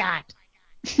 oh my God.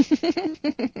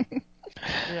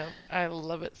 Yeah. I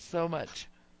love it so much.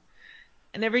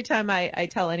 And every time I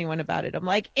tell anyone about it, I'm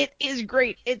like, it is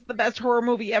great. It's the best horror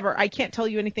movie ever. I can't tell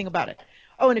you anything about it.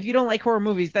 Oh, and if you don't like horror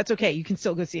movies, that's okay. You can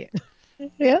still go see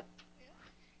it. Yeah.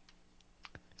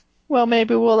 Well,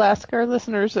 maybe we'll ask our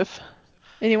listeners if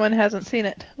anyone hasn't seen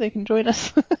it. They can join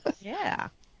us. Yeah.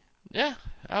 Yeah.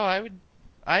 Oh, I would.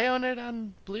 I own it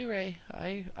on Blu-ray.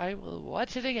 I will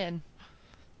watch it again.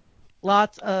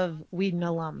 Lots of Whedon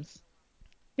alums.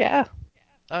 Yeah.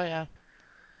 Oh yeah.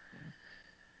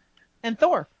 And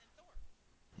Thor.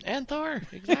 And Thor,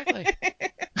 exactly.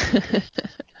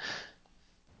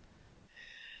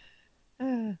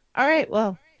 All right.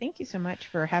 Well, thank you so much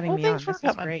for having Well, me thanks on. for This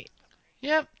was coming. great.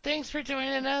 Yep, thanks for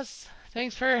joining us.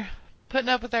 Thanks for putting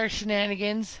up with our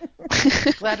shenanigans.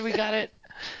 Glad we got it.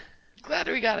 Glad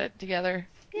we got it together.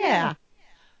 Yeah.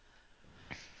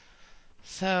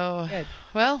 So, Good.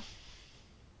 well,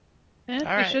 And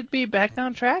all we right. should be back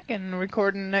on track and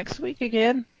recording next week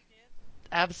again.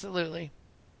 Absolutely.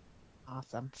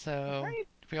 Awesome. So, Right.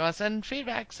 if you want to send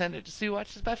feedback, send it to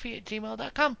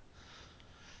SueWatchesBuffy@gmail.com.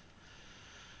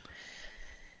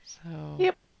 So,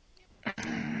 Yep.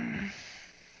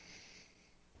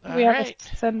 all We have right.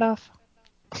 a send off.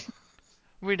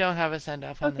 We don't have a send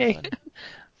off on this Okay. one.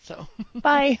 So,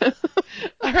 Bye.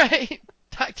 all right.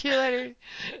 Talk to you later.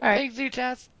 All right. Thanks,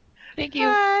 Uchas. Thank you.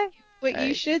 Bye. What you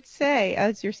Bye. should say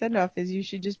as your send off is you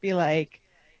should just be like,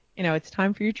 it's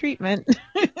time for your treatment.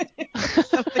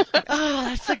 Something Oh,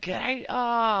 that's a good idea.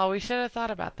 Oh, we should have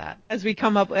thought about that. as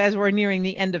we're nearing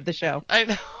the end of the show. I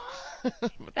know.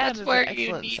 That That's is where an you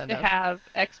excellent need to send-off. have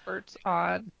experts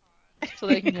on so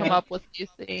they can come Yep. up with these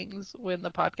things when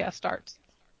the podcast starts.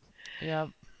 Yep.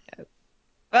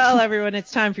 Well, everyone,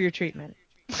 it's time for your treatment.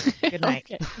 Good night.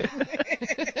 Okay.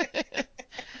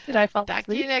 Did I fall Talk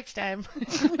to you asleep? next time.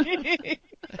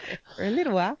 For a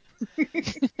little while.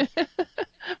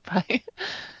 Bye.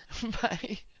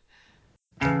 Bye.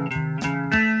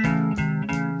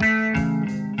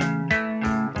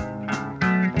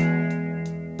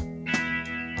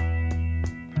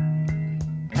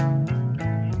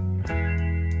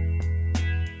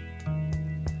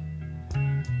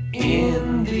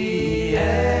 In the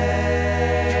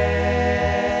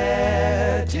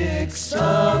attics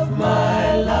of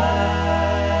my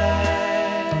life,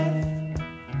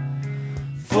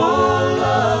 full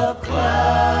of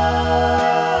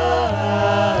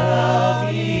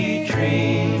cloudy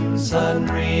dreams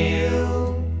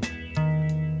unreal,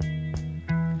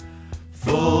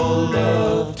 full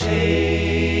of tastes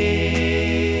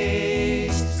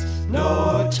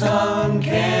no tongue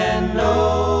can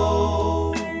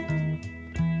know.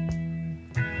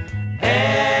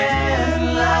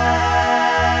 And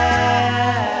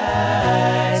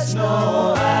lights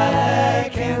no eye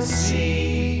can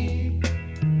see.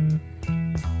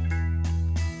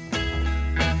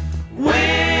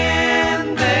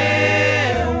 When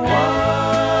there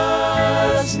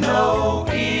was no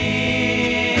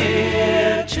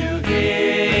ear to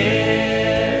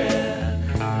hear,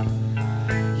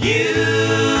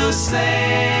 you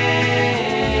sang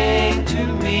to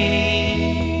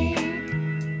me.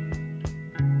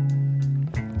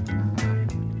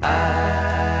 I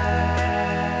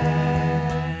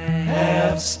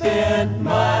have spent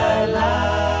my life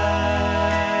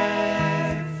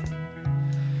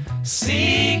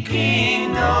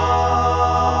seeking all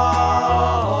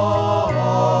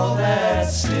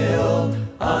that's still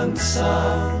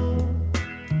unsung,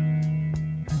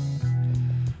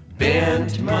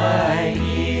 bent my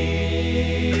ear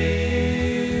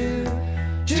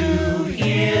to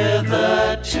hear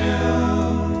the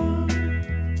tune,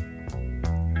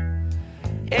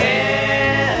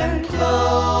 and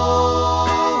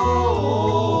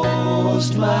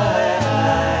closed my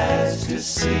eyes to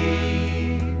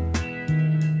see.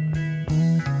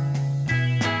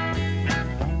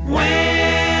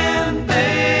 When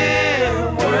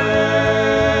there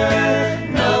were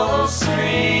no strings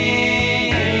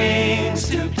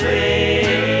to play,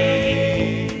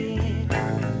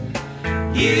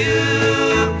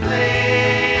 you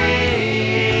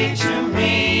played to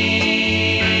me.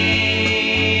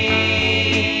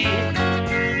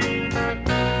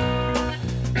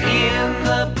 In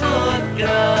the book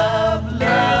of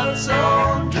love's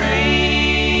own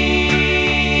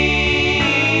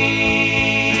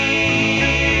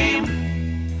dream,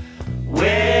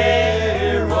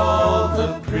 where all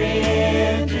the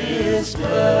print is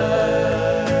blurred,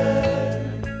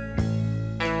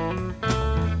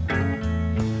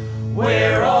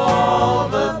 where all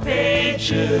the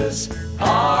pages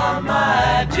are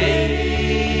my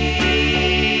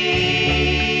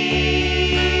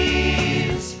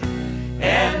days,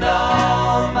 and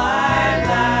all my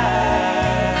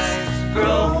lives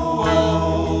grow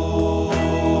old.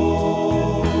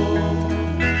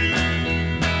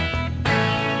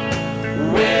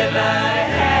 When I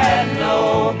had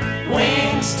no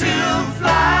wings to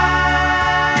fly,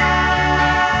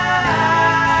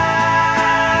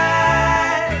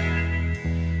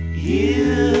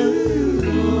 you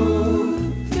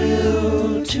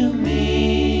flew to me.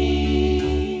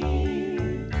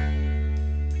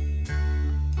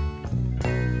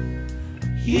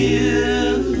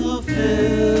 You flew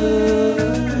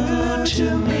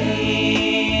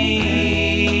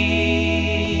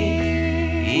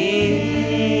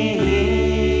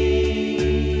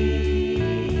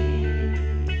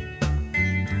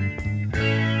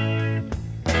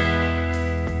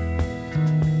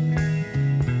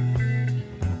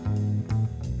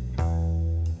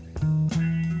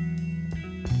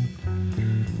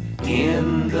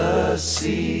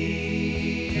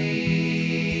secret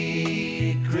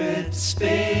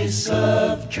space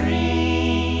of dreams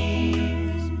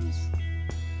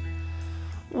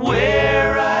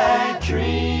where I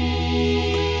dreaming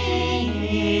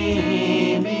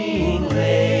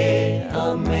lay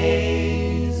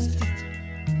amazed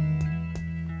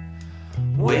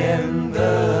when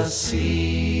the secrets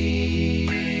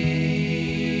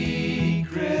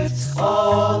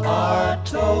all are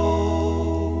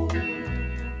told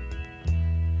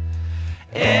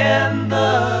and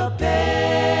the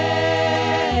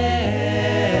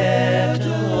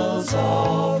petals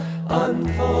all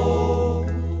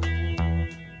unfold.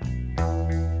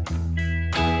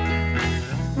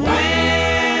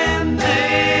 When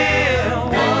there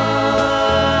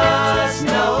was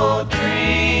no dream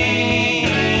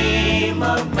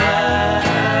of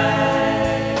mine,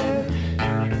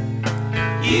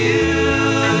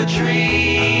 you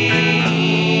dreamed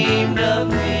of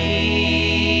me.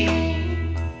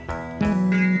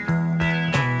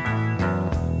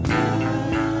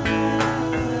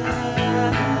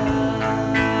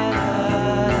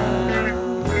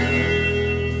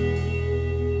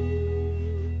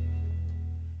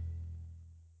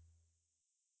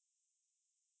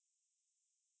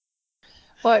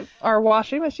 Well, our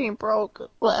washing machine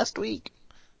broke last week.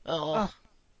 Oh.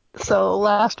 So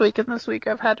last week and this week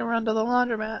I've had to run to the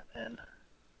laundromat. And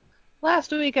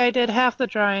last week I did half the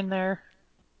drying there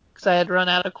because I had run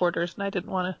out of quarters and I didn't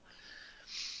want to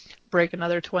break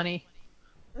another 20.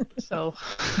 So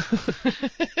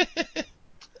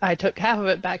I took half of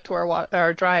it back to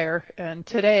our dryer. And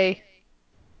today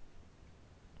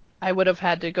I would have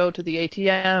had to go to the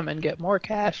ATM and get more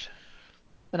cash.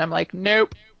 And I'm like,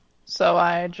 nope. So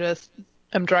I just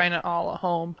am drying it all at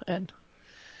home, and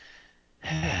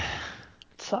it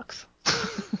sucks.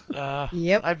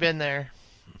 Yep. I've been there.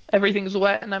 Everything's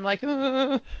wet, and I'm like,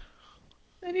 I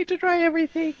need to dry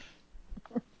everything.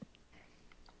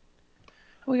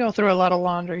 We go through a lot of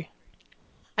laundry.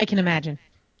 I can imagine.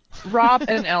 Rob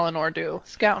and Eleanor do.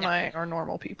 Scout and I are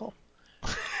normal people.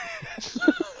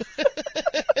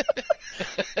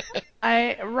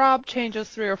 Rob changes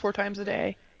 3 or 4 times a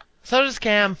day. So does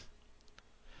Cam.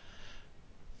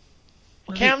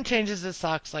 Cam changes his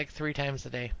socks like 3 times a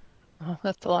day. Oh,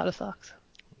 that's a lot of socks.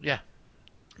 Yeah.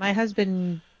 My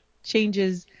husband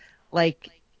changes, like,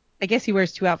 I guess he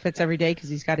wears 2 outfits every day because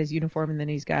he's got his uniform and then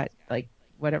he's got, like,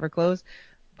 whatever clothes.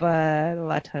 But a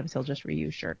lot of times he'll just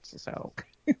reuse shirts, so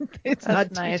it's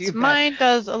That's not nice. too bad. Mine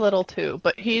does a little too,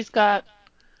 but he's got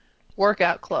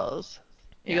workout clothes.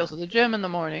 He goes to the gym in the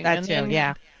morning. That and too, then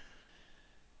yeah.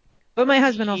 But my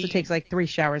husband also takes like 3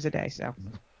 showers a day, so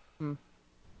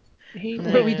He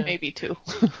Yeah. maybe 2.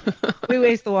 we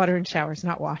waste the water in showers,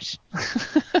 not wash.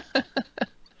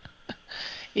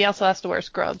 He also has to wear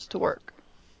scrubs to work,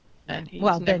 and he's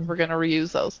Well, never then- going to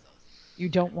reuse those. You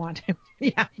don't want him.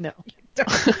 Yeah. No.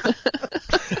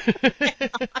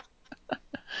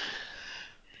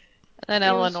 And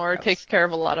Eleanor takes care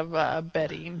of a lot of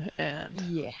bedding and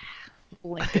Yeah.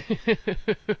 blanket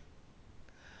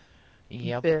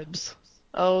Yep. bibs.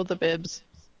 Oh, the bibs.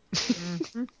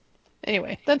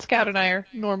 Anyway, then Scout and I are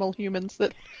normal humans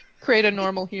that create a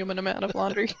normal human amount of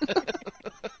laundry.